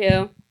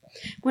pay-per-view.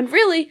 When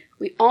really,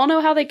 we all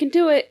know how they can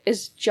do it,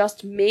 is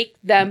just make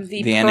them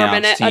the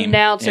permanent announce team.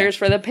 announcers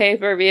for the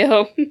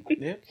pay-per-view.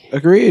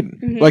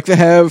 Agreed. Like to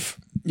have,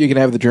 you can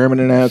have the German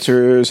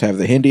announcers, have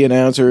the Hindi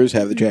announcers,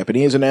 have the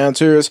Japanese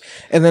announcers,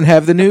 and then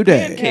have the New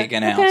Day. Pancake Yeah.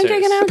 announcers. Pancake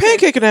The announcers.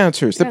 pancake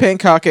announcers, the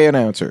pancake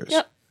announcers.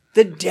 Yep.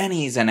 The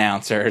Denny's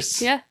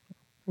announcers. Yeah.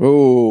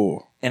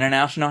 Ooh.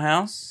 International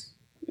House.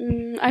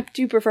 I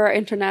do prefer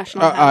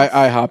international. house.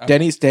 IHOP.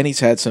 Denny's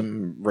had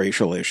some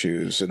racial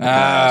issues in the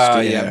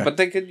past. Yeah. But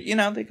they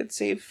could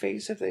save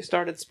face if they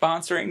started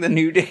sponsoring the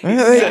New Day.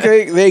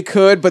 They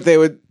could, but they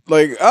would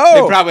like, They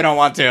oh, probably don't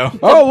want to.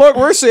 oh, look,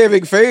 we're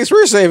saving face.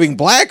 We're saving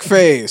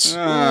blackface.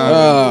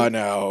 Oh. Oh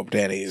no,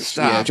 Denny's.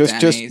 Stop, Yeah, just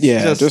Denny's.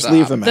 just Just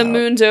leave stop. them The out.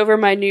 moon's over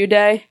my New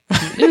Day.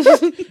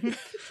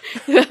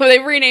 They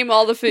rename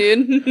all the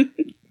food.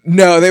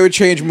 No, they would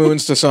change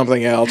moons to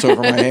something else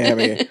over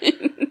Miami.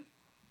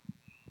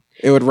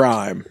 It would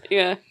rhyme.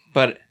 Yeah.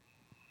 But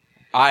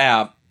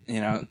IHOP,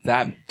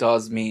 that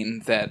does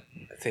mean that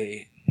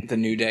the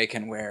New Day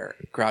can wear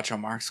Groucho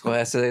Marx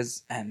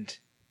glasses and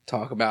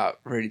talk about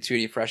Rudy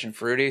Tooty Fresh and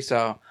Fruity.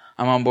 So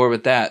I'm on board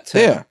with that too.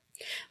 Yeah.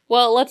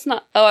 Well, let's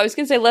not. Oh, I was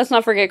gonna say let's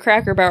not forget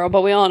Cracker Barrel,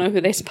 but we all know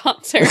who they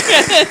sponsor.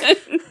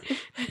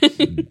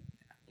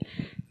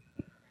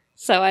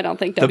 So I don't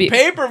think The they'll be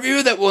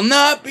pay-per-view that will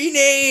not be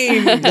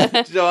named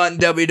on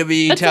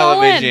WWE It's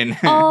television.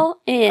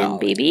 All in,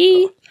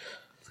 baby.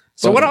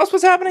 So what else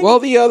was happening? Well,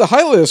 the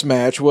highlight of this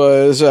match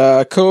was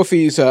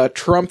Kofi's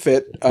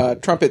trumpet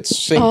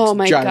synced Oh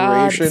my god,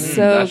 gyration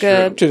so That's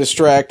good. to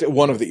distract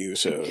one of the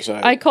Usos.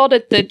 I called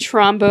it the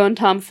trombone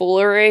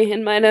tomfoolery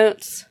in my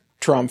notes.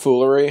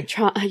 Tromfoolery.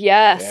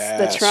 Yes,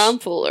 Yes. the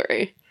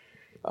tomfoolery.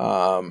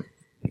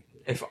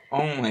 If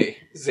only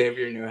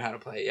Xavier knew how to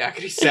play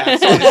yakety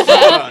sax on his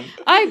phone.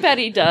 I bet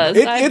he does.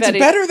 It's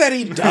better that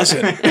he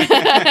doesn't.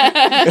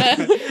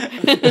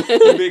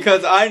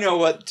 Because I know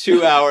what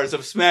 2 hours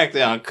of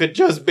SmackDown could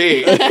just be.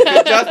 It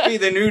could just be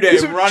the New Day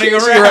running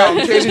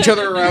around. chase each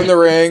other around the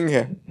ring.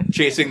 Yeah.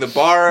 Chasing the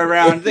bar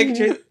around. They can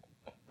chase...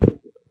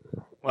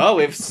 Well,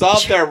 we've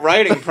solved their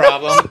writing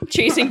problem.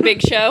 Chasing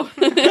Big Show.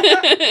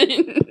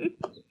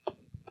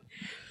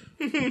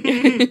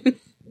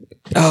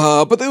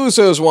 But the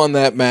Usos won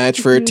that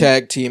match for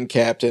tag team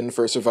captain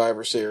for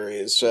Survivor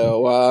Series.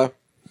 So,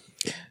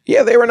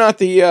 yeah, they were not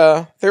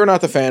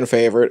the fan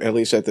favorite, at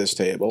least at this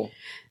table.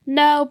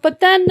 No, but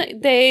then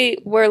they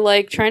were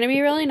like trying to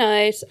be really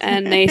nice,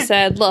 and they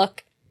said,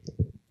 "Look,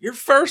 You're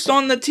first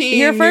on the team.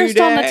 you're first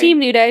New on the Day. team,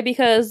 New Day,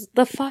 because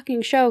the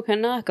fucking show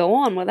cannot go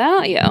on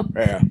without you.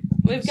 Yeah.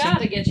 We've got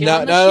to get you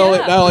Not on the only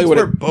show." not only would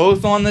We're it,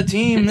 both on the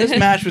team. This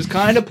match was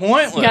kind of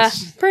pointless. Yeah,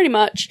 pretty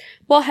much.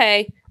 Well,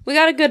 hey, we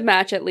got a good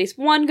match, at least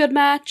one good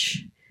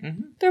match.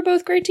 Mm-hmm. They're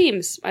both great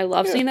teams. I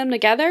love seeing them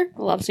together.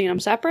 I love seeing them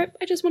separate.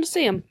 I just want to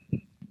see them.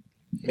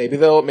 maybe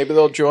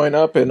they'll join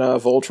up in a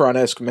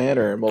Voltron-esque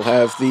manner, and we'll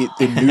have the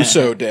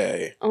Nuso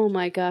Day. Oh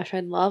my gosh,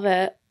 I'd love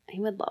it. I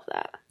would love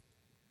that.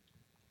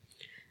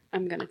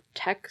 I'm gonna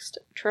text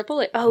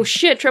Triple H. Oh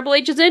shit, Triple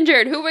H is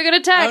injured. Who are we gonna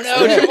Oh text?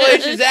 no, Triple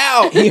H is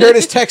out. He hurt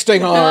his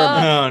texting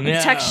arm. Oh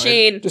no. Text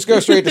Shane. Just go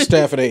straight to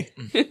Stephanie.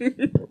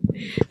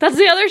 That's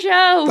the other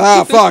show.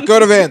 Ah, fuck. Go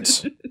to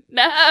Vince.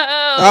 No.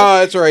 Oh,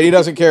 that's all right. He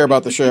doesn't care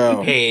about the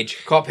show.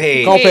 Page. Call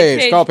Paige. Call Paige,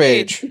 Paige. Call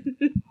Paige. Paige.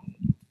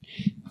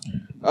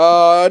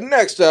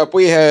 Next up,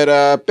 we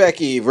had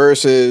Becky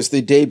versus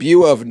the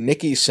debut of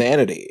Nikki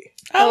Sanity.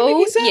 Oh,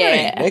 Nikki Sanity.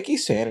 yeah. Nikki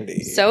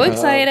Sanity. So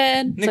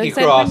excited. Nikki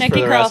so excited Cross for Nikki for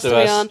the Cross rest of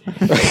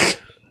to be us.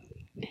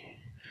 on.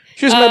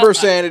 She was a member of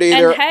Sanity. And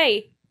They're-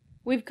 hey,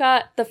 we've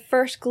got the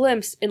first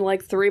glimpse in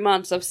like 3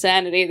 months of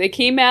Sanity. They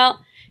came out,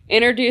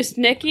 introduced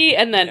Nikki,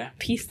 and then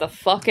pieced the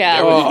fuck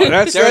out. Oh,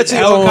 that's There was the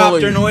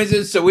helicopter only-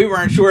 noises, so we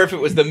weren't sure if it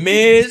was the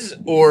Miz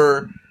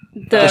or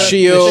the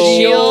Shield. The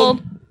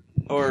Shield.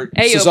 or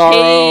AOP.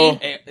 Cesaro.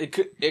 it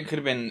could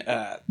have been.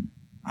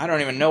 I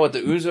don't even know what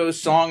the Usos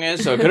song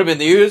is, so it could have been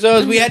the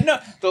Usos. We had no.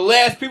 The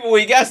last people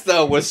we guessed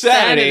though was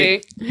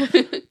Sanity.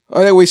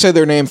 I think we said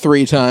their name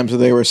 3 times that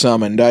they were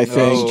summoned. I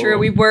think. Oh. True,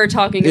 we were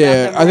talking about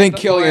Yeah, them I think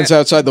right before. Killian's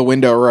outside the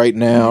window right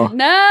now.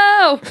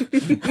 No!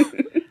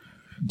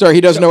 Sorry,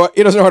 he doesn't know.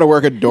 He doesn't know how to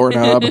work a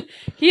doorknob.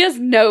 He has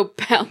no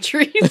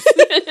boundaries.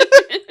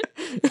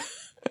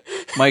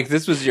 Mike,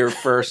 this was your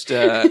first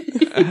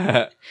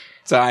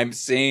time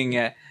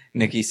seeing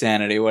Nikki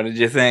Sanity. What did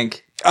you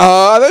think?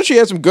 I thought she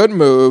had some good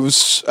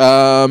moves.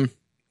 I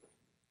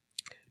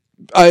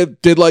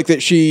did like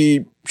that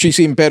she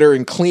seemed better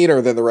and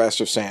cleaner than the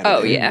rest of Sanity.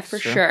 Oh yeah, for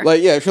sure.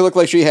 Like, yeah, she looked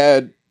like she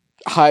had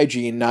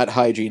hygiene, not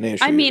hygiene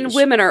issues. I mean,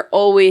 women are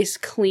always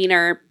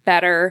cleaner,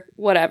 better,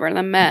 whatever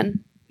than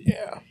men.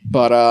 Yeah,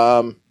 but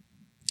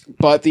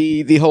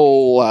the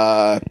whole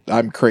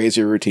I'm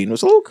crazy routine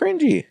was a little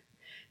cringy.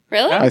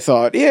 Really? I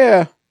thought,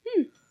 yeah.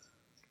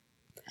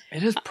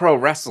 It is pro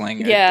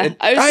wrestling. Yeah,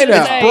 I was know.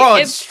 gonna say,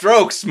 Broad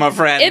strokes, my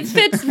friend. it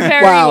fits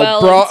very Wow,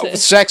 well. into-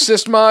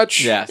 sexist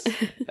much? Yes.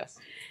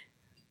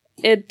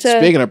 It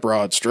Speaking of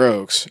broad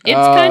strokes, it's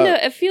kind of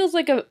it feels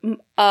like a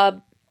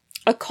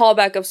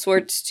callback of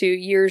sorts to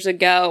years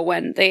ago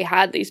when they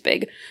had these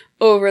big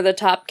over the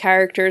top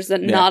characters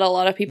that not a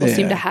lot of people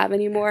seem to have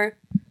anymore.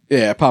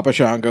 Yeah, Papa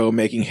Shango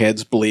making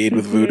heads bleed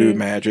with voodoo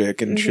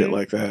magic and shit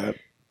like that.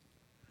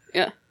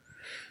 Yeah,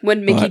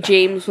 when Mickey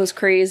James was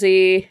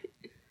crazy,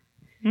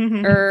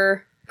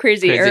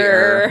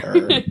 crazier.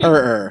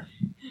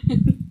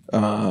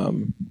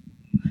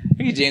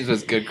 Mickey James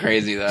was good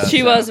crazy though.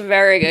 She was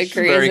very good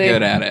crazy. Very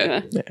good at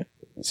it. Yeah.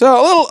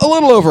 So a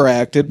little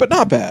overacted, but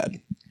not bad.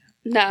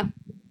 No,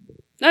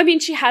 I mean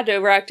she had to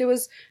overact. It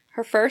was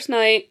her first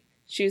night.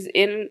 She was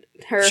in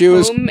her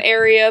home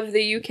area of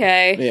the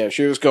UK. Yeah,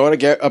 she was going to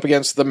get up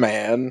against the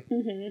man.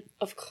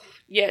 Of course.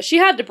 Yeah, she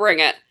had to bring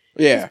it.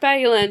 Yeah,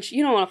 Becky Lynch,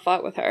 you don't want to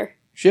fight with her.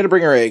 she had to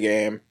bring her A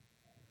game.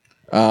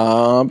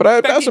 But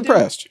I was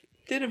impressed.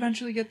 Did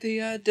eventually get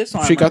the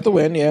disarm. She got the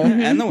win, yeah.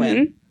 And the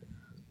win.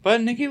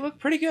 But Nikki looked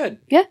pretty good.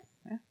 Yeah.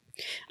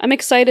 I'm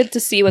excited to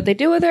see what they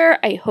do with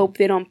her. I hope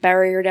they don't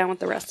bury her down with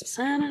the rest of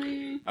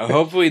Sanity.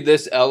 Hopefully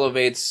this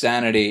elevates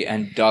Sanity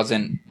and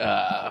doesn't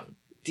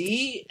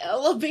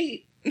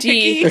de-elevate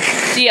Nikki.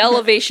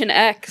 De-elevation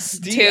X,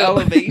 too.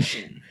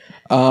 De-elevation.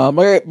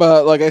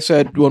 But like I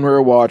said when we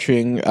were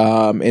watching,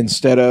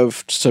 instead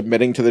of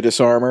submitting to the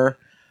disarmer,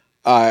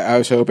 I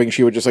was hoping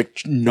she would just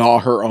like gnaw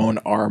her own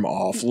arm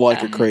off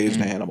like a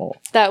crazed animal.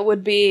 That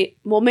would be...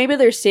 Well, maybe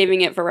they're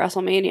saving it for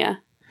WrestleMania.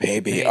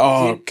 Maybe.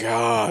 Oh,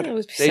 God. That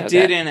would be They so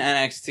did good. in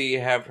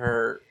NXT have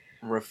her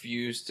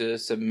refuse to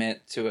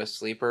submit to a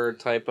sleeper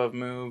type of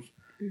move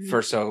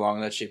for so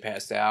long that she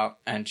passed out,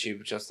 and she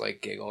just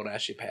like giggled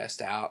as she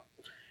passed out.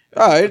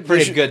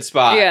 Pretty good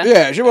spot. Yeah.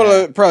 Yeah, she's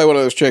probably one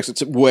of those chicks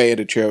that's way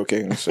into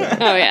choking. So.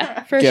 Oh,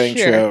 yeah. For Getting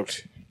sure.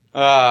 choked.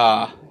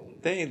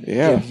 They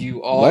give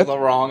you all the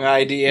wrong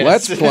ideas.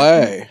 Let's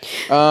play.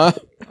 I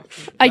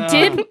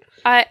did...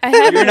 I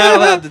had You're not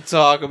allowed to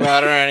talk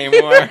about her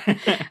anymore.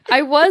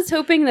 I was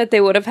hoping that they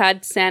would have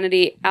had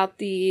Sanity out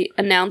the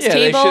announce They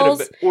tables. should have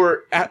been,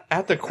 or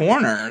at the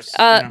corners.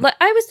 I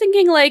was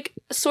thinking like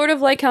sort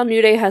of like how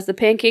New Day has the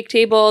pancake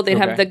table, they'd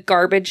have the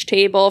garbage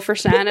table for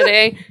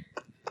Sanity.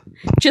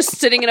 Just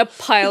sitting in a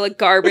pile of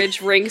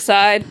garbage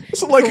ringside.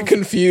 It's like a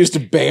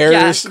confused bear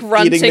eating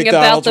grunting McDonald's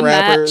about the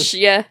wrappers. match.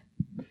 Yeah.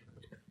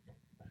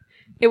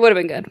 It would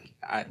have been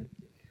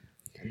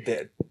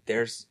good.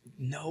 There's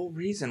no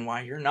reason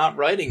why you're not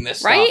writing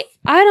this Right? stuff.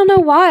 I don't know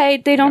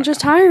why they don't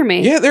just hire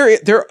me. Yeah,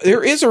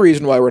 there is a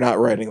reason why we're not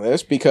writing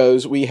this,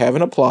 because we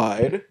haven't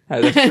applied.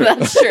 That's true.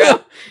 That's true.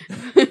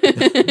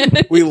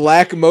 We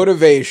lack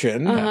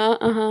motivation.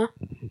 Uh-huh.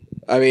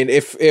 I mean,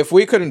 if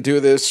we couldn't do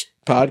this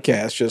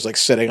podcast just like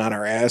sitting on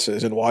our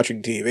asses and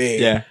watching TV.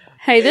 Yeah.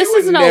 Hey, this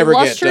would is an never get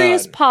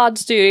illustrious done. pod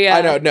studio.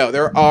 I know, no,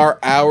 there are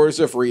hours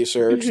of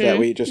research that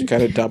we just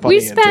kind of dump on We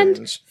the spend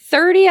interns.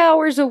 30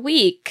 hours a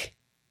week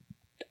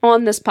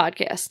on this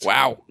podcast.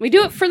 Wow. We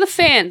do it for the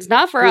fans,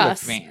 not for us.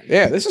 The fan.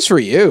 Yeah, this is for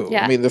you.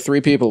 Yeah. I mean, the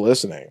 3 people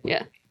listening.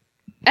 Yeah.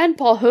 And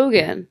Paul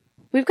Hogan.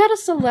 We've got a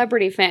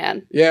celebrity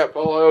fan. Yeah,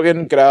 Paul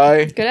Hogan, good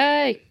eye. Good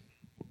day.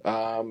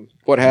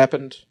 What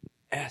happened?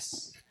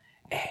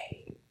 S-A-F.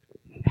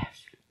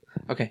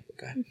 Okay,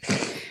 go ahead.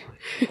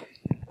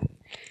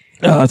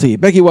 Let's see.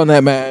 Becky won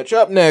that match.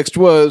 Up next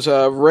was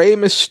Rey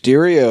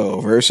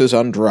Mysterio versus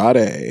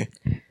Andrade.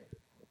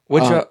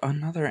 Which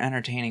another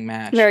entertaining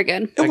match. Very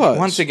good. It was.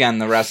 Once again,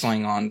 the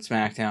wrestling on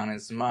SmackDown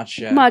is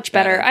much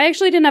Better. I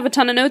actually didn't have a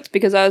ton of notes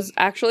because I was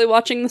actually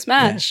watching this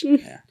match.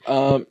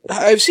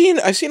 I've seen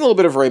a little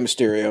bit of Rey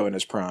Mysterio in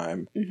his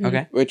prime,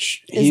 Okay.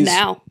 which Is he's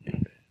now.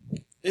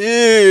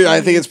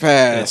 I think it's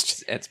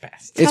past. It's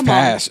past. It's Come on.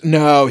 past.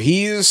 No,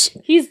 he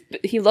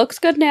looks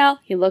good now.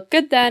 He looked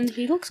good then.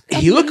 He looked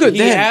good He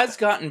then. has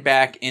gotten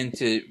back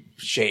into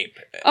shape.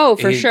 Oh,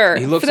 for sure.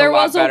 He looks there a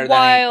lot was better a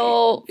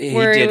while than he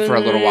where did for a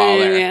little while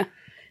there.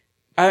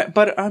 Yeah.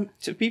 But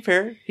to be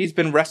fair, he's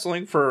been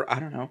wrestling for, I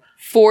don't know,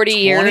 40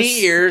 20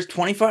 years. years,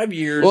 25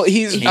 years. Well,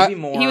 he's- maybe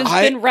more. He was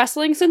been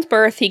wrestling since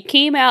birth. He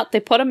came out. They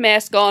put a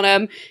mask on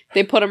him.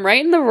 They put him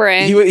right in the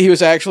ring. He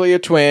was actually a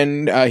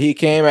twin. He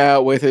came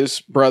out with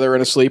his brother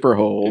in a sleeper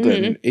hold,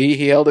 and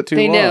he held it too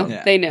they long. knew.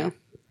 Yeah. They knew.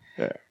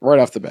 Yeah, right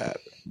off the bat.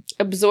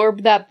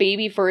 Absorbed that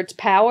baby for its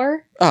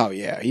power. Oh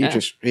yeah, he So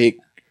he's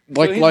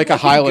like a looking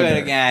Highlander.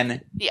 good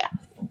again. Yeah.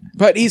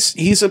 But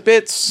he's a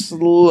bit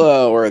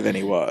slower than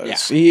he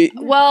was.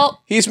 Yeah.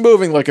 He's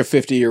moving like a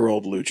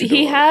 50-year-old luchador.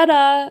 He had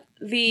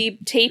the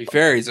To tape. be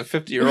fair, he's a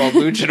 50-year-old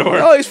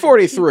luchador. Oh, he's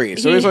 43,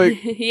 so he's like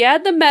He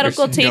had the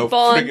medical There's tape no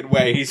on. friggin'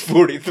 way he's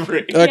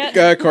 43.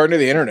 according to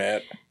the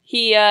internet.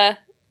 He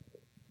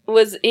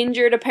was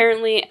injured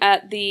apparently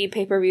at the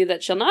pay-per-view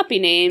that shall not be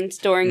named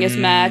during his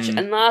match,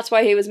 and that's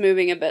why he was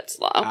moving a bit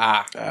slow.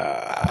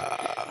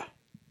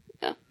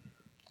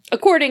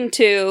 According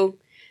to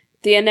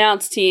the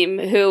announce team,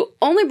 who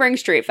only brings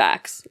straight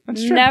facts,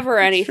 never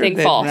anything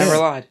false. Never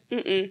lied.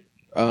 Mm-mm.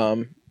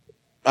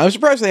 I'm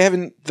surprised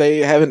they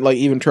haven't like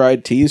even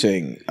tried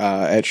teasing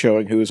at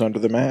showing who's under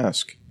the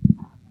mask.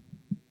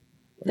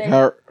 Like,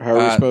 how are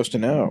we supposed to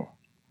know?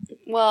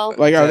 Well,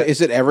 Like, is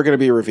it ever going to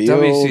be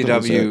revealed?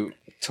 WCW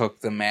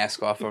took the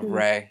mask off of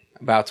Ray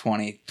about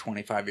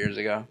 25 years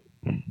ago.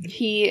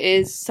 he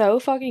is so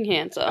fucking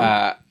handsome.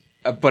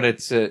 But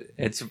it's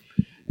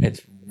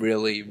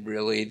really,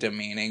 really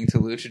demeaning to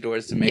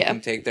luchadors to make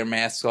them take their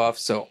masks off.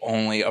 So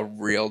only a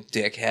real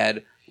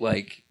dickhead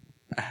like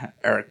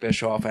Eric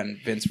Bischoff and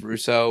Vince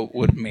Russo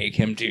would make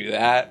him do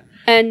that.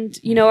 And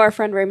you know our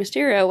friend Rey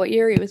Mysterio, what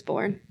year he was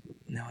born?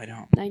 No, I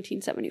don't.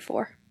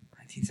 1974.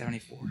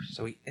 1974.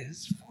 So he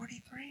is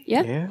 43?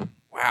 Yeah. Yeah.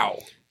 Wow.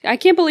 I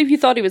can't believe you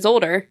thought he was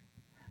older.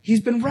 He's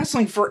been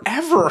wrestling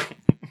forever.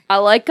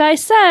 Like I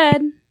said,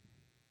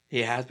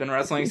 He has been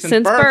wrestling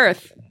since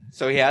birth.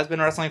 So he has been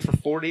wrestling for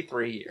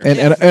 43 years.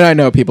 And I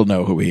know people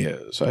know who he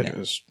is.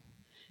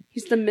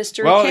 He's the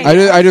mystery Well, king.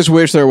 I just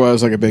wish there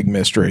was like a big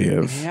mystery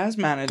of He has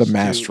managed the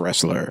masked to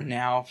wrestler.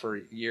 now for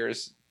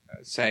years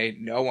say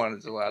no one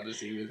is allowed to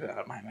see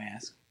without my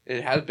mask.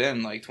 It has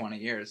been like 20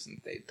 years since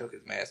they took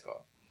his mask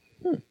off.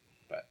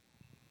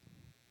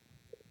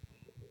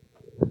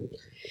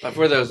 But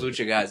for those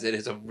lucha guys, it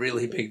is a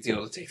really big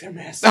deal to take their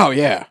masks off. Oh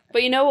yeah.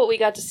 But you know what we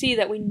got to see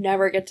that we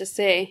never get to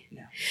see?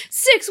 No.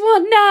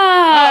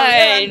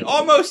 619! And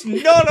almost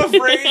none of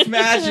Ray's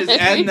matches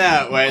end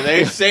that way.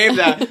 They saved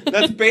that.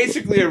 That's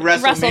basically a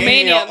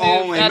WrestleMania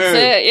only That's move.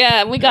 it,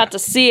 yeah. We got to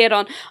see it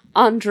on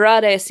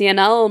Andrade Cien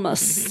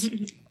Almas.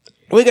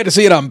 We got to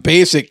see it on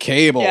basic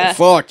cable. Yeah.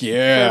 Fuck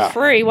yeah. For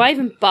free. Why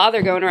even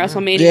bother going to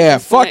WrestleMania? Yeah, at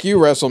this fuck point? you,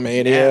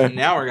 WrestleMania. Yeah, and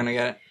now we're going to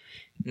get it.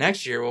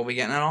 Next year, we'll be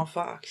getting it on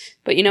Fox.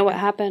 But you know what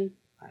happened?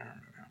 I don't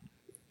know.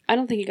 I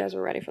don't think you guys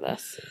were ready for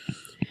this.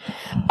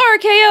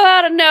 RKO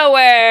out of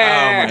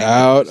nowhere!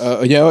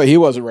 Oh, my He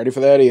wasn't ready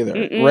for that either.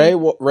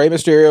 Rey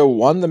Mysterio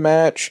won the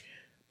match,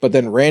 but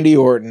then Randy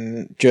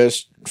Orton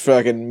just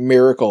fucking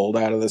miracled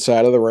out of the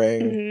side of the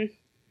ring.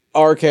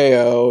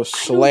 RKO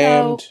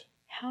slammed.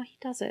 How he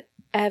does it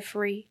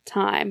every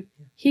time.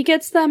 He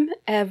gets them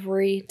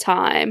every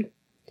time.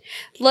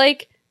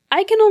 Like,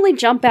 I can only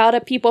jump out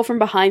at people from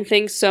behind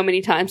things so many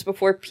times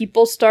before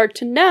people start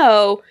to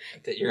know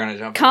that you're going to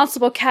jump.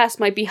 Constable Cass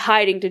might be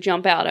hiding to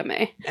jump out at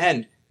me.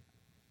 And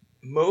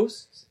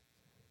most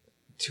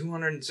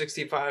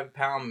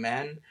 265-pound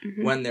men,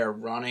 when they're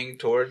running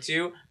towards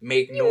you,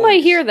 make noise. You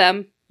might hear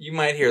them. You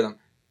might hear them.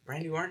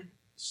 Randy Orton?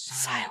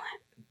 Silent.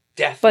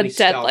 Deathly But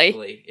deadly.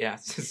 stealthily.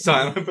 Yes,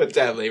 silent but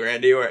deadly,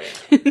 Randy Orton.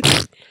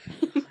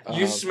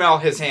 You smell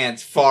his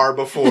hands far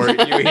before you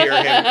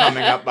hear him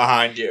coming up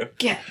behind you.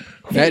 Get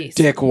That these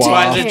dick wall.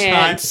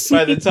 hands.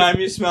 By the time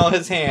you smell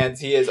his hands,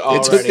 he is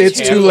already. It's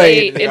too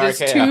late. It is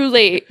too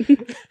late.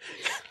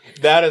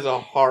 That is a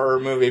horror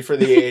movie for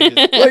the ages.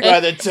 By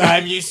the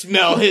time you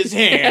smell his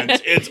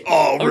hands, it's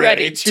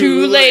already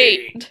too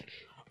late.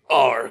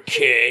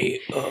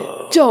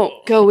 RKO.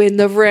 Don't go in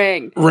the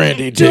ring.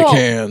 Randy Dick Don't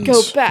Hands.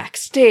 go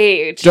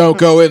backstage. Don't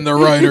go in the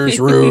writer's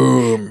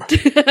room.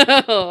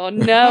 Oh,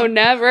 no,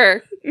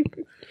 never.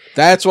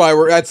 That's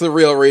the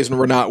real reason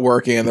we're not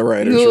working in the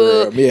writer's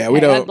room. Yeah, we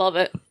Hey, don't I'd love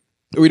it.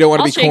 want to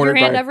I'll be shake your cornered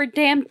hand by every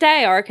damn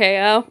day,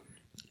 RKO.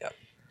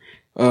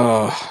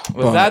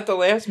 Was that the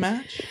last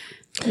match?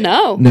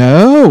 No.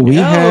 No, we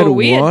had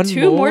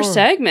two more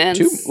segments.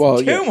 Two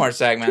more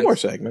segments. Two more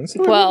segments.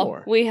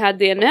 Well, we had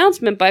the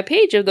announcement by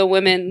Paige of the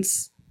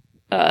women's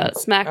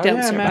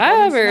SmackDown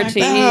Survivor SmackDown.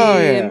 team. Oh,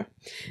 yeah.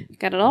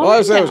 Got it all. Well, that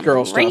was down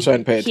girl stuff, right so I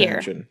didn't pay here.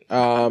 attention.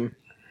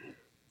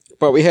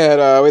 But we had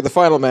the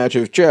final match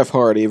of Jeff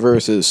Hardy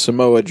versus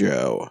Samoa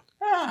Joe,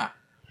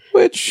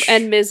 which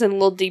And Miz and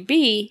Lil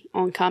DB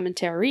on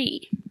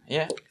commentary.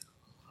 Yeah.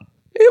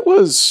 it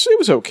was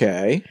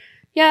okay.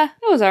 Yeah,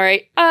 it was all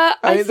right. I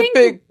mean,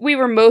 think we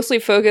were mostly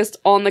focused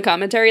on the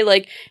commentary.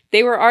 Like,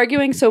 they were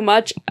arguing so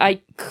much,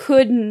 I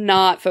could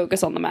not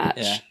focus on the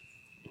match.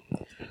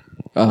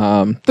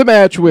 Yeah. The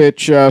match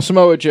which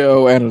Samoa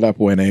Joe ended up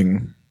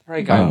winning.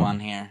 Right, got one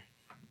here.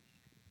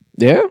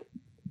 Yeah.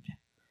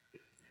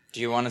 Do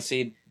you want to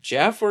see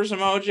Jeff or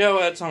Samoa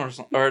Joe at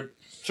SummerSlam or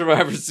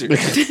Survivor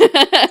Series?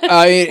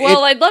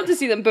 Well, I'd love to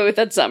see them both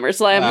at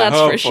SummerSlam, that's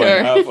for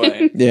sure.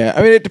 Hopefully. Yeah,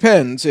 I mean, it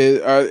depends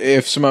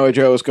if Samoa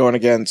Joe is going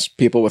against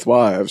people with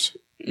wives.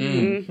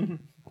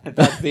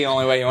 That's the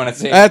only way you want to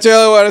see it. That's the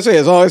only way to say.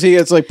 As long as he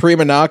gets like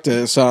prima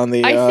noctis on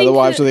the think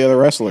wives that- of the other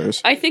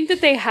wrestlers. I think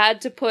that they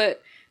had to put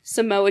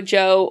Samoa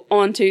Joe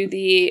onto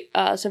the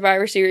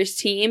Survivor Series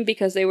team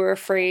because they were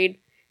afraid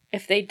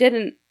if they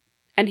didn't,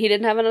 and he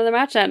didn't have another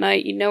match that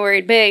night, you know where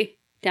he'd be.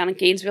 Down in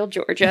Gainesville,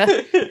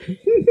 Georgia.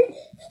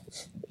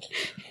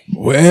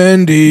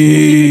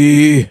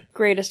 Wendy.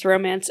 Greatest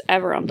romance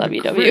ever on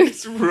WWE.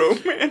 Greatest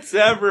romance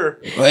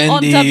ever.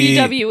 Wendy. On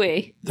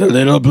WWE. The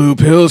little blue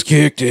pills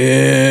kicked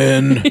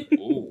in.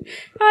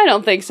 I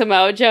don't think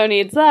Samoa Joe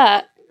needs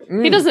that.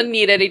 He doesn't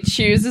need any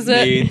shoes, is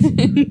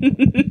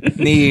it?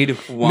 Need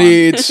one.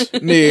 Needs.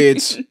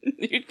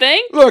 You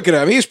think? Look at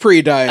him. He's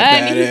pre-diabetic.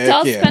 And he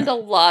does yeah. spend a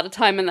lot of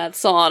time in that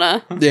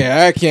sauna. Yeah,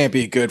 that can't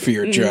be good for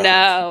your job.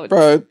 No.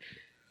 Bro,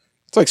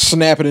 it's like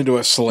snapping into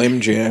a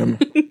Slim Jim.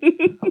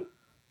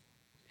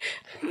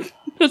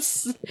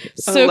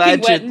 Soaking wet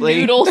Allegedly.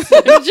 noodles,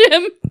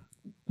 Jim.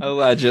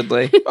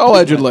 Allegedly.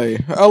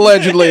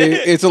 Allegedly,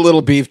 it's a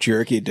little beef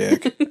jerky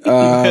dick.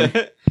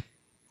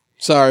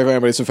 Sorry if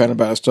anybody's offended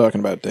by us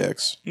talking about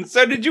dicks.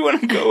 So did you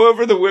want to go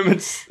over the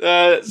women's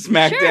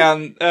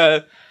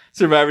SmackDown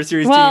Survivor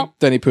Series team?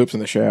 Then he poops in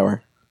the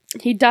shower.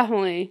 He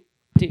definitely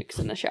dukes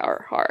in the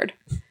shower hard.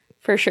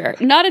 For sure.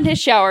 Not in his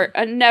shower.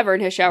 Never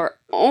in his shower.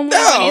 Only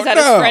when he's at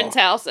his friends'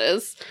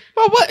 houses.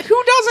 Well,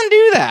 who doesn't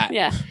do that?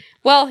 Yeah.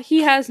 Well,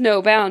 he has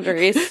no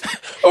boundaries.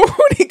 Or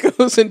when he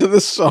goes into the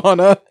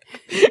sauna,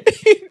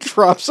 he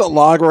drops a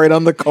log right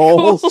on the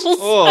coals.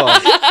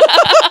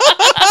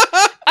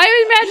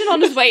 I imagine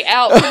on his way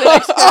out for the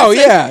next person, Oh,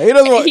 yeah.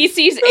 he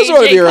sees doesn't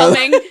want to be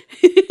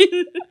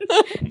AJ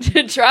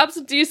coming. Drops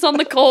a deuce on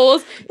the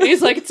coals.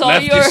 He's like, it's all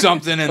Left you yours.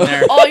 something in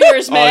there. All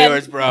yours, man. All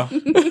yours, bro.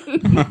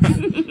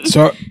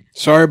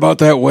 Sorry about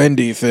that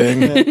Wendy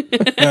thing.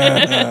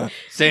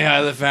 Say hi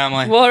to the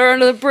family. Water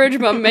under the bridge,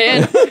 my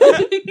man.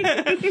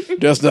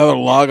 Just another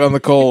log on the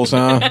coals,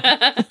 huh?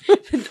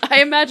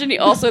 I imagine he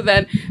also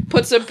then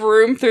puts a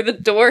broom through the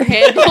door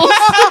handles.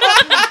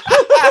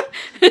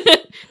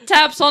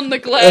 Taps on the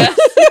glass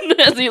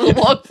as he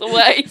walks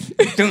away.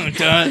 Dun,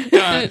 dun,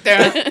 dun,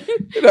 dun,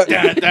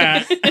 dun,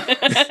 dun.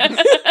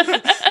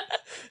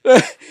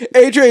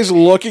 AJ's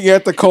looking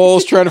at the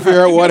coals, trying to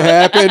figure out what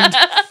happened.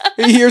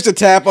 He hears a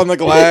tap on the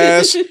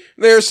glass.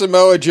 There's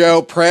Samoa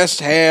Joe, pressed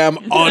ham,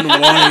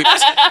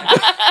 unwiped.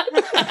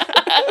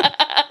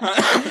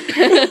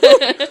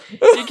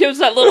 He gives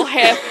that little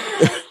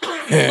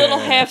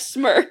half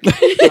smirk.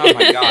 Oh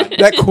my god.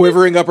 That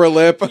quivering upper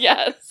lip.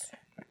 Yes.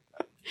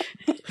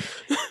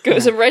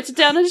 Goes and writes it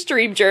down in his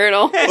dream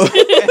journal.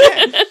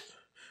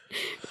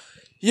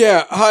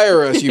 Yeah,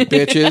 hire us, you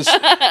bitches.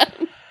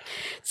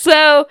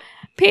 So,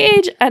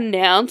 Paige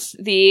announced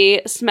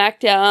the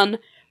SmackDown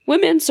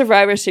Women's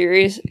Survivor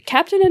Series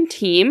captain and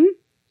team.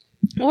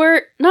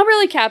 Or, not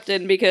really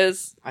captain,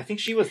 because... I think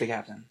she was the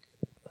captain.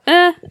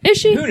 Is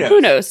she?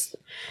 Who knows?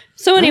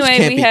 So anyway, Those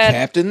can't we be had...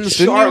 captains,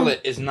 didn't you?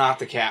 Charlotte is not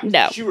the captain.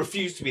 No. She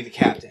refused to be the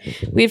captain.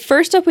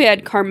 First up, we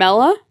had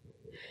Carmella.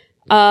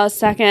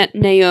 Second,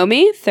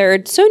 Naomi.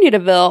 Third, Sonya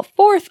Deville.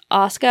 Fourth,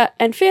 Asuka.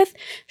 And fifth,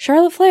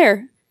 Charlotte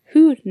Flair,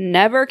 who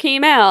never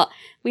came out.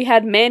 We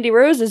had Mandy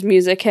Rose's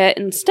music hit.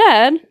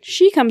 Instead,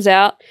 she comes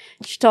out.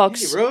 She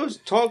talks... Mandy Rose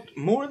talked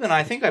more than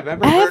I think I've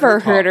ever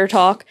heard her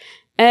talk.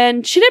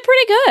 And she did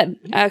pretty good,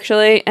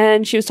 actually.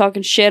 And she was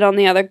talking shit on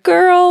the other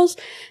girls.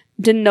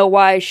 Didn't know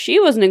why she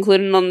wasn't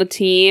included on the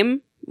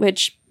team,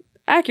 which...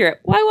 Accurate.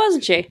 Why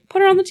wasn't she?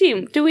 Put her on the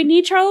team. Do we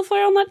need Charlotte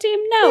Flair on that team?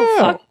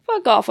 No.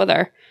 Fuck off with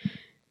her.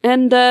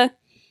 And a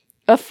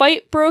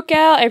fight broke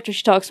out after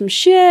she talked some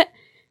shit,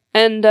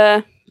 and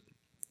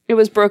it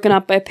was broken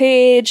up by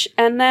Paige,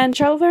 and then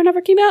Charlotte Flair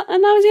never came out,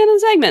 and that was the end of the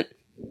segment.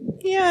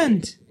 The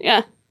end.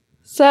 Yeah.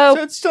 So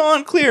it's still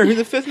unclear who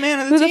the fifth man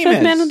of the team is. Who the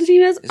fifth man of the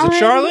team is? Is it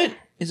Charlotte?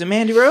 Is it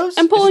Mandy Rose?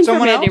 I'm pulling for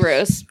someone Mandy else?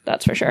 Rose.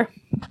 That's for sure.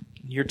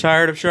 You're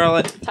tired of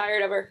Charlotte?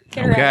 Tired of her.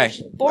 Get her Okay. out.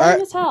 She's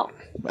boring as hell.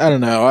 I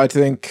don't know. I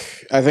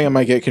think I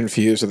might get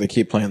confused if they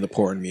keep playing the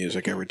porn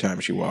music every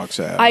time she walks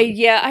out.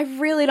 I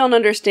really don't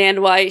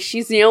understand why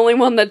she's the only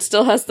one that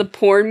still has the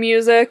porn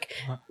music.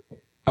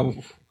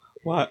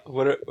 What?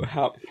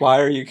 Why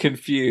are you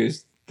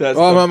confused?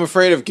 I'm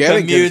afraid of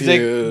getting confused.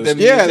 The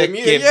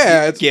music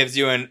it gives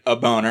you a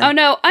boner. Oh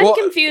no, I'm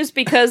confused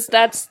because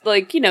that's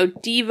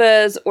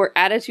divas or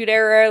Attitude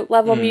Era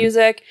level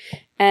music,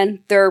 and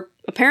they're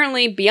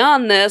apparently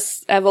beyond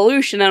this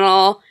evolution and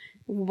all.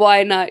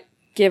 Why not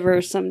give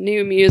her some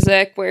new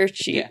music where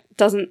she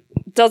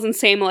doesn't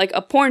seem like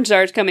a porn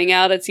star's coming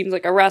out? It seems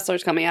like a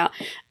wrestler's coming out,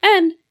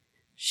 and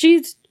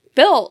she's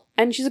built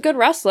and she's a good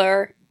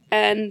wrestler,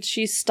 and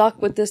she's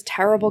stuck with this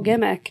terrible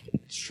gimmick.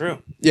 It's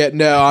true. Yeah,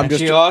 no,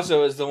 She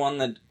also is the one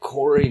that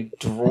Corey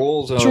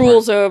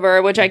drools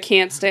over, which I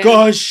can't stand.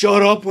 Guys,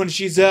 shut up when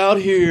she's out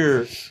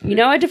here. You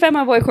know, I defend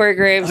my boy Corey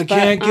Graves. I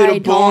can't get a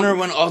boner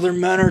when other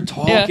men are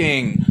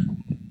talking. Yeah.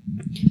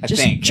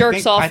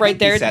 Jerks off right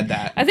there. He said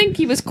that. I think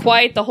he was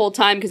quiet the whole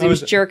time because he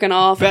was jerking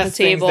off at the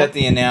table. Best things that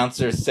the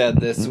announcer said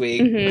this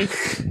week.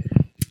 Mm-hmm.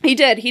 He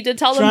did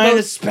tell them both. Trying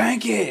to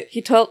spank it.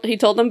 He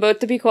told them both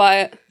to be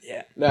quiet.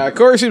 Yeah. Nah,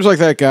 Corey seems like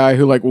that guy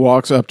who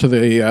walks up to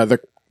the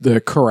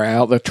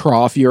corral, the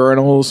trough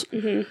urinals.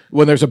 Mm-hmm.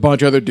 When there's a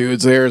bunch of other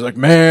dudes there, it's like,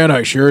 man,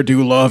 I sure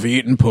do love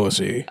eating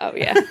pussy. Oh,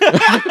 yeah.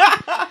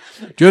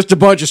 Just a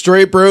bunch of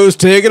straight bros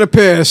taking a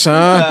piss,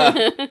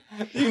 huh?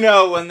 You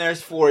know when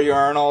there's 4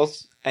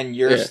 urinals and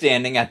you're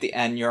standing at the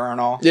end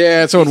urinal?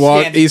 Yeah, someone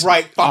walks. He's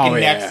right fucking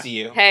next to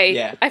you. Hey,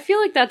 Yeah. I feel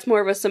like that's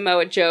more of a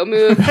Samoa Joe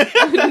move.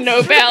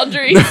 No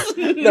boundaries.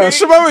 No,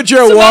 Samoa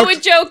Joe Samoa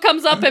Joe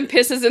comes up and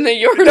pisses in the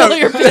urinal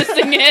you're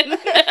pissing in.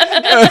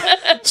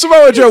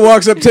 Samoa Joe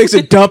walks up, takes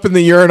a dump in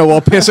the urinal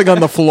while pissing on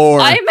the floor.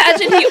 I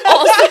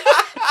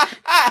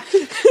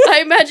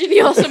imagine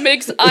he also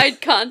makes eye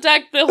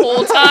contact the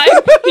whole time.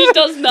 He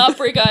does not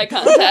break eye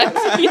contact.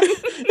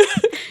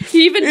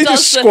 He even He's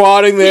does just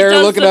squatting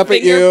there, looking up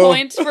at you.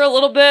 Points for a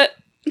little bit.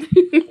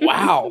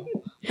 Wow.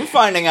 We're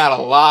finding out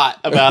a lot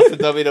about the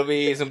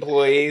WWE's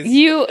employees.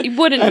 You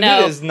wouldn't and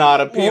know. it is not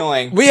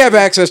appealing. We have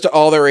access to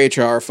all their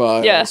HR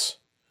files. Yeah.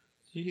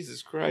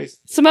 Jesus Christ.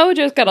 Samoa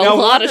Joe's got a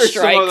lot of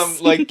strikes. Some of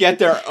them get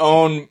their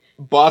own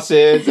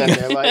buses and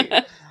they're like,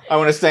 I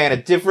want to stay in a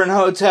different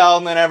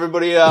hotel than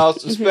everybody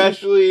else,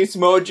 especially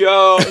Samoa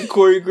Joe and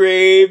Corey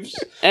Graves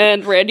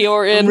and Randy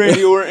Orton.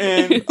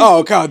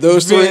 Oh god,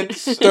 those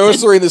Vince.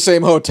 three in the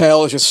same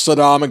hotel is just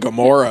Saddam and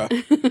Gomorrah.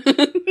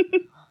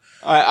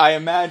 I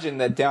imagine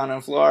that down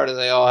in Florida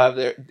they all have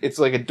it's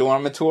like a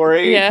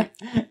dormitory. Yeah.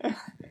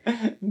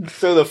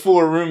 So the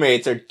 4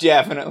 roommates are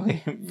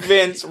definitely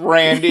Vince,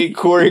 Randy,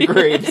 Corey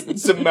Graves,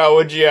 and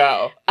Samoa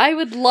Joe. I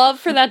would love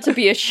for that to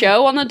be a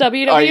show on the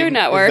WWE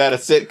Network. Is that a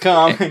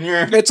sitcom?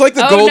 And It's like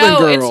the Golden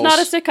Girls. It's not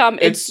a sitcom.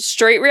 It's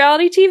straight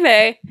reality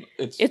TV.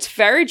 It's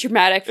very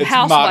dramatic, it's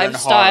housewife modern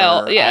style.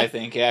 Horror, Yeah, I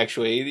think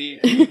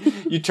actually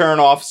you turn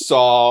off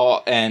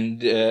Saw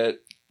and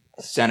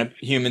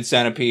Human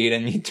Centipede,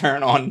 and you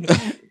turn on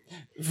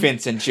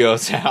Vince and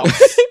Joe's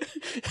house.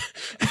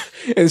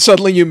 And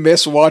suddenly you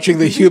miss watching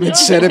the Human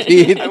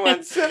Centipede. I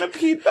want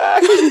Centipede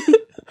back.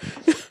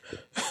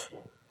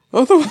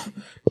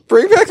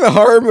 Bring back the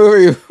horror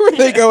movie where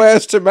they go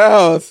ass to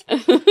mouth. But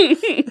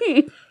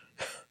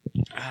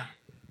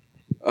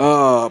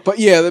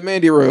yeah, the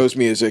Mandy Rose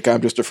music,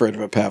 I'm just afraid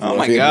of a Pavlovian Oh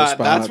my god,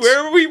 response. that's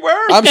where we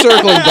were. I'm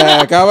circling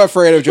back. I'm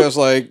afraid of just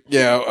like,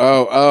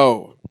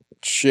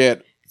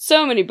 shit.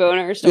 so many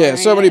boners. Yeah,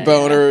 so many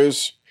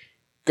boners.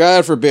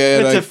 God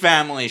forbid. It's a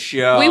family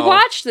show. We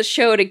watched the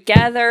show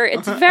together.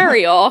 It's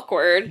very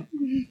awkward.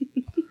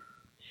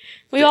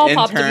 We all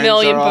popped a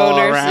million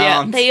boners.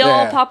 Yeah, they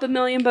all pop a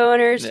million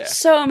boners. Yeah.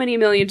 So many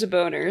millions of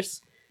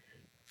boners.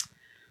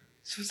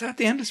 So is that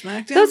the end of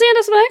SmackDown? That was the end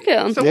of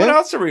SmackDown. So what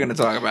else are we going to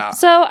talk about?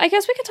 So I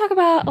guess we could talk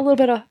about a little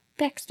bit of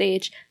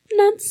backstage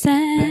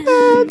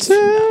nonsense.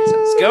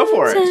 Go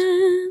for it.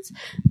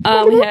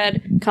 We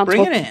had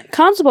Bring it in.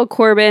 Constable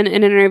Corbin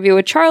in an interview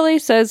with Charlie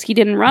says he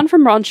didn't run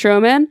from Braun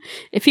Strowman.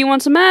 If he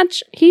wants a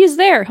match, he's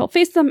there. He'll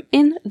face them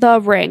in the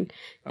ring.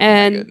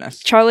 And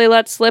Charlie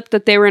let slip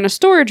that they were in a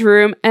storage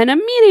room, and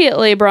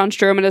immediately Braun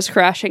Strowman is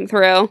crashing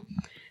through.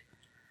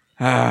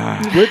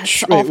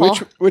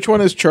 Which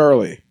one is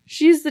Charlie?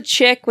 She's the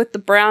chick with the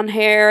brown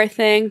hair, I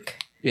think.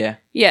 Yeah.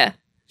 Yeah.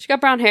 She got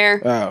brown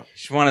hair. Oh.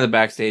 She's one of the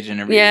backstage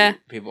interview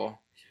people.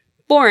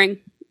 Boring.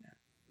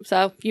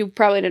 So you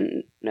probably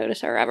didn't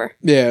notice her ever.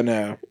 Yeah,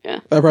 no. Yeah.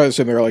 I probably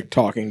assume they were like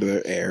talking to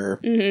the air.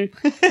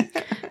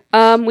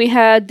 Mm-hmm. We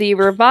had the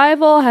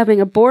Revival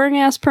having a boring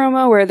ass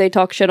promo where they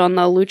talk shit on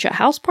the Lucha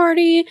House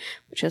Party,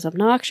 which is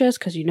obnoxious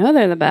because you know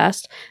they're the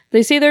best.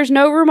 They say there's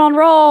no room on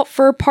Raw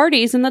for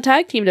parties in the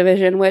tag team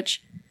division,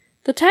 which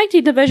the tag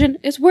team division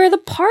is where the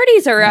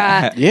parties are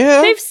at.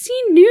 Yeah. They've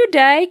seen New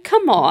Day.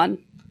 Come on.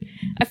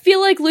 I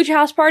feel like Lucha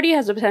House Party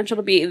has the potential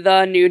to be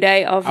the New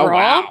Day of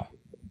Raw.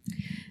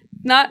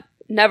 Wow.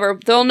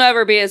 They'll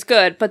never be as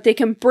good, but they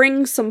can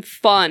bring some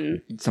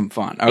fun.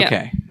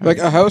 Okay. Yeah. Like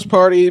a house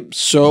party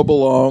so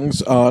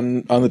belongs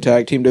on the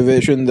tag team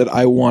division that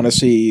I want to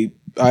see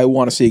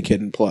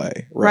Kid and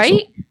Play wrestle.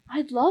 Right?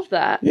 I'd love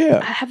that.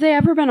 Yeah. Have they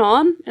ever been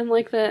on in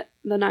like the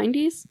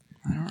 90s?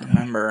 I don't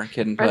remember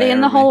Kid and Play. Are they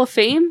in the Hall of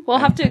Fame? We'll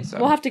have to so.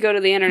 we'll have to go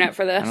to the internet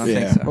for this. I don't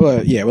think so.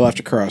 We'll have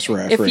to cross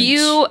reference.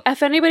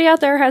 If anybody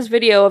out there has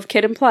video of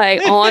Kid and Play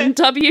on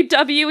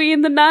WWE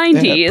in the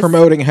 90s,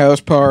 promoting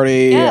House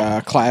Party,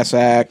 Yeah. Class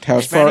Act,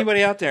 House If Party,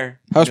 anybody out there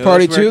House knows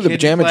Party where 2, the Kid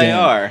Pajama and Play Jam.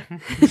 are,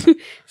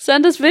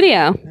 send us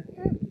video.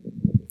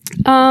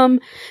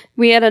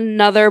 We had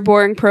another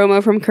boring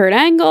promo from Kurt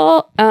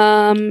Angle,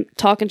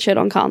 talking shit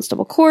on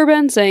Constable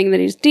Corbin, saying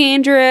that he's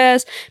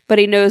dangerous, but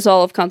he knows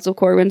all of Constable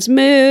Corbin's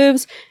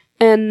moves,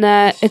 and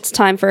that it's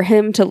time for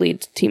him to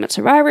lead the team at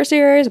Survivor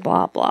Series,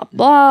 blah, blah,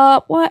 blah,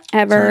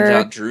 whatever.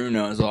 Turns out Drew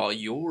knows all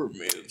your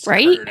moves,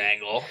 Right? Kurt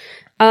Angle.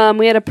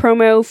 We had a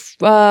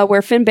promo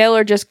where Finn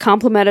Balor just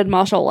complimented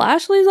Marshall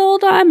Lashley the whole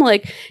time.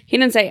 Like, he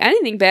didn't say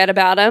anything bad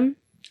about him.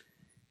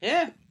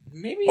 Yeah.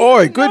 Maybe.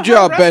 Oi, good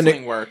job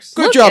bending. Works.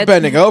 Good job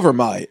bending over,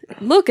 mate.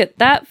 Look at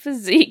that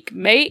physique,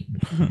 mate.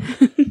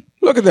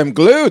 Look at them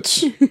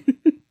glutes.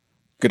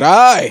 Good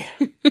eye.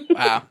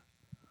 Wow.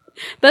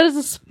 That is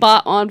a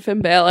spot on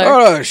Finn Balor.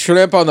 Oh,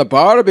 shrimp on the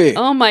Barbie.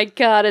 Oh my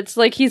god, it's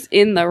like he's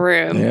in the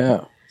room.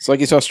 Yeah. It's like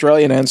he's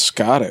Australian and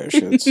Scottish.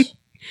 It's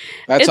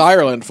That's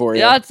Ireland for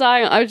you. That's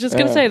Ireland. I was just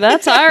gonna say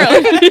that's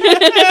Ireland.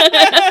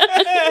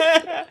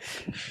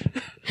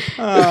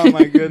 Oh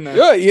my goodness.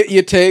 Yeah,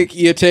 you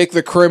take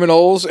the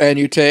criminals and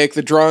you take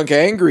the drunk,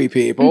 angry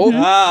people.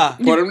 Put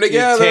them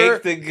together. You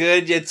take the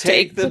good, you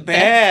take the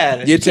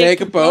bad. You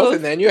take both,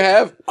 and then you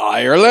have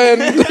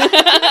Ireland.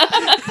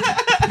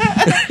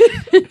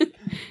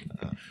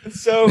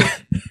 So,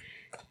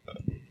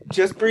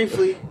 just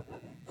briefly,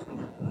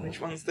 which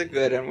one's the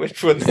good and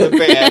which one's the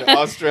bad?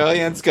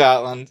 Australia and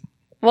Scotland.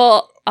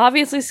 Well,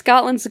 obviously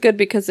Scotland's good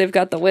because they've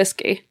got the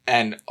whiskey.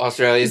 And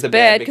Australia's the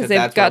bad bad because they've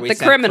that's got where we the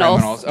sent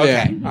criminals.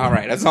 Okay, all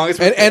right. As long as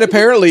and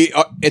apparently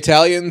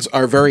Italians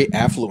are very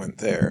affluent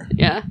there.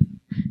 Yeah.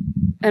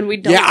 And we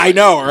don't. Yeah, I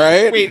know,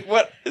 right? Wait,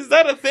 what? Is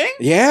that a thing?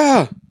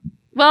 Yeah.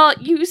 Well,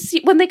 you see,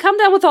 when they come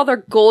down with all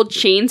their gold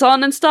chains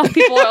on and stuff,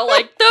 people are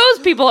like, those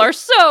people are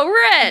so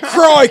rich.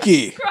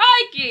 Crikey.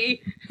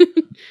 Crikey.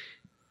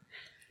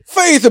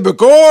 Faith of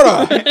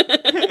Begorra.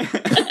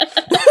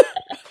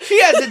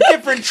 He has a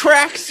different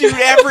tracksuit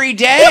every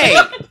day.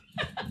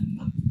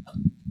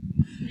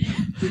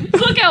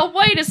 Look how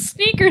white his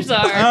sneakers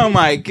are. Oh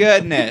my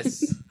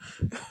goodness.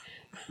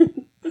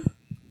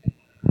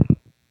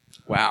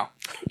 Wow.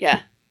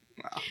 Yeah.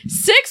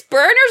 6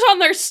 burners on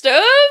their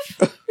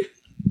stove?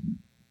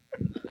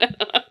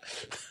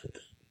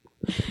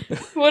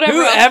 Whatever.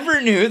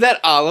 Whoever knew that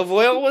olive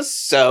oil was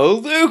so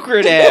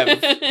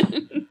lucrative?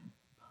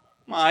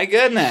 My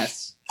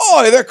goodness.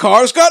 Oh, their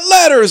car's got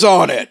letters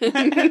on it.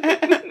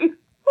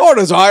 What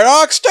does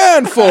IROC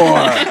stand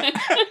for?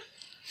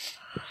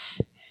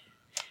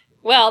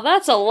 Well,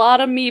 that's a lot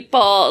of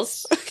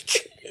meatballs.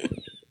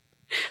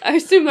 I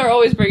assume they're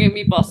always bringing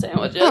meatball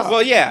sandwiches.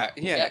 Well, yeah.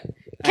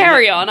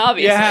 Carry on,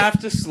 obviously. You have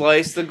to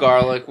slice the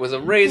garlic with a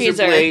razor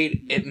Razor.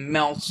 blade. It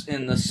melts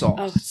in the sauce.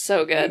 Oh, it's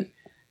so good.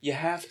 You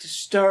have to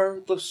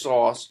stir the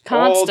sauce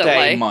Constantly. all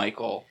day,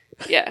 Michael.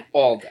 Yeah.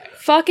 All day.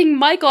 Fucking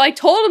Michael, I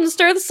told him to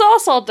stir the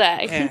sauce all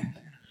day. Yeah.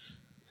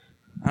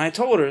 And I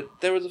told her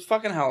there was a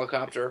fucking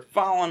helicopter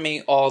following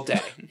me all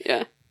day.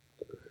 Yeah.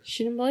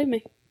 She didn't believe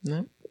me.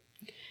 No.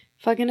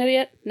 Fucking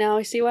idiot. Now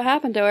I see what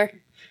happened to her.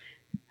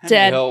 Henry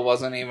Dead. Hill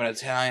wasn't even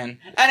Italian.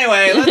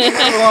 Anyway,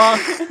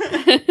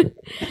 let's move along.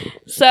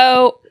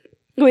 So,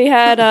 we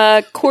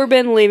had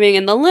Corbin leaving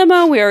in the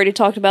limo. We already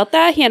talked about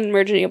that. He had an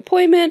emergency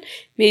appointment.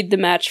 Made the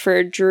match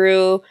for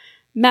Drew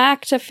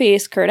Mack to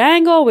face Kurt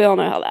Angle. We all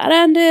know how that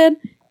ended.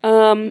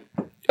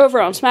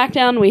 Over on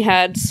SmackDown, we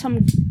had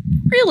some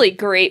really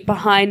great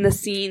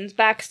behind-the-scenes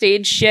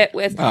backstage shit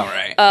with All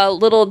right.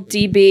 Little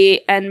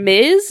DB and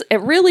Miz.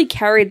 It really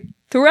carried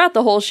throughout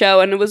the whole show,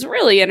 and it was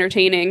really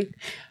entertaining.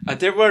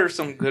 There were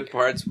some good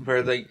parts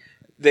where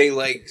they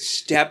like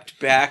stepped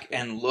back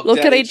and looked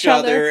at each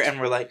other and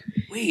were like,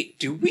 "Wait,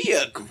 do we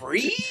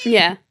agree?"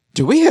 Yeah.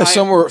 Do we have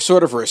some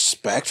sort of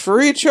respect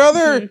for each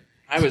other? Mm-hmm.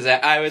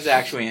 I was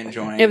actually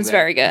enjoying. It was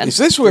very good. Is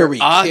this where we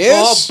kiss?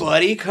 Oddball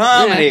buddy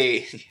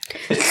comedy.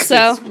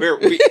 So- This is where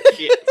we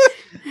kiss.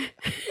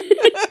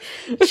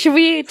 Should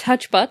we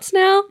touch butts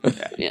now?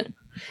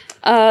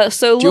 Yeah.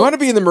 So Do you want to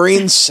be in the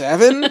Marine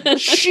 7?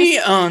 She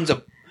owns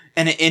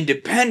an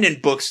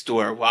independent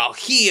bookstore while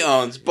he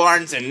owns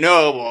Barnes and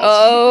Noble.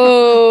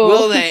 Oh.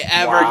 Will they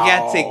ever Wow.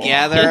 get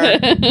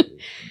together?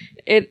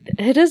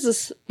 It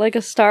is like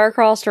a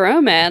star-crossed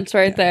romance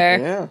right there.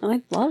 Yeah.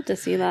 I'd love to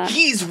see that.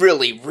 He's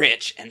really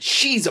rich and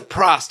she's a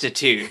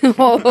prostitute.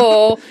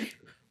 Oh.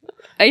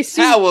 I How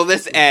assume, will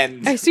this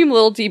end? I assume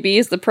Little DB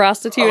is the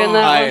prostitute in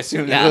that I one.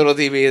 assume Yeah. that little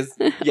DB is.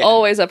 Yeah.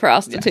 Always a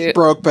prostitute.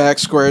 Brokeback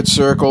squared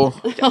circle.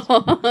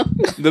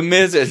 The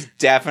Miz is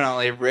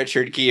definitely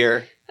Richard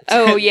Gere.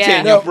 Oh, yeah.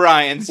 Daniel No.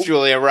 Bryan's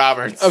Julia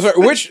Roberts. I'm sorry,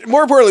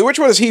 more importantly, which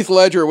one is Heath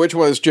Ledger? Which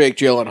one is Jake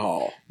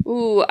Gyllenhaal?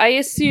 Ooh, I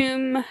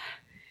assume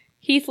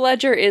Heath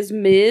Ledger is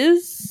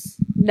Miz.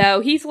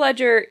 No, Heath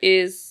Ledger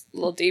is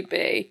Lil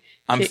DB.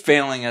 I'm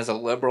failing as a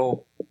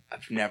liberal.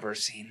 I've never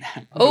seen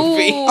that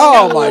movie.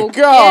 Oh, my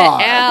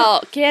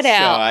God. Get So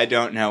out. I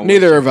don't know.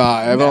 Neither have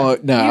I. I've only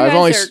You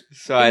guys are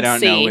So I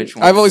don't know insane. which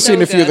one. I've only So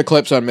seen a few of the good.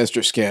 clips on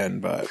Mr. Skin,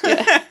 but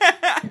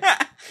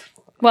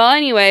Well,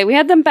 anyway, we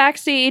had them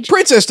backstage.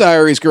 Princess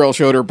Diaries girl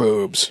showed her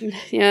boobs.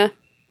 Yeah.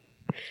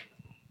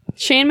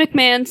 Shane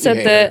McMahon said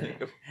Yeah.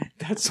 that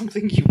That's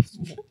something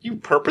you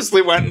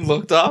purposely went and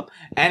looked up.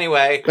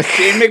 Anyway,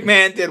 Shane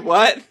McMahon did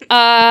what?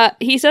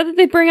 he said that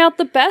they bring out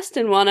the best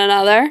in one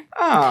another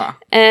Ah,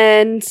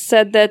 and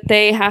said that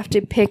they have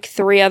to pick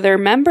 3 other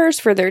members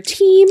for their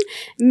team.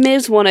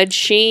 Miz wanted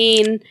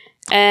Shane,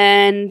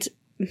 and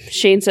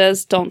Shane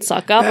says, "Don't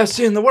suck up." best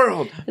in the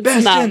world. It's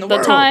Best not in the the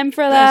world. time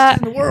for Best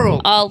that. in the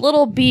world.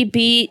 Little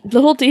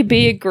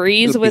DB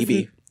agrees Little with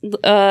BB.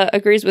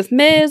 agrees with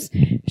Miz.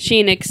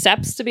 Shane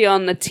accepts to be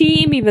on the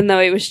team, even though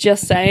he was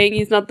just saying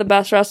he's not the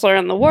best wrestler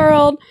in the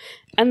world.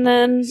 And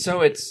then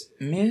So it's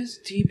Ms.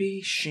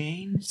 DB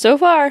Shane. so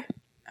far,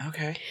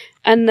 Okay.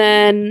 and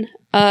then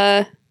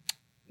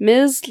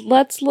Miz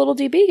lets Little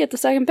DB get the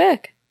second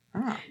pick.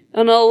 Ah.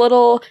 And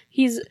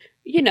he's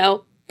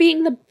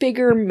being the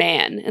bigger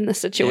man in the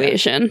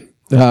situation.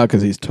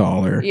 Because he's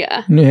taller.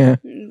 Yeah. Yeah.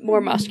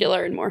 More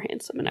muscular and more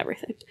handsome and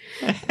everything.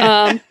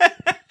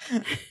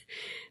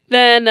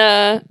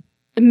 Then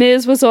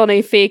Miz was on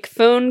a fake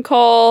phone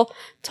call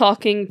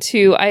talking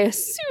to, I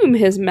assume,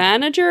 his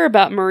manager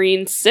about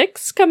Marine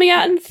 6 coming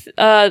out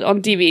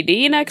on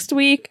DVD next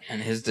week.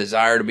 And his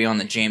desire to be on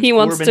the James He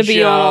wants Corbin to be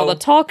show. on all the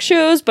talk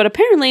shows, but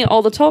apparently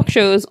all the talk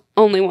shows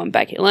only want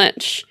Becky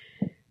Lynch.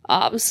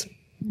 Obs.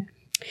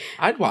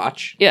 I'd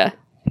watch. Yeah.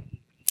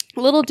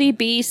 Little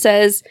DB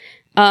says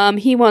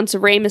he wants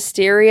Rey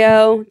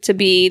Mysterio to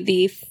be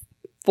the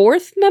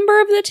fourth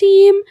member of the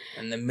team.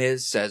 And the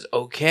Miz says,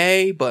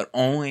 okay, but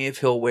only if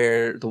he'll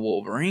wear the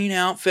Wolverine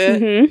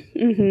outfit.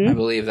 I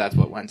believe that's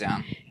what went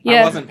down.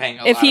 Yeah. I wasn't paying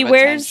a lot of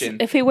attention.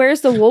 If he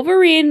wears the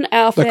Wolverine The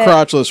outfit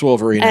crotchless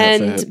Wolverine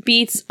and outfit.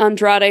 beats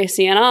Andrade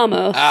Cien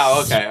Almas,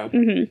 Oh,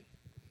 okay.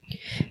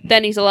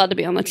 then he's allowed to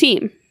be on the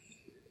team.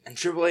 And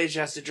Triple H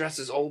has to dress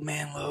as Old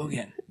Man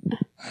Logan.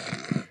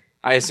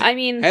 I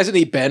mean, Hasn't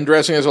he been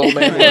dressing as old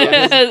man?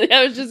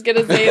 I was just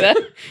gonna say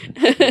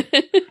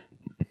that.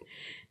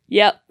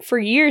 Yep, for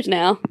years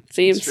now, it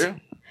seems. It's true.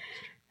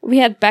 We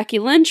had Becky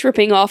Lynch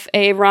ripping off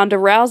a Ronda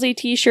Rousey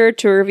t-shirt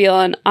to reveal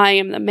an I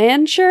Am the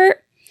Man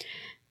shirt.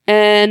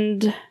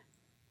 And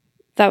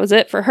that was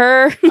it for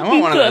her. I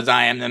want one of those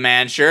I Am the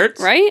Man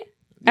shirts. Right?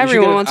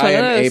 Everyone wants one of I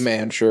am those. a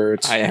man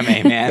shirts. I am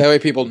a man. That way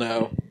people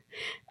know.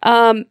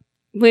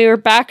 We were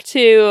back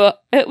to,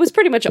 it was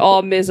pretty much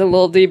all Miz and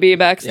Lil DB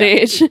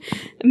backstage.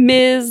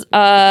 Miz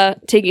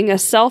taking a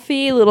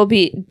selfie. Little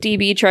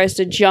DB tries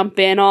to jump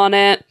in on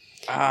it.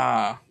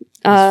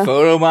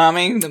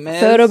 Photobombing the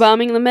Miz.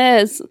 Photobombing the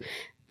Miz.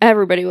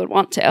 Everybody would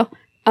want to.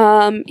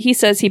 He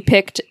says he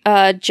picked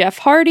Jeff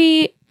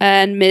Hardy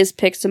and Miz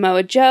picked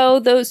Samoa Joe.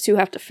 Those two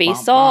have to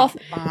face off.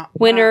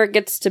 Winner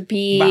gets to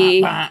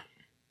be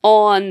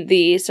on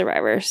the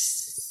Survivor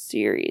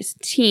Series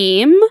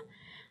team.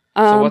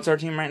 So what's our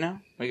team right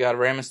now? We got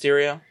Rey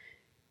Mysterio,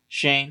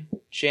 Shane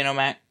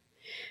O'Mac,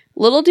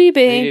 Little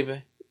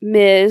DB,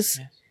 Miz,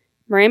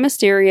 Rey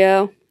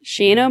Mysterio,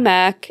 Shane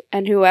O'Mac,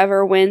 and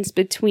whoever wins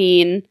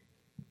between.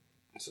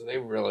 So they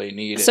really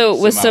needed. So it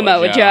was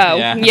Samoa Joe.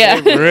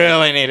 Yeah. They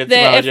really needed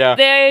Samoa If Joe.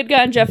 they had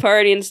gotten Jeff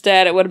Hardy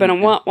instead, it would have been a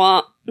womp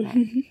womp.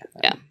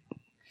 Yeah.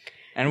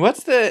 And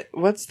what's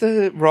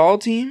the Raw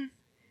team?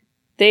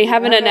 They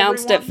haven't Have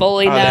announced everyone? it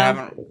fully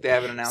now. They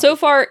haven't announced So it.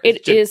 far, it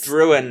It's is just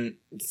Drew and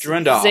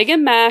Dolph. Zig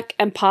and Mac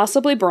and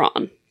possibly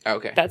Braun.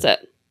 Okay. That's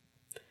it.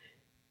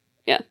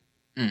 Yeah.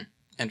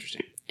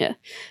 Interesting. Yeah.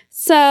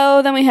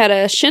 So then we had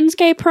a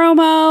Shinsuke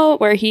promo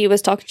where he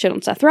was talking shit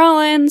on Seth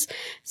Rollins.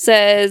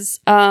 Says,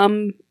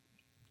 You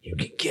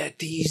can get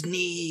these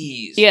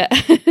knees. yeah,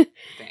 I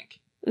think.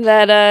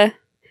 that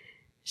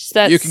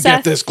You can Seth,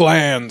 get this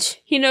glands.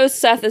 He knows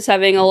Seth is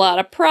having a lot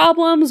of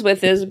problems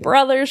with his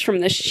brothers from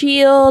the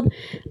Shield,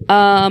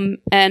 but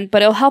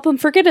it'll help him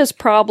forget his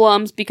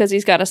problems because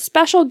he's got a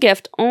special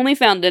gift only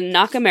found in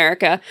Knock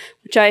America,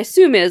 which I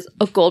assume is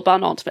a Gold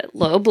Bond Ultimate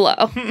low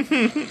blow.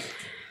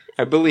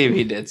 I believe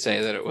he did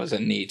say that it was a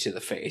knee to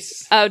the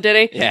face. Oh,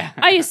 did he? Yeah.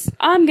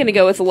 I'm gonna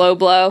go with low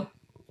blow.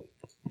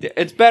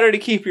 It's better to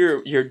keep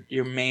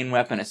your main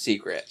weapon a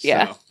secret. So.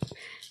 Yeah.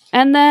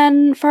 And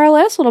then for our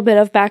last little bit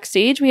of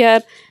backstage, we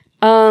had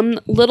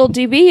Little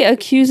DB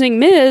accusing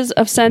Miz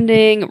of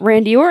sending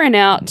Randy Orton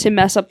out to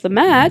mess up the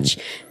match.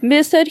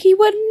 Miz said he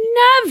would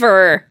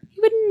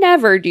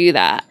never do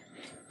that.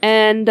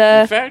 And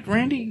In fact,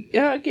 Randy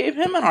gave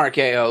him an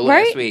RKO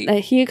last week.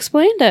 He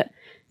explained it.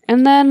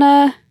 And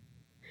then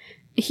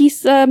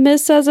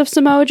Miz says if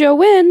Samoa Joe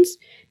wins,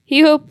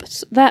 he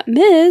hopes that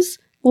Miz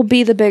will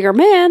be the bigger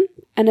man.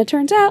 And it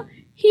turns out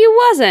he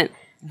wasn't.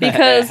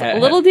 Because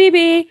Little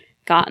DB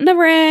got in the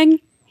ring.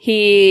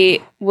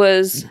 He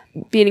was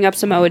beating up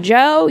Samoa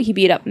Joe. He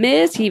beat up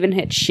Miz. He even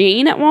hit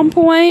Shane at one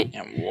point.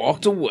 And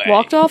walked away.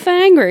 Walked off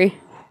angry.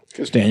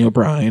 Because Daniel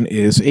Bryan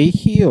is a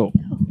heel.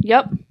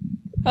 Yep.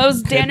 That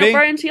was Daniel be.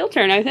 Bryan's heel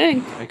turn, I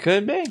think. It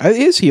could be.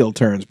 His heel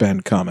turn's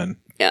been coming.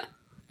 Yeah.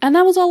 And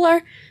that was all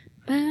our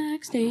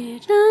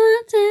backstage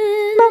nonsense.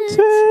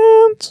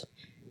 Nonsense.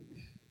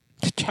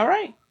 All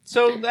right.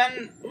 So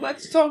then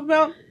let's talk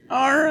about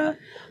our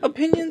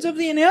opinions of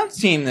the announced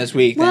team this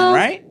week, Well, then,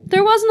 right?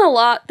 there wasn't a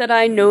lot that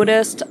I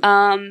noticed.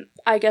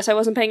 I guess I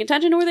wasn't paying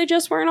attention or they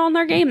just weren't on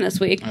their game this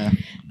week. Yeah.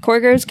 Corey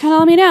Graves kind of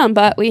let me down,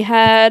 but I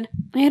had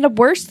a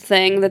worst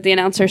thing that the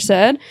announcer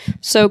said.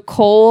 So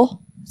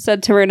Cole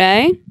said to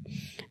Renee,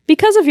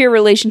 because of your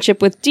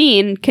relationship with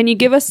Dean, can you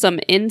give us some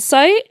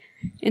insight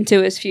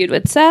into his feud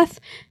with Seth?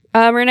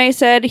 Renee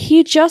said,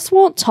 he just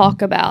won't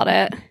talk about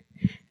it.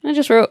 And I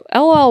just wrote,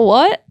 LOL,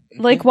 what?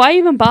 Like, why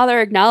even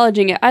bother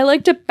acknowledging it? I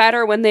liked it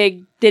better when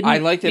they didn't. I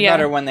liked it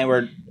better when they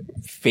were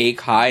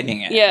fake hiding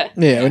it. Yeah.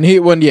 Yeah,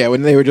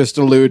 when they would just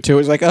allude to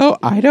it, it's like, oh,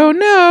 I don't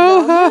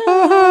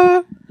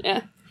know.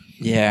 Yeah.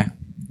 Yeah.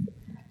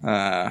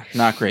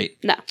 Not great.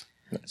 No.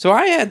 So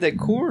I had that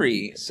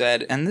Corey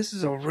said, and this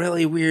is a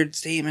really weird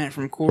statement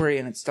from Corey,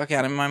 and it stuck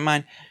out in my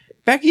mind.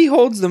 Becky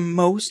holds the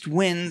most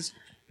wins,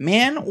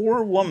 man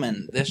or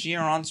woman, this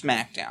year on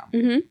SmackDown.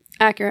 Mm-hmm.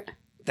 Accurate.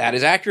 That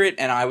is accurate,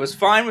 and I was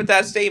fine with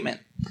that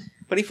statement.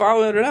 But he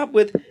followed it up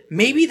with,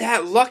 maybe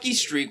that lucky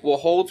streak will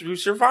hold through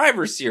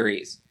Survivor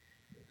Series.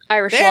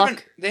 Irish They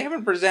luck.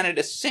 haven't presented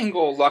a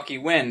single lucky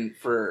win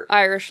for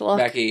Irish luck.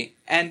 Becky.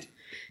 And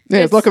Yeah,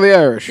 it's luck of the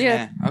Irish.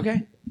 Yeah.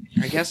 okay.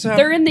 I guess so.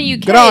 They're in the UK.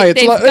 G'day,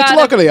 it's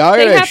luck of the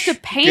Irish. They have to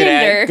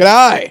pander.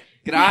 G'day.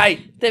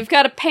 G'day. They've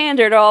got to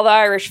pander to all the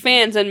Irish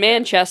fans in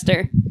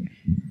Manchester.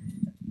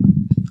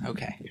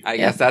 Okay. I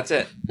guess that's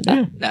it.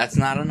 That's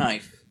not a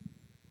knife.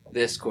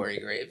 This Corey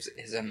Graves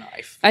is a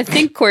knife. I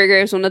think Corey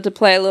Graves wanted to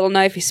play a little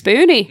knifey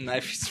spoony.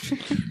 Knife.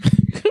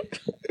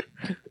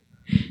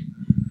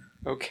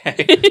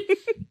 Okay.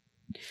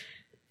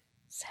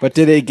 But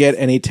did he get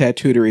any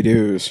tattootery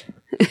doos?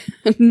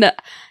 No.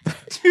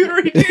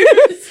 Tutory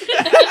dudes.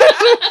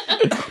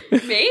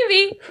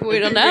 Maybe. We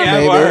don't know. We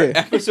have Maybe. our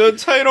episode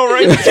title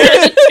right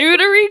there.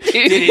 Tutory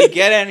dude. Did he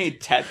get any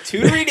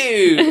tattootery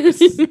dudes?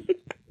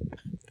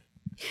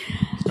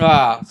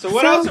 So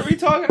what else are we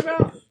talking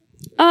about?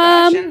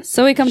 Fashion?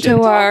 So we come Shit to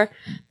talk? our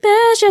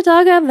best shit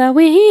talk of the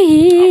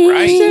week. All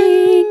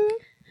right.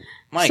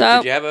 Mike, So-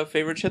 did you have a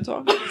favorite shit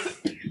talk?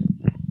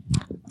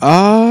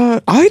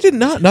 I did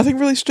not. Nothing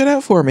really stood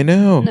out for me.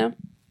 No. No.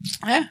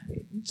 Yeah.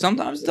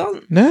 Sometimes it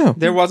doesn't. No.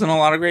 There wasn't a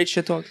lot of great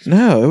shit talks.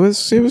 No, it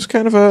was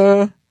kind of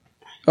a.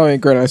 I mean,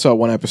 granted, I saw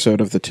one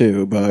episode of the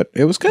two, but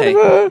it was kind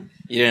of a.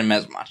 You didn't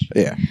miss much.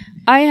 Yeah.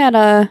 I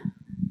had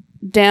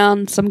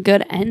down some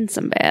good and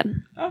some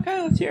bad.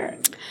 Okay, let's hear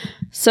it.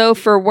 So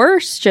for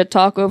worst shit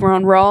talk over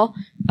on Raw,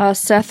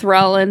 Seth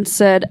Rollins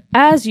said,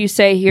 "As you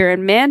say here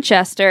in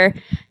Manchester,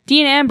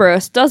 Dean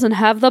Ambrose doesn't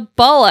have the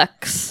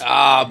bollocks."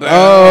 Ah, boo.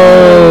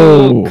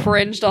 Oh.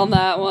 Cringed on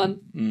that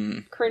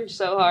one. Cringed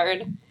so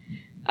hard.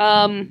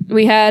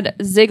 We had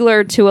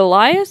Ziggler to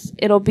Elias.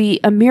 It'll be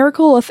a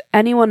miracle if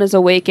anyone is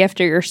awake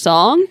after your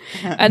song.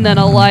 And then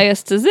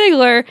Elias to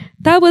Ziggler.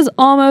 That was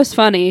almost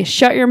funny.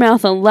 Shut your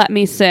mouth and let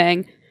me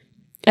sing.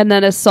 And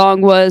then his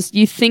song was,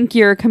 you think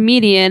you're a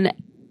comedian.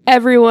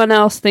 Everyone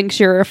else thinks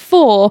you're a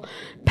fool.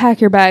 Pack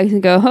your bags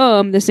and go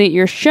home. This ain't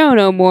your show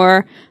no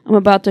more. I'm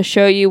about to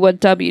show you what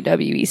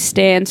WWE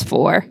stands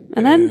for.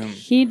 And then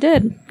he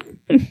did.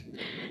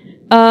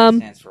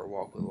 Stands for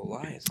Walk with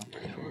Elias. I'm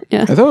pretty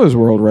sure. I thought it was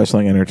World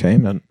Wrestling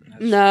Entertainment.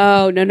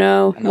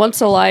 No.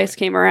 Once Elias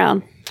came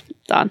around,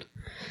 done.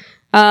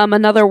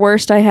 Another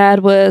worst I had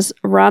was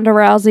Ronda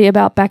Rousey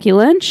about Becky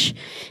Lynch.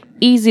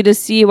 Easy to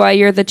see why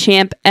you're the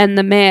champ and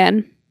the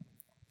man.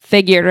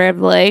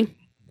 Figuratively.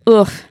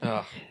 Ugh.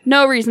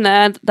 No reason to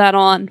add that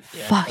on.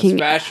 Fucking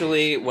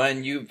Especially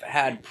when you've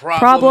had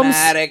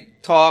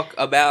problematic talk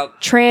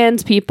about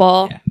trans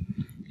people. Yeah.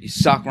 you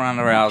suck,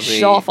 Ronda Rousey.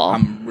 She's awful.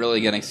 I'm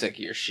really getting sick of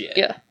your shit.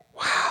 Yeah.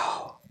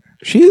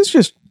 She is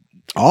just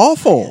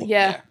awful.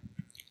 Yeah.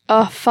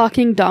 A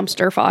fucking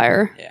dumpster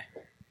fire. Yeah.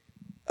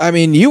 I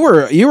mean, you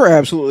were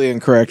absolutely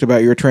incorrect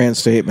about your trans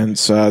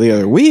statements the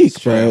other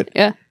week,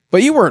 Yeah.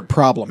 but you weren't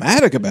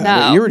problematic about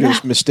No. it. You were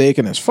just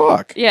mistaken as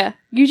fuck. Yeah.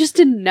 You just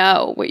didn't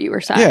know what you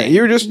were saying. Yeah,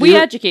 you were just- We you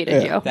were-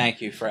 educated yeah. you. Thank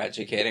you for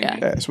educating Yeah. me.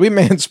 Yes, we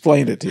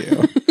mansplained it to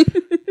you,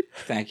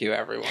 Thank you,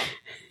 everyone.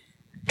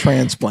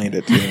 transplained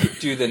it to you.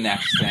 Do the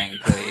next thing,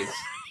 please.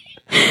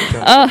 Go to the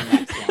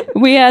next one.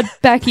 We had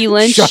Becky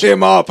Lynch. Shut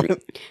him up.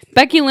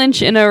 Becky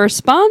Lynch, in a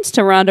response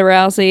to Ronda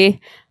Rousey,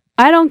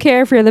 I don't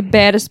care if you're the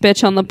baddest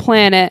bitch on the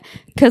planet,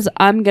 because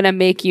I'm going to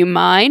make you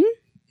mine.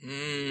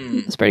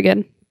 That's pretty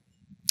good.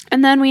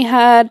 And then we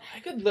had... I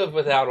could live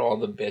without all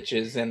the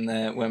bitches in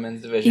the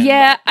women's division.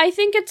 Yeah, I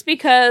think it's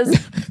because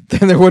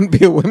Then there wouldn't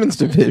be a women's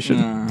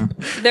division.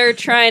 they're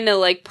trying to,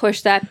 like,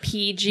 push that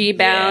PG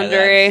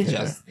boundary. Yeah, that's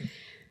just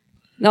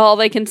All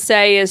they can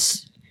say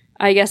is,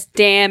 I guess,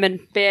 damn and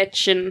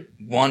bitch. And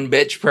one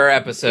bitch per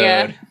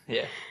episode.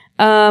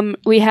 Yeah.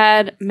 we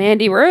had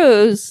Mandy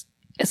Rose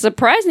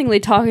surprisingly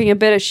talking a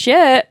bit of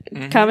shit,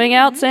 coming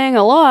out saying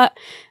a lot,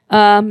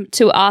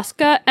 to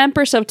Asuka,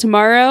 Empress of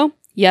Tomorrow,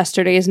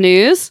 yesterday's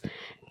news,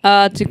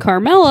 to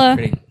Carmella.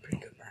 Pretty good.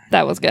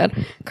 That was good.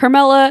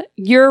 Carmella,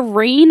 your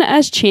reign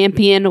as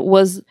champion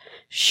was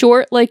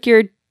short like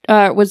your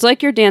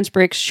dance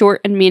breaks,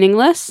 short and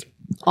meaningless.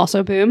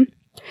 Also boom.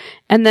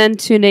 And then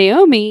to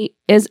Naomi,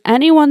 is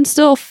anyone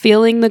still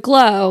feeling the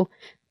glow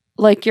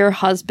like your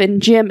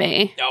husband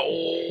Jimmy?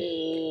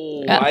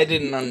 Oh, I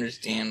didn't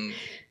understand.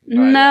 why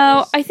No, that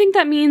was- I think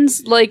that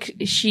means like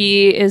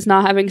she is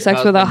not having your sex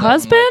with a doesn't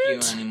husband.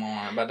 like you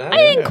anymore, but I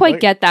didn't quite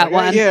get that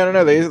one. Yeah, I don't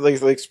know. They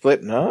like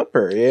splitting up,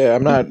 or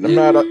I'm not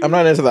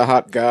into the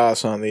hot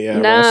goss on the.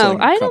 No,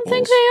 wrestling I don't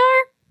think couples. they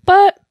are.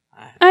 But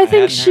I think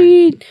hadn't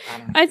she. heard. I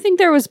don't know. I think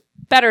there was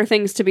better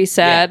things to be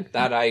said.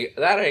 Yeah, that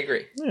I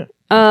agree.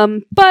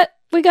 But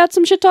we got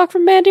some shit talk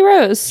from Mandy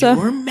Rose. So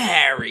We're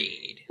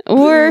married.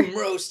 Or- Boom,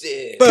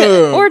 roasted.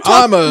 Boom! Or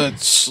talk- I'm a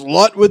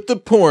slut with the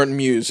porn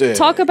music.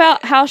 talk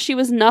about how she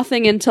was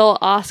nothing until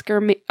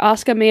Oscar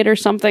made her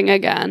something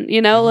again.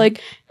 You know, like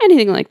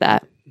anything like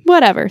that.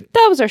 Whatever.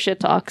 That was our shit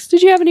talks.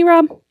 Did you have any,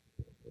 Rob?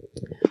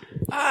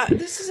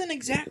 This isn't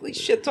exactly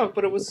shit talk,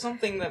 but it was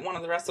something that one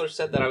of the wrestlers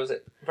said that I was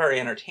very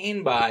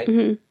entertained by.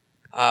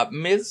 Mm-hmm.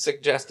 Miz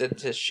suggested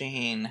to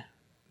Shane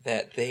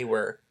that they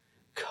were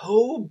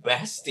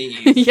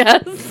co-besties.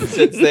 Yes.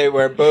 Since they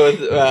were both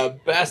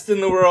best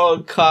in the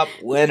world cup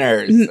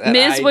winners. And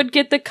Miz would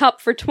get the cup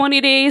for 20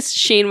 days,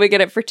 Shane would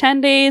get it for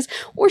 10 days,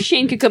 or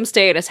Shane could come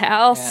stay at his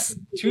house.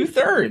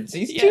 2/3.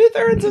 He's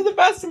 2/3 of the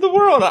best in the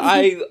world.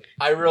 I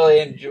really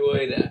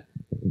enjoyed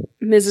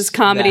Mrs.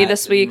 Comedy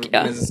this week.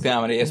 Yeah. Mrs.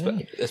 Comedy,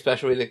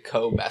 especially the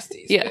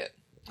co-besties bit.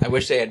 I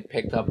wish they had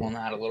picked up on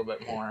that a little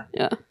bit more.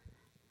 Yeah.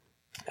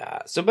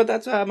 But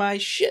that's my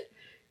shit.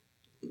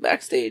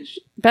 Backstage.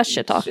 Best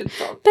shit talk. Best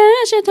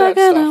shit talk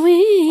of the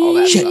week. All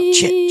that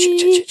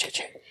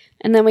stuff.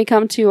 And then we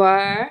come to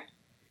our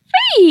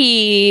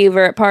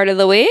favorite part of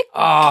the week.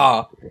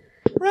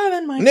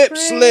 Rubbing my Nip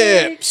breaks.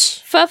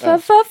 slips.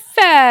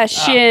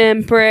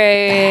 Fashion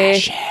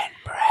break.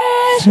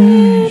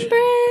 Fashion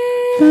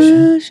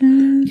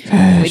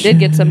We did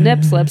get some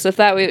nip slips. If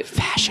that was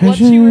what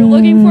you were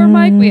looking for,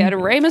 Mike, we had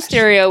Rey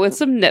Mysterio with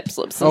some nip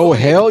slips. Oh,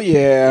 hell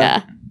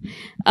yeah.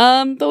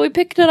 But we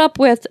picked it up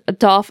with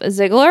Dolph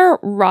Ziggler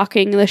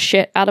rocking the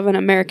shit out of an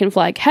American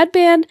flag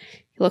headband.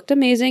 He looked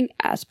amazing,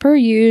 as per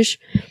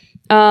usual.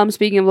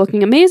 Speaking of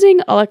looking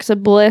amazing, Alexa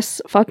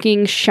Bliss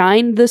fucking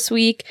shined this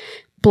week.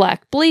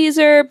 Black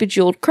blazer,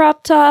 bejeweled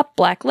crop top,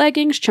 black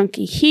leggings,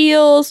 chunky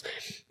heels,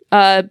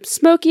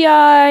 smoky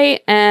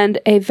eye, and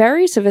a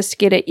very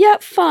sophisticated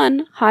yet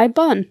fun high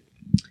bun.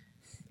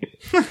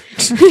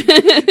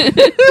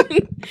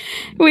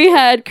 We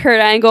had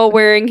Kurt Angle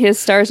wearing his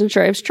Stars and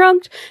Stripes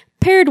trunk,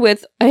 paired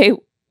with a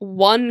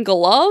one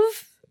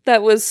glove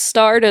that was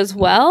starred as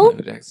well.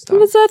 It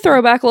was a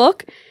throwback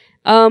look.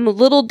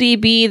 Little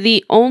DB,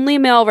 the only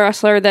male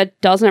wrestler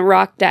that doesn't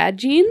rock dad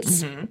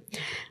jeans. Mm-hmm.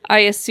 I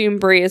assume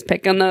Brie is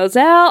picking those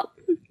out.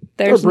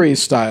 Or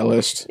Brie's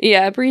stylist.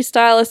 Yeah, Brie's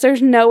stylist.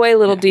 There's no way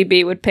little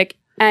DB would pick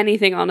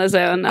anything on his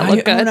own that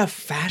looked good. I own a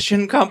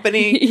fashion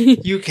company.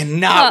 You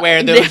cannot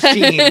wear those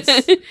jeans.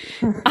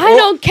 I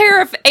don't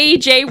care if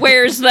AJ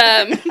wears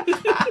them.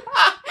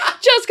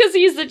 Just because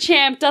he's the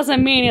champ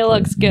doesn't mean he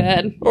looks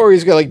good. Or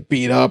he's got like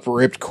beat up,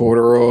 ripped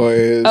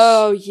corduroys.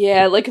 Oh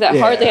yeah, look at that.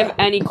 Hardly have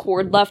any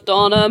cord left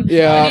on him.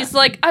 Yeah. And he's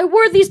like, I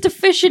wore these to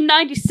fish in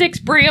 96,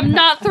 Brie. I'm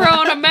not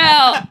throwing them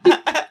out.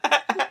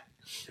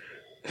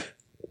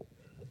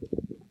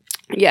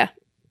 Yeah.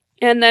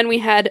 And then we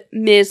had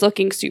Miz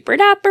looking super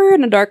dapper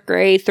in a dark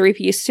gray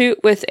 3-piece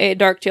suit with a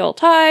dark teal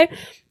tie.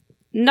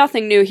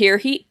 Nothing new here.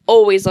 He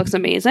always looks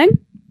amazing.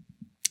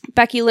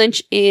 Becky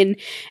Lynch in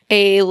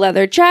a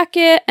leather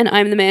jacket and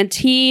I'm the Man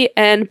tee,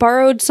 and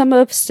borrowed some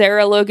of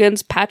Sarah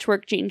Logan's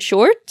patchwork jean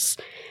shorts.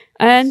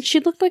 And she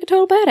looked like a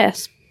total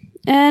badass.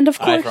 And of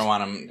course, I, for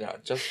one, am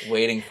just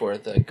waiting for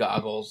the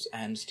goggles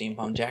and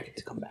steampunk jacket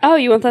to come back. Oh,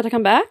 you want that to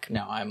come back?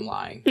 No, I'm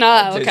lying.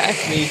 Oh,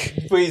 okay.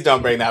 Please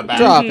don't bring that back.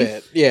 Drop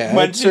it. Yeah.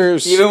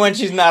 Even when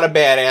she's not a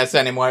badass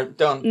anymore,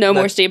 No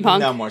more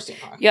steampunk? No more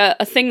steampunk. Yeah,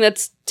 a thing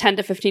that's 10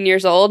 to 15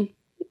 years old.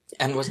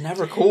 And was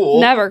never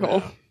cool. Never cool.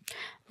 No.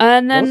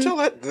 And then... Don't tell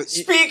that.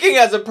 Speaking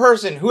as a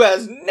person who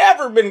has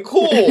never been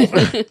cool.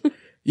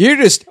 You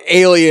just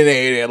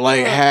alienated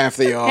like half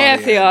the audience.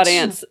 Half the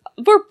audience.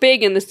 We're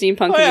big in the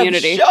steampunk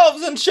community.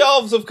 Shelves and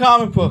shelves of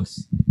comic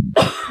books.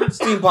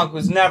 Steampunk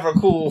was never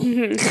cool.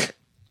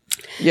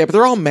 Yeah, but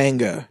they're all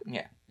manga.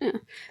 Yeah,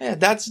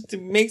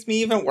 it makes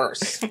me even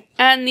worse.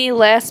 And the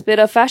last bit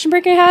of fashion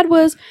break I had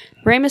was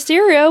Rey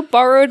Mysterio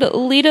borrowed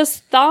Lita's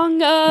thong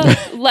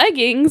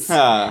leggings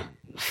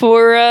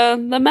for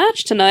the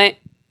match tonight.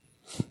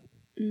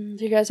 Do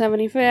you guys have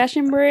any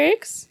fashion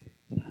breaks?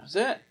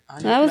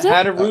 That was it. I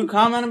had a rude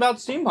comment about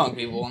steampunk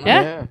people.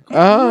 Yeah.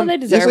 Well, they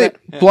deserve it.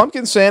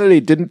 Blumpkin's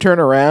sanity didn't turn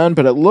around,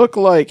 but it looked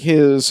like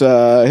his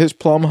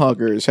plum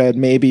huggers had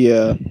maybe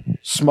a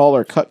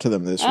smaller cut to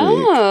them this week.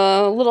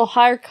 Oh, a little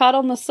higher cut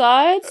on the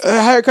sides?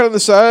 A higher cut on the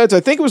sides.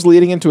 I think it was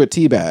leading into a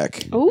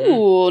teaback.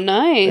 Ooh,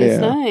 nice,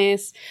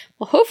 nice.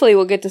 Well, hopefully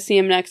we'll get to see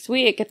him next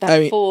week, get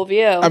that full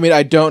view. I mean,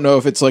 I don't know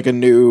if it's like a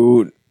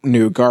new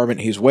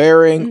garment he's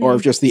wearing, or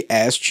if just the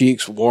ass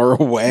cheeks wore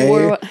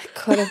away.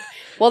 Could have.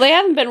 Well, they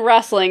haven't been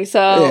wrestling, so...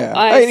 Yeah.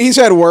 I mean, he's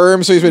had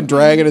worms, so he's been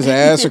dragging his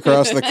ass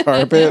across the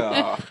carpet.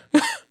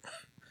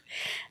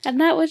 And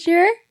that was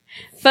your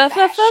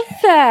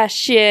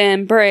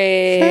fashion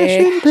break.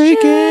 Fashion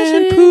break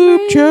and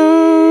poop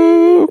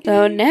joke.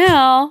 So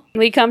now,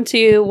 we come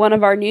to one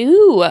of our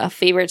new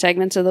favorite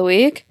segments of the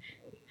week.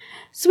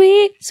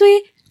 Sweet,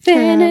 sweet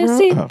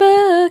fantasy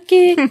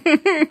booking.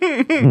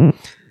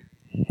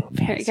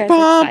 Are you guys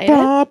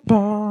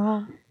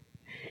excited?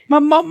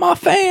 My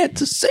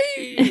fantasy.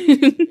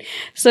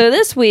 So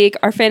this week,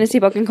 our fantasy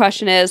booking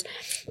question is,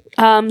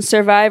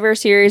 Survivor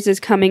Series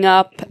is coming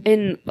up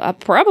in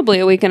probably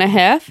a week and a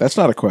half. That's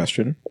not a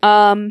question.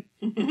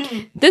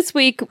 This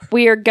week,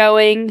 we are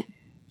going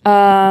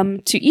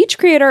to each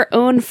create our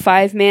own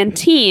 5-man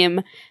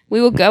team. We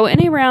will go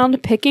in a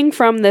round picking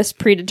from this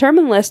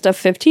predetermined list of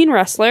 15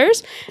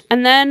 wrestlers,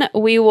 and then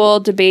we will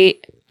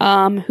debate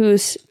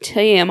whose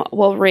team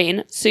will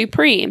reign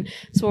supreme.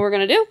 So what we're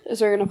going to do is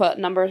we're going to put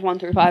numbers 1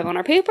 through 5 on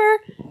our paper.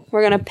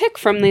 We're going to pick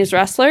from these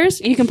wrestlers.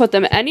 You can put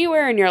them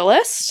anywhere in your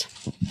list,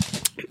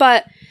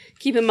 but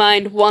Keep in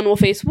mind, 1 will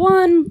face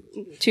 1,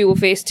 2 will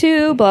face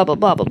 2, blah, blah,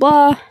 blah, blah,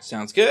 blah.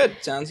 Sounds good.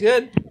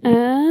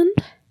 And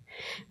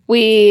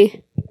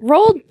we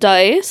rolled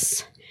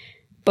dice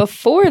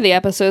before the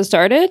episode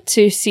started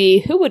to see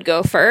who would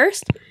go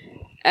first.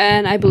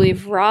 And I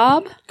believe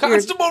Rob.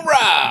 Constable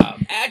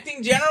Rob!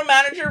 Acting General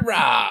Manager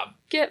Rob!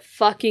 Get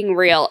fucking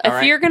real. If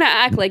right. you're going to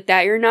act like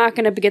that, you're not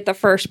going to get the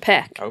first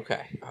pick.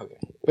 Okay.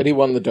 But he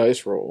won the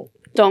dice roll.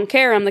 Don't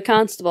care, I'm the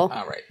constable.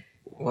 All right.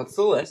 What's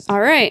the list? All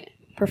right,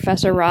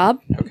 Professor Rob.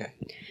 Okay.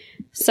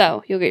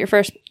 So, you'll get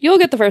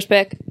the first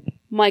pick.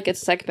 Mike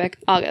gets the second pick.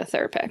 I'll get a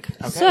third pick.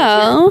 Okay,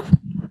 So,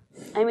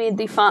 I made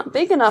the font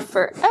big enough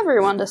for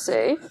everyone to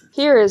see.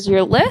 Here is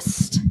your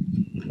list.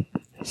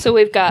 So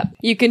we've got,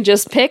 you can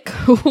just pick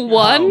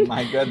one. Oh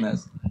my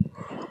goodness.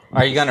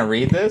 Are you going to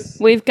read this?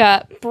 We've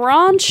got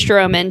Braun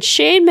Strowman,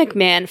 Shane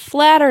McMahon,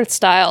 Flat Earth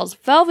Styles,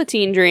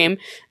 Velveteen Dream,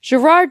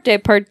 Gerard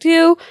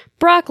Depardieu,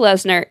 Brock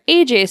Lesnar,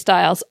 AJ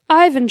Styles,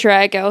 Ivan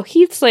Drago,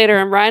 Heath Slater,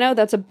 and Rhino.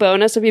 That's a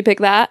bonus if you pick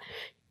that.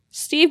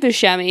 Steve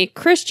Buscemi,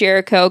 Chris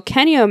Jericho,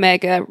 Kenny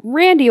Omega,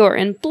 Randy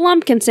Orton,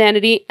 Blumpkin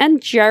Sanity,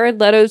 and Jared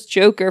Leto's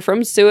Joker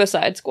from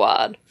Suicide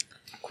Squad.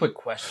 Quick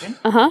question.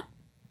 Uh-huh.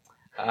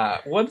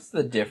 What's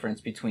the difference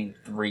between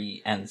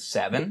 3 and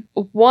 7?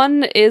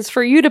 1 is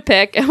for you to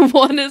pick, and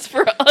 1 is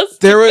for us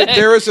There to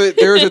pick.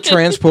 was a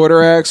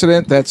transporter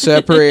accident that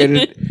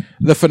separated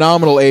the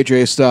phenomenal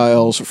AJ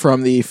Styles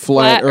from the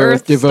Flat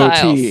Earth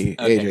devotee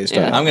Styles. AJ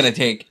Styles. I'm going to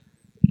take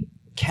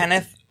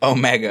Kenneth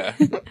Omega.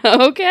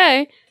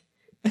 Okay.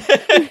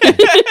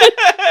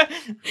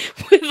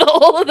 With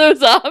all of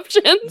those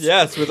options.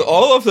 Yes, with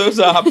all of those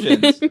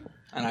options.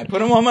 And I put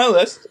them on my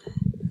list.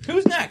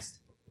 Who's next?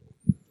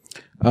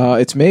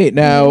 It's me.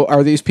 Now,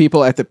 are these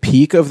people at the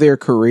peak of their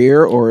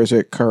career, or is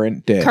it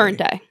current day? Current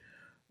day.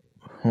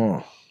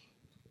 Huh.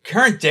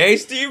 Current day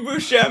Steve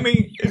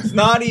Buscemi? It's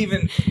not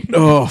even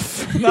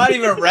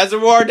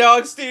Reservoir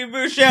Dogs Steve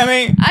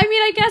Buscemi. I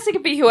mean, I guess it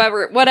could be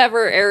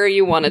whatever era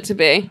you want it to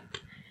be.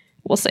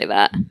 We'll say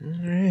that. All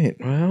right,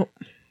 well.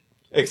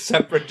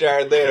 Except for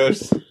Jared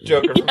Leto's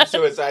Joker from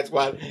Suicide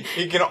Squad.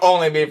 He can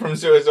only be from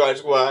Suicide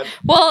Squad.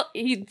 Well,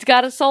 he's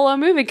got a solo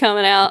movie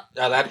coming out.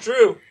 Now, that's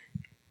true.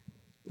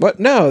 What?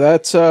 No,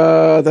 that's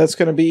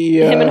going to be...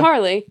 Him and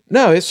Harley.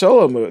 No, his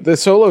solo movie. The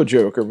solo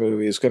Joker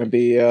movie is going to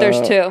be...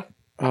 There's 2.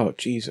 Oh,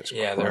 Jesus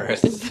Yeah,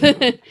 Christ.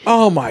 there is.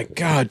 Oh, my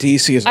God.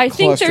 DC is a I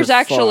think there's clusterfuck.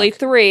 actually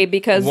 3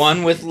 because...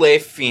 One with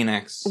Leif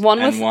Phoenix.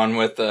 One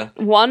with the...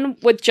 One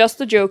with just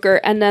the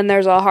Joker, and then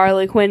there's a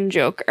Harley Quinn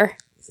Joker.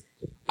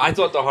 I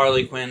thought the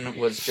Harley Quinn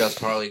was just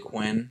Harley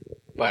Quinn,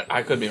 but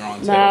I could be wrong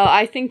too. No,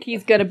 I think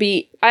he's going to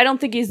be... I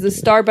don't think he's the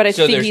star, but I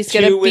so think he's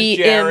going to be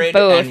Jared in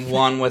both. And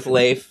one with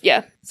Leif.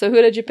 Yeah. So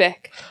who did you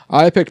pick?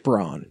 I picked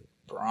Braun.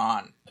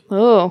 Braun.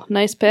 Oh,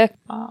 nice pick.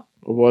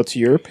 What's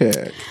your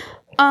pick?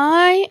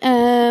 I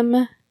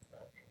am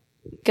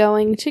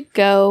going to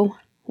go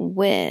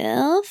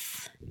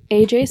with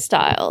AJ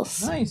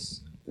Styles. Nice.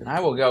 And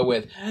I will go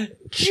with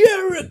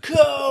Jericho!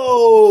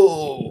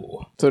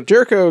 So did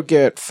Jericho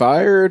get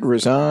fired,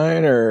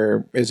 resign,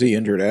 or is he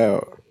injured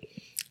out?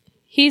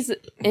 He's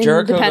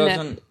Jericho independent.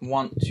 doesn't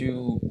want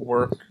to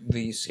work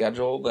the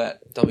schedule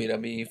that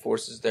WWE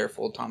forces their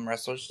full-time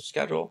wrestlers to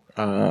schedule.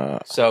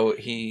 So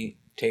he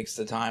takes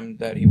the time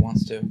that he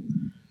wants to.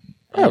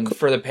 And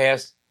for the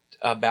past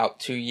about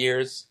 2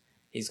 years,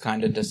 he's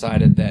kind of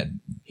decided that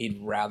he'd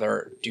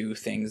rather do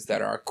things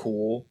that are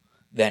cool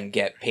than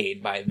get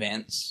paid by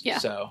Vince. Yeah.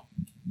 So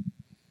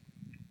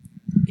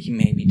he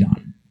may be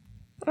done.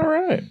 All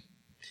right.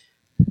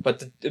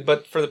 But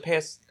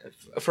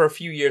for a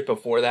few years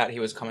before that, he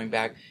was coming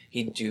back.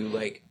 He'd do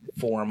like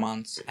 4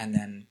 months and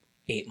then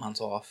 8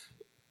 months off.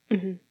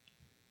 Mm-hmm.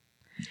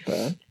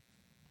 Okay.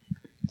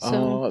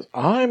 So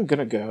I'm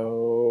gonna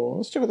go.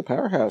 Let's stick with the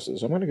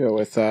powerhouses. I'm gonna go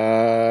with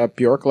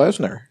Bjork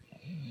Lesnar.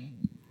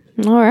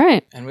 all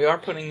right. And we are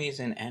putting these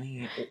in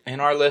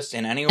our list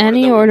in any order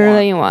that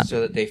that you want.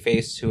 so that they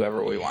face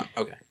whoever we want.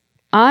 Okay.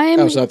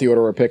 That's not the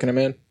order we're picking them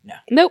in.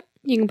 Nope.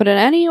 You can put it in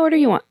any order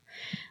you want.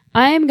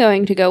 I am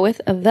going to go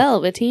with a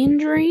Velveteen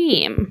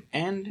Dream.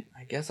 And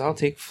I guess I'll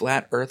take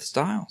Flat Earth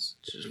Styles,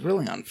 which is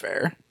really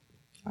unfair.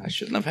 I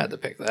shouldn't have had to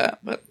pick that,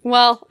 but...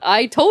 Well,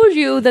 I told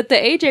you that the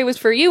AJ was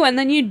for you, and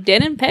then you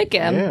didn't pick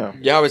him.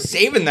 Yeah. I was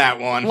saving that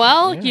one.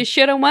 Well, you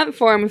should have went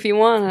for him if you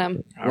wanted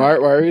him. Why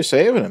are you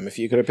saving him if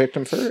you could have picked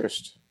him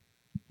first?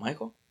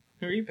 Michael,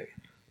 who are you picking?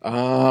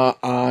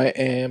 I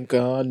am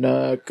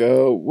gonna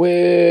go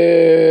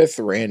with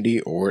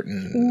Randy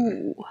Orton.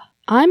 Ooh.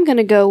 I'm going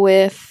to go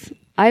with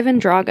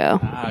Ivan Drago.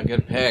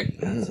 Good pick.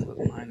 That's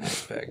my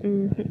next pick.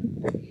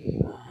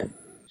 Mm-hmm.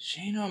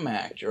 Shane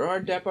O'Mac,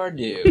 Gerard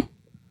Depardieu,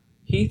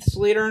 Heath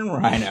Slater and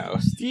Rhino,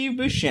 Steve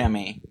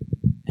Buscemi,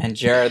 and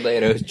Jared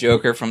Leto's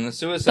Joker from the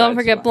Suicide Don't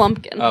forget Squad.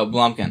 Blumpkin. Oh,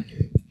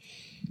 Blumpkin.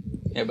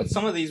 Yeah, but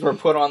some of these were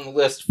put on the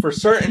list for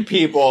certain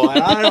people,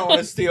 and I don't want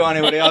to steal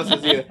anybody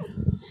else's either.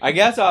 I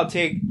guess I'll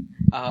take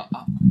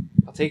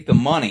the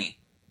money.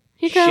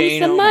 Here comes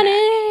Shane the O'Mac.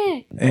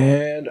 money.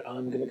 And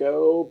I'm gonna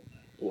go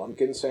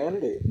Blumpkin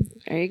Sanity.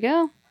 There you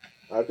go.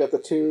 I've got the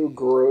 2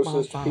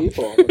 grossest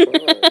people on the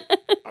card.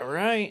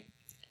 right.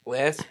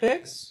 Last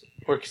picks?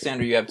 Or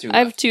Cassandra, you have two I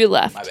have left. 2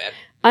 left. My bad.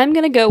 I'm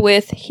going to go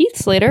with Heath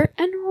Slater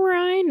and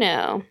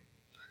Rhino.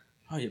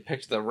 Oh, you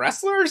picked the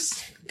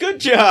wrestlers? Good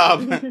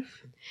job.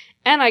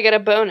 And I get a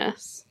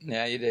bonus.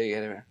 Yeah, you did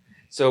get it.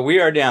 So we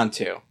are down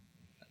to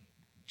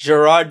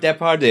Gerard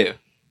Depardieu,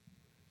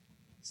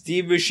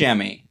 Steve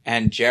Buscemi,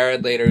 and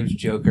Jared Leto's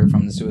Joker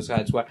from the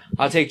Suicide Squad.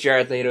 I'll take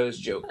Jared Leto's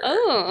Joker.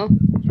 Oh.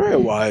 Very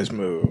wise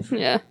move,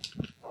 Yeah.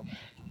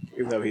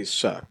 even though he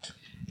sucked.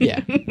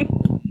 Yeah.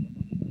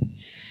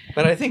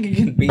 But I think he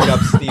can beat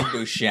up Steve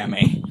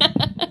Buscemi.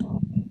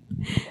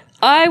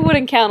 I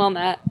wouldn't count on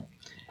that.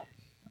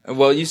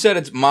 Well, you said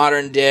it's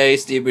modern day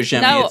Steve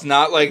Buscemi. No, it's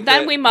not like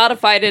Then we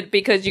modified it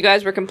because you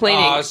guys were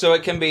complaining. Oh, so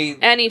it can be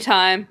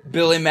Anytime.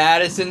 Billy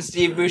Madison,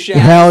 Steve Buscemi.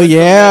 Hell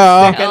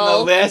yeah. Second the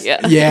Hell list.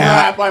 yeah.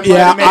 Yeah, Crap, I might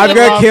yeah. have made I'm the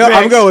gonna wrong kill. pick.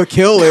 I'm going with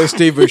Kill List,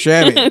 Steve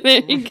Buscemi.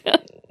 There you go.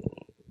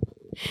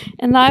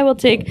 And I will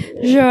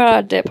take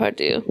Gerard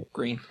Depardieu.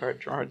 Green card,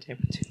 Gerard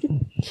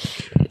Depardieu.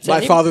 It's My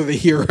any- father, the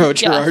hero,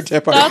 Gerard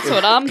Yes, Depardieu. that's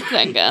what I'm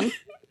thinking.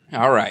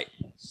 All right.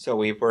 So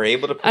we were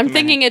able to. Put I'm them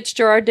thinking it's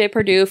Gerard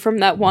Depardieu from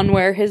that one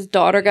where his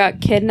daughter got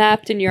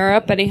kidnapped in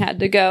Europe and he had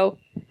to go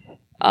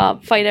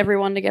fight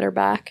everyone to get her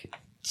back.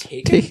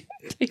 Taken.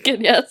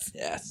 Taken, yes.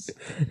 Yes.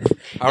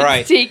 All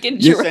right.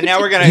 Taken So Gerard. now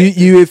we're gonna.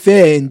 You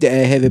offend. I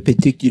have a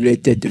particular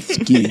set of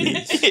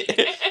skills.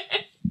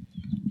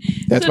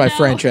 That's So my now-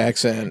 French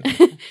accent.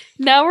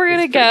 Now we're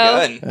gonna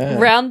go Good.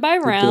 round by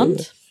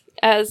round,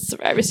 as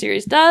Survivor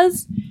Series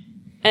does,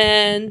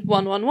 and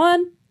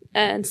 1-1-1,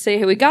 and say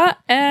who we got,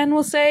 and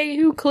we'll say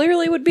who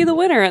clearly would be the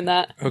winner in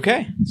that.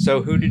 Okay.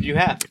 So who did you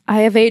have? I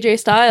have AJ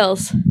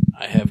Styles.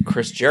 I have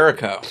Chris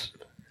Jericho.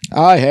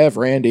 I have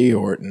Randy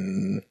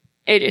Orton.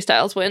 AJ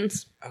Styles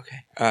wins. Okay.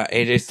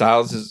 AJ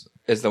Styles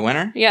is the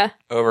winner Yeah,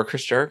 over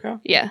Chris Jericho.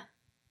 yeah.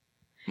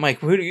 Mike,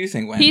 who do you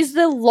think wins? He's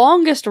the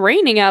longest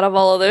reigning out of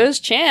all of those.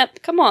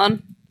 Champ, come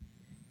on.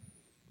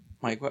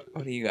 Mike, what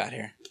do you got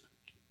here?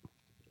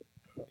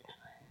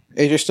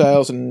 AJ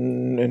Styles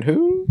and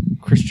who?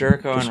 Chris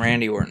Jericho and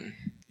Randy Orton.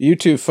 You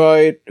two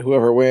fight.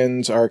 Whoever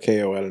wins,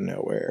 RKO out of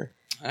nowhere.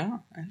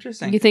 Oh,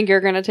 interesting. You think you're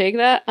gonna take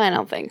that? I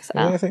don't think so.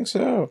 Yeah, I think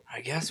so.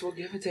 I guess we'll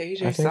give it to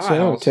AJ I think so.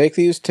 Styles. Take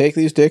these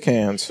dick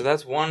hands. So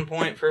that's 1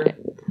 point for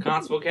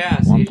Constable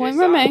Cass. 1 AJ point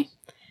for me. Styles.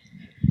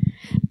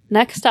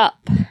 Next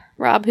up,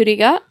 Rob, who do you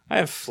got? I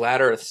have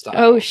Flat Earth Styles.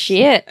 Oh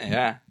shit,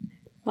 Yeah.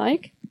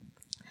 Mike.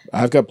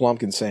 I've got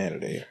Blumpkin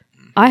Sanity.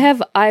 I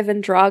have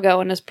Ivan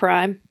Drago in his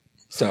prime.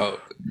 So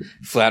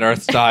Flat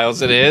Earth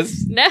Styles it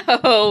is.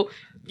 No,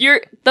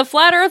 the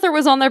flat earther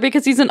was on there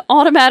because he's an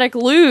automatic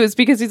lose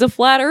because he's a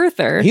flat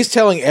earther. He's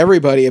telling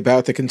everybody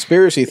about the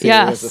conspiracy theory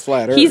of the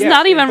flat Earth. He's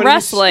not even but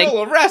wrestling. He's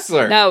still a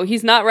wrestler. No,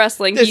 he's not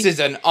wrestling. This is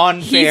an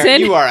unfair. he's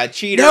in- You are a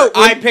cheater. No,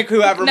 I pick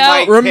whoever No.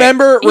 Mike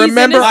remember, He's in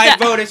remember. his- picks.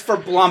 My vote is for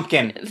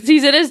Blumpkin.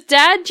 He's in his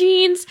dad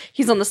jeans.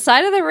 He's on the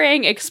side of the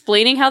ring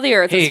explaining how the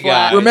earth Hey, is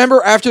flat. guys.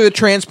 Remember after the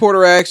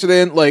transporter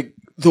accident, like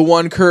the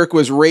one Kirk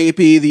was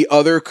rapey, the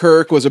other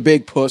Kirk was a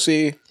big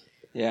pussy.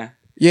 Yeah.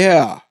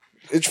 Yeah,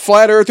 it's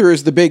Flat Earther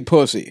is the big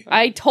pussy.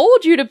 I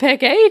told you to pick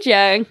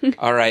AJ.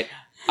 All right.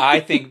 I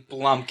think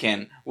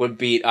Blumpkin would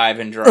beat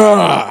Ivan Drago.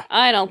 Ugh.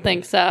 I don't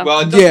think so. Well,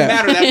 it doesn't Yeah.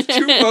 matter. That's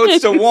 2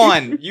 votes to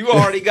 1. You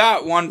already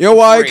got one. You know for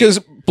why? free. Because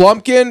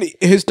Blumpkin,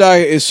 his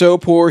diet is so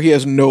poor, he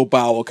has no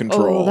bowel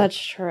control. oh, that's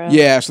true.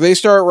 Yeah, so they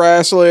start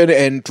wrestling,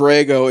 and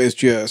Drago is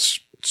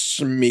just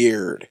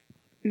smeared.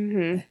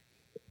 Mm-hmm.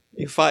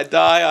 if I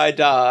die, I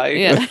die.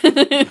 Yeah.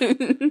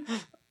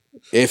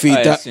 If he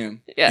I di-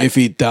 assume. yeah. if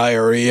he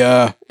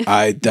diarrhea,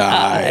 I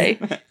die.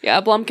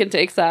 Yeah, Blumpkin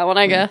takes that one,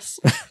 I guess.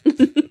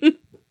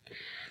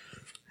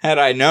 Had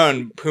I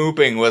known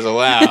pooping was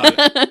allowed.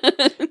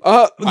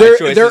 They're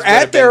choices would they're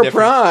have at been their different.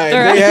 prime.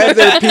 They're They at- have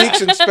their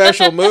peaks and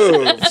special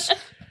moves.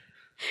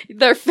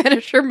 Their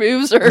finisher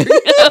moves are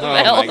Oh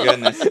my available.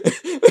 goodness.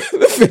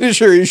 The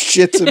finisher, he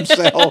shits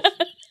himself.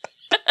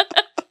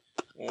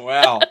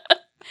 Well.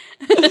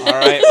 All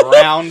right,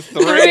 round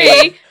 3.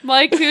 3.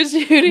 Mike, who do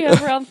you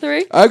have round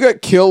 3? I've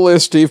got Kill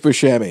List Steve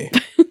Buscemi.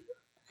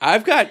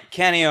 I've got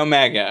Kenny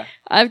Omega.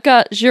 I've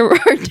got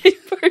Gerard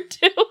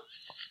Depardieu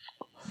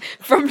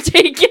from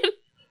Taken.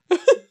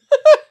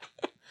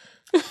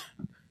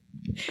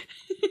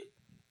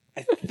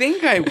 I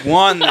think I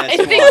won this I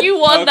think one. you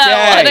won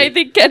that one. Okay. I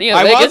think Kenny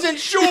I Omega. wasn't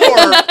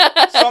sure.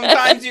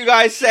 Sometimes you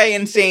guys say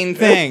insane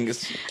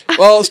things.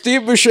 Well,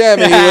 Steve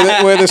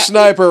Buscemi with a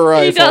sniper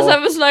rifle. He does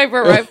have a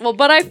sniper rifle,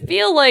 but I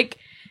feel like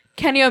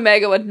Kenny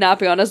Omega would not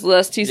be on his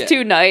list. He's Yeah.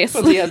 too nice.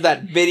 Plus he has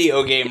that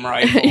video game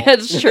rifle. Yeah,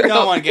 it's true.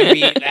 No one can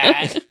beat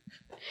that.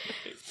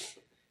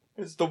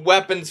 It's the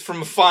weapons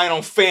from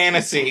Final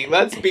Fantasy.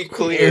 Let's be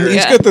clear. He's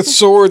Yeah. got the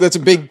sword that's a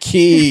big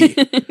key.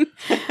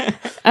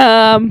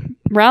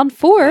 Round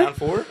 4. Round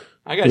 4?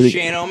 I got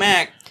Shane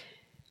O'Mac.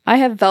 I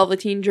have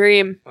Velveteen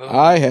Dream.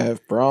 I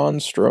have Braun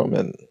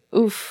Strowman.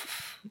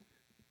 Oof.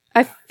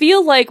 I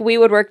feel like we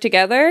would work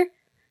together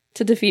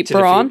to defeat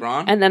Braun,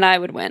 Braun? and then I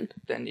would win.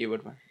 Then you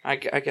would win. I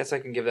guess I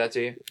can give that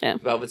to you. Yeah.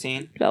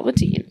 Velveteen.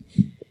 Velveteen.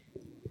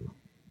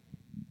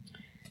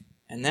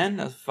 And then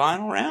the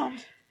final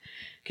round.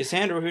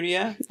 Cassandra, who do you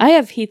have? I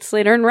have Heath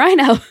Slater and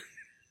Rhino.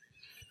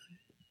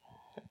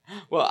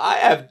 Well, I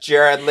have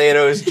Jared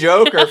Leto's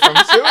Joker from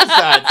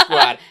Suicide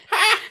Squad.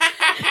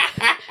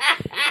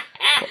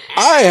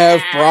 I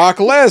have Brock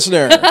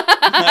Lesnar.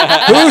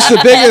 Who's the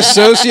biggest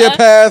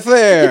sociopath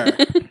there?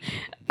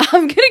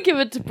 I'm gonna give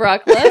it to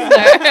Brock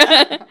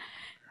Lesnar.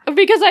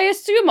 Because I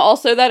assume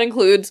also that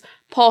includes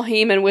Paul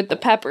Heyman with the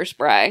pepper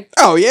spray.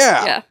 Oh,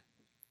 yeah. Yeah.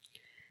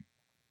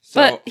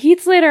 So, But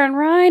Heath Slater and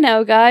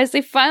Rhino, guys,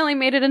 they finally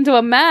made it into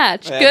a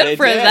match. yeah, Good they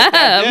for did,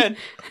 them.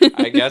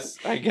 they did.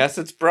 I guess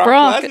it's Brock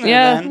Lesnar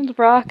yeah, then. it's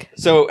Brock.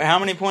 So how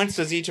many points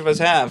does each of us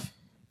have?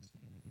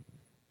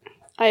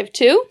 I have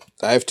 2.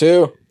 I have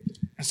 2.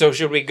 So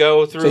should we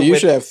go through So you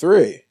should have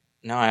 3.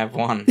 No, I have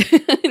 1.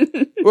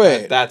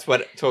 Wait. That's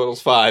what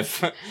totals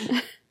 5.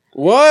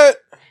 What?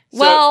 So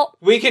Well-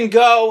 we can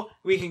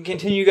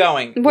continue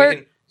going. We We're-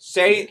 can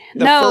say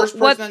the No, first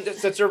person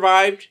that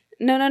survived.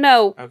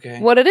 No. Okay.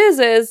 What it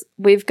is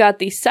we've got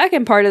the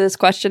second part of this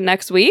question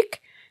next week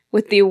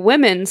with the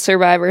Women's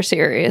Survivor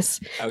Series.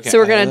 Okay. So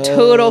we're going to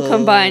total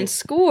combine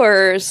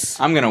scores.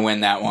 I'm gonna win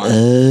that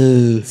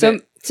one. So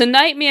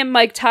tonight, me and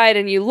Mike tied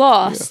and you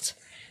lost,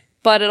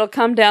 but it'll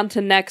come down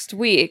to next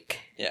week.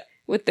 Yeah.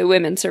 With the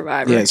Women's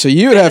Survivor. Yeah, so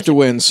you'd have to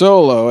win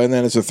solo, and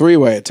then it's a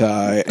 3-way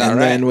tie, and All right.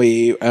 then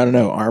we, I don't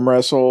know, arm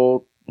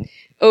wrestle.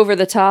 Over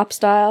the top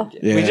style.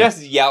 Yeah. We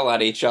just yell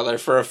at each other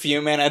for a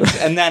few minutes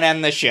and then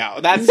end the show.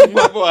 That's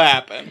what will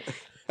happen.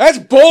 That's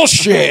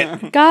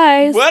bullshit!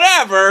 Guys,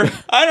 Whatever.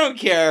 I don't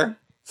care.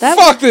 that,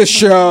 Fuck this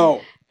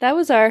show! that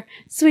was our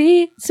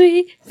sweet,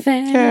 sweet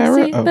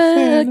fantasy Cara of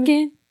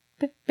booking.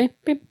 Ba,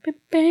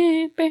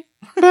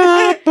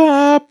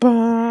 ba,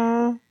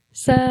 ba.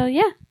 So,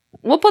 yeah.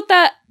 We'll put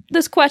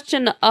this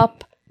question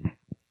up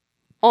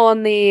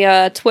on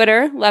the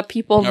Twitter. Let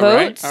people vote.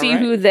 right, all See right.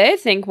 who they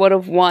think would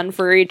have won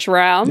for each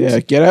round. Yeah,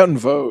 get out and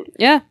vote.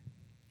 Yeah.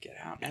 Get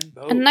out and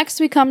vote. And next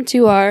we come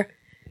to our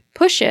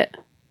Push It.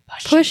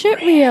 Push it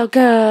real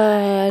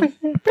good.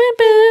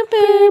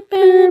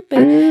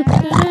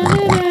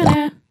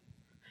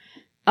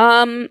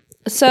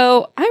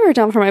 So I wrote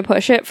down for my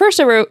Push It. First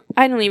I wrote,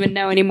 I don't even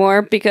know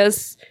anymore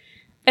because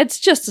it's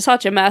just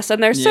such a mess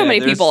and there's so Yeah, many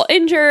there's- people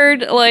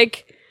injured.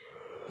 Like,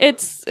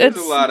 it's There's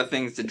a lot of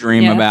things to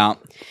dream Yeah. about.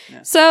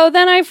 So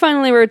then I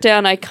finally wrote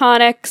down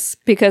Iconics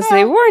because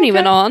they weren't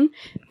even on,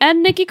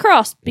 and Nikki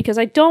Cross because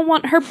I don't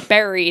want her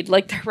buried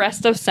like the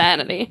rest of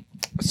Sanity.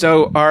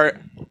 So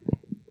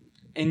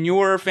in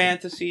your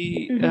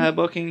fantasy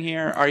booking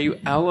here, are you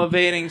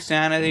elevating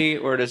Sanity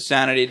or does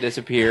Sanity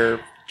disappear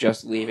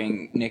just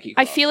leaving Nikki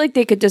I Cross? feel like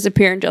they could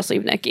disappear and just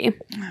leave Nikki.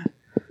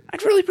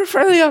 I'd really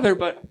prefer the other,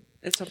 but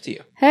it's up to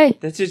you. Hey,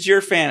 This is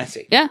your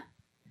fantasy. yeah.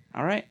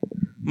 All right.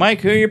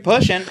 Mike, who are you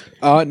pushing?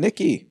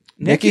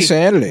 Nikki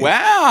Sanity.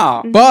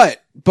 Wow.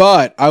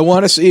 But I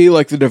want to see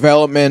like the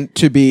development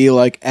to be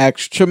like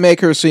to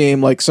make her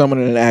seem like someone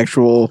in an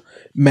actual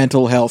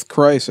mental health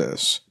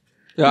crisis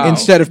Oh.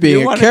 instead of being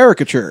You a wanna-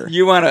 caricature.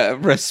 You want a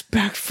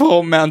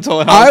respectful mental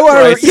health I wanna-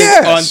 crisis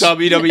yes! on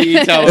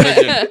WWE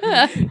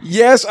television.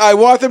 Yes, I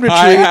want them to treat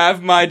I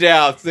have my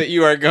doubts that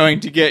you are going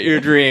to get your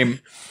dream.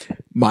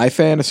 my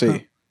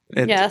fantasy.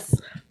 Yes.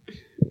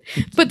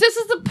 But this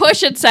is the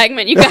Push It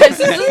segment, you guys.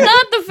 This is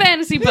not the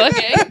fantasy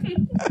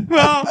booking.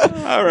 Well,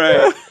 all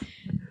right.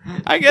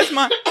 I guess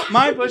my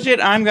push it.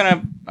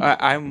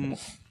 I'm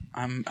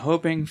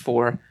hoping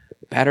for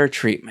better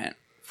treatment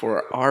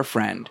for our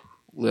friend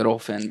Little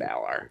Finn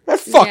Balor.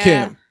 Fuck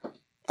Yeah. him.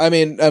 I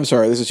mean, I'm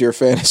sorry. This is your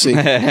fantasy.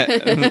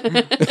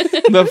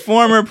 The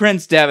former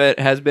Prince Devitt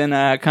has been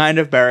kind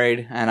of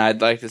buried, and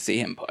I'd like to see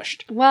him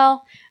pushed.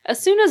 Well, as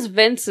soon as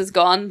Vince is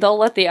gone, they'll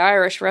let the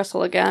Irish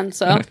wrestle again,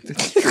 so.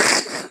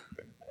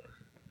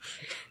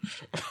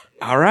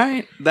 All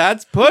right,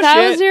 that's push That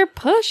it. was your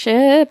Push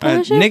It.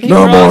 Push It. Nikki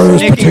No Cross, more of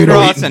this Nikki potato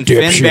Cross, eating and Finn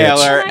dipshits.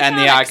 Balor, and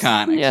the Iconics.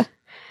 Iconics. Yeah.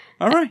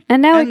 All right,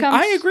 And now and we come.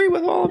 I agree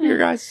with all of your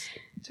guys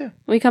too.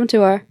 We come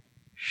to our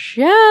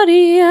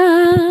Shouty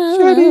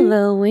of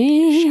the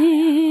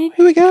Week.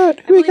 Who we got?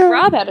 I believe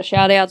Rob had a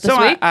shout out this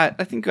So week. I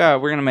think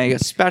we're gonna make a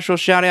special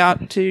shout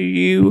out to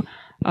you,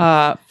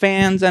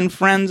 fans and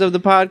friends of the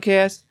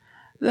podcast.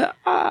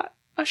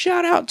 A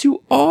shout out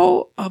to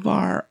all of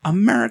our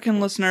American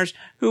listeners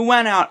who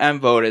went out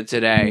and voted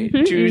today,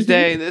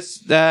 Tuesday.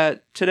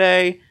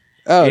 Today.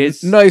 Oh,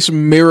 It's- nice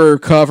mirror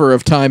cover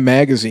of Time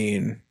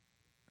magazine.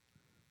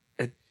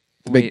 Big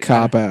Wait,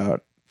 cop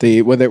out.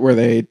 Where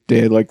they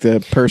did like the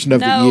person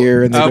of No. the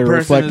year and they did a Person of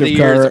reflective the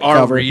Year is our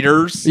cover.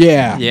 readers.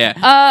 Yeah.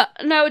 Yeah.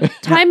 No,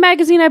 Time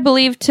Magazine, I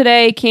believe,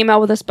 today came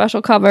out with a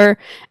special cover,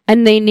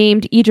 and they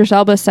named Idris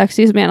Elba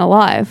Sexiest Man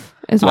Alive,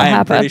 is what I am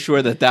happened. pretty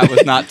sure that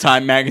was not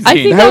Time Magazine. I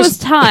think That that was- was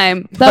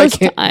Time. That I was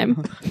can't-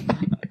 Time.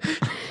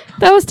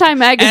 That was Time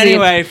Magazine.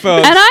 Anyway,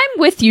 folks, And I'm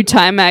with you,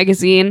 Time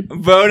Magazine.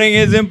 voting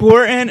is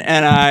important,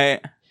 and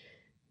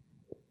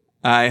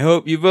I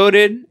hope you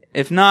voted.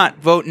 If not,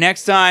 vote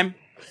next time.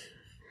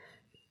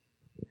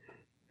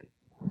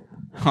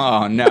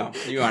 Oh no,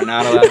 you are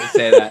not allowed to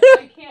say that.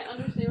 I can't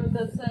understand what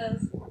that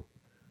says.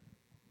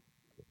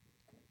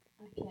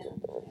 I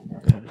can't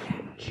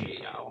understand it.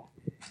 Geo.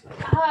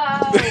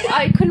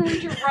 I couldn't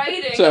read your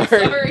writing. Sorry.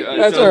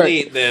 That's all right.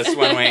 Delete this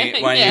when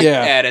you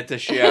Yeah. edit the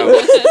show.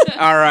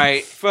 All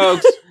right,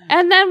 folks.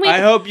 And then I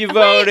hope you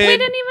voted. Wait, we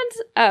didn't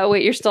even. Oh,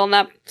 wait, you're still in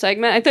that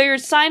segment. I thought you were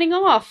signing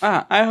off.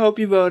 I hope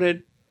you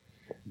voted.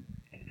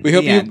 We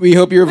hope The end. we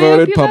hope you're We hope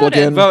voted you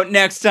publican. Vote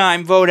next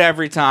time. Vote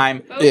every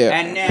time. Yeah.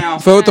 And now,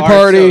 Vote the our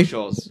party.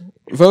 socials.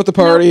 Vote the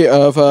party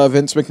of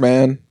Vince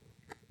McMahon.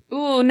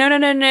 Ooh,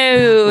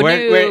 no,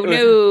 Wait.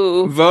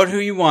 no. Vote who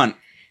you want.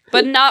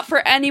 But not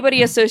for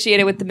anybody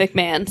associated with the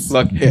McMahons.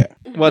 Look, Yeah.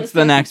 what's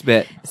the next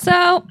bit?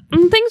 So,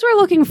 things we're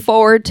looking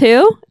forward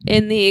to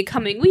in the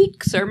coming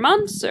weeks or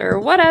months or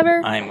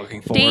whatever. I'm looking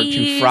forward to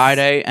Days.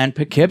 Friday and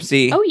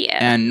Poughkeepsie. Oh, yeah.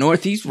 And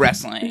Northeast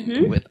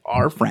Wrestling with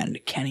our friend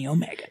Kenny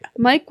Omega.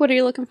 Mike, what are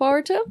you looking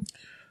forward to?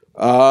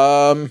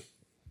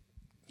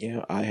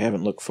 Yeah, I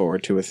haven't looked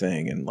forward to a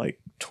thing in like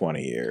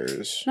 20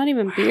 years. Not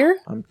even beer?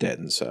 I'm dead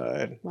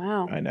inside.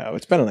 Wow. I know.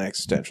 It's been an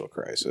existential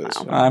crisis.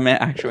 I'm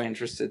actually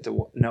interested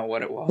to know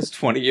what it was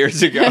 20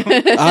 years ago.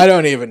 I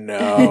don't even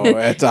know.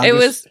 It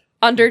was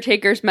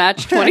Undertaker's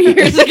match 20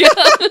 years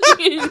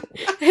ago.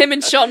 Him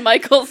and Shawn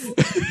Michaels.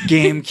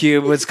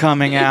 GameCube was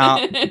coming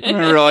out. I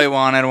really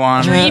wanted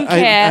one. Dreamcast.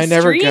 I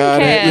never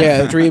got it. Dreamcast.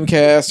 Yeah, the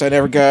Dreamcast. I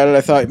never got it.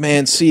 I thought,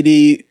 man,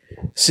 CD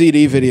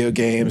video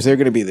games, they're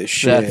going to be the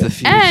shit. That's the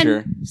future.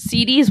 And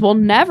CDs will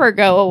never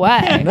go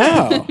away.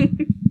 No.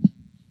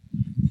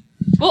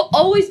 We'll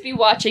always be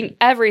watching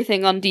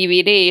everything on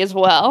DVD as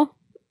well.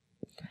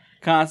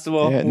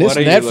 Constable, Yeah, what this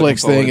are you looking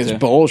Netflix thing forward is to?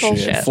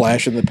 bullshit.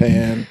 Flash in the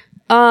pan.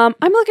 I'm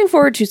looking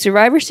forward to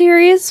Survivor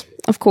Series,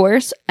 of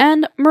course,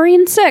 and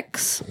Marine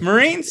 6.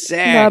 Marine 6.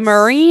 The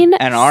Marine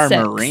and our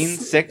 6. Marine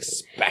 6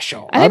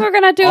 special. I think we're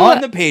gonna do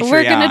on the Patreon.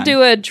 We're gonna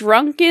do a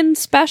drunken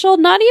special,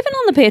 not even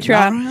on the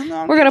Patreon. Not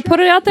on We're gonna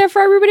put it out there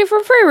for everybody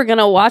for free. We're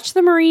gonna watch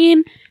the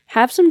Marine,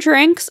 have some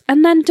drinks,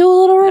 and then do a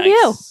little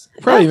review.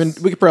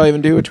 We could probably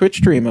even do a Twitch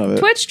stream of it.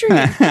 Twitch stream.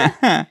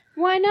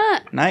 Why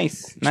not?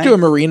 Nice. Let's do a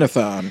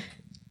Marine-a-thon.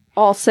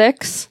 All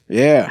 6.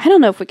 Yeah. I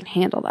don't know if we can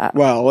handle that.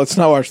 Well, let's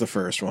not watch the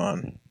first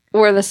one.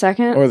 Or the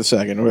second. Or the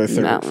second, or the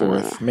third, No. or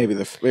fourth. Maybe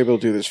we'll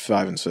do this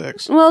 5 and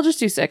 6. Well, just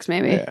do 6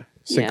 maybe. Yeah.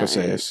 Cinco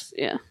seis.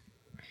 Yeah.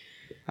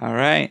 All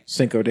right.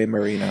 Cinco de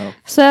Marino.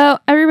 So,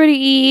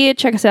 everybody,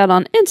 check us out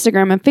on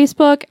Instagram and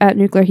Facebook at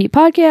Nuclear Heat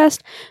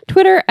Podcast,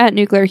 Twitter at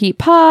Nuclear Heat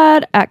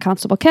Pod, at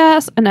Constable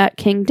Cass, and at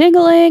King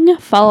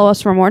Dingling. Follow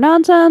us for more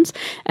nonsense,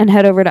 and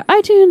head over to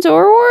iTunes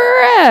or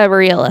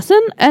wherever you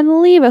listen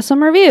and leave us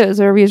some reviews.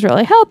 The reviews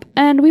really help,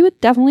 and we would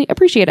definitely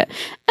appreciate it.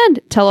 And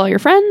tell all your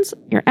friends,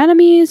 your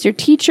enemies, your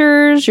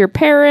teachers, your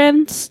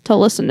parents to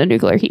listen to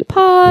Nuclear Heat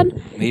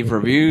Pod. Leave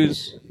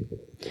reviews.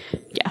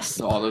 Yes.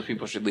 So all those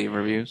people should leave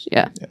reviews.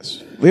 Yeah.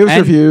 Yes. Leave us And-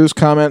 reviews,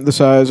 comment the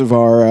size of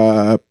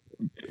our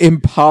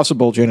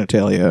impossible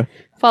genitalia.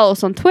 Follow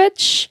us on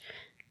Twitch.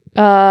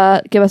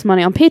 Give us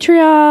money on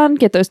Patreon.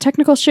 Get those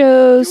technical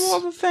shows. Do all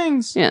the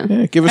things. Yeah.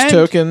 Yeah, give us And-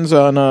 tokens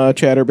on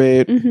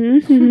Chatterbait.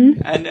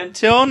 And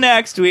until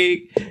next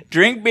week,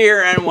 drink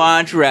beer and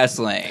watch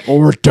wrestling.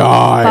 Or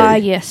die. Bye,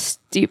 you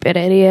stupid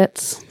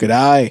idiots. Good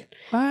eye.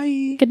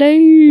 Bye. Good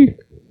day.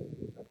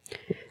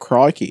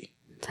 Crikey.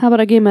 How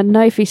about I give him a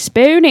knifey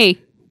spoony?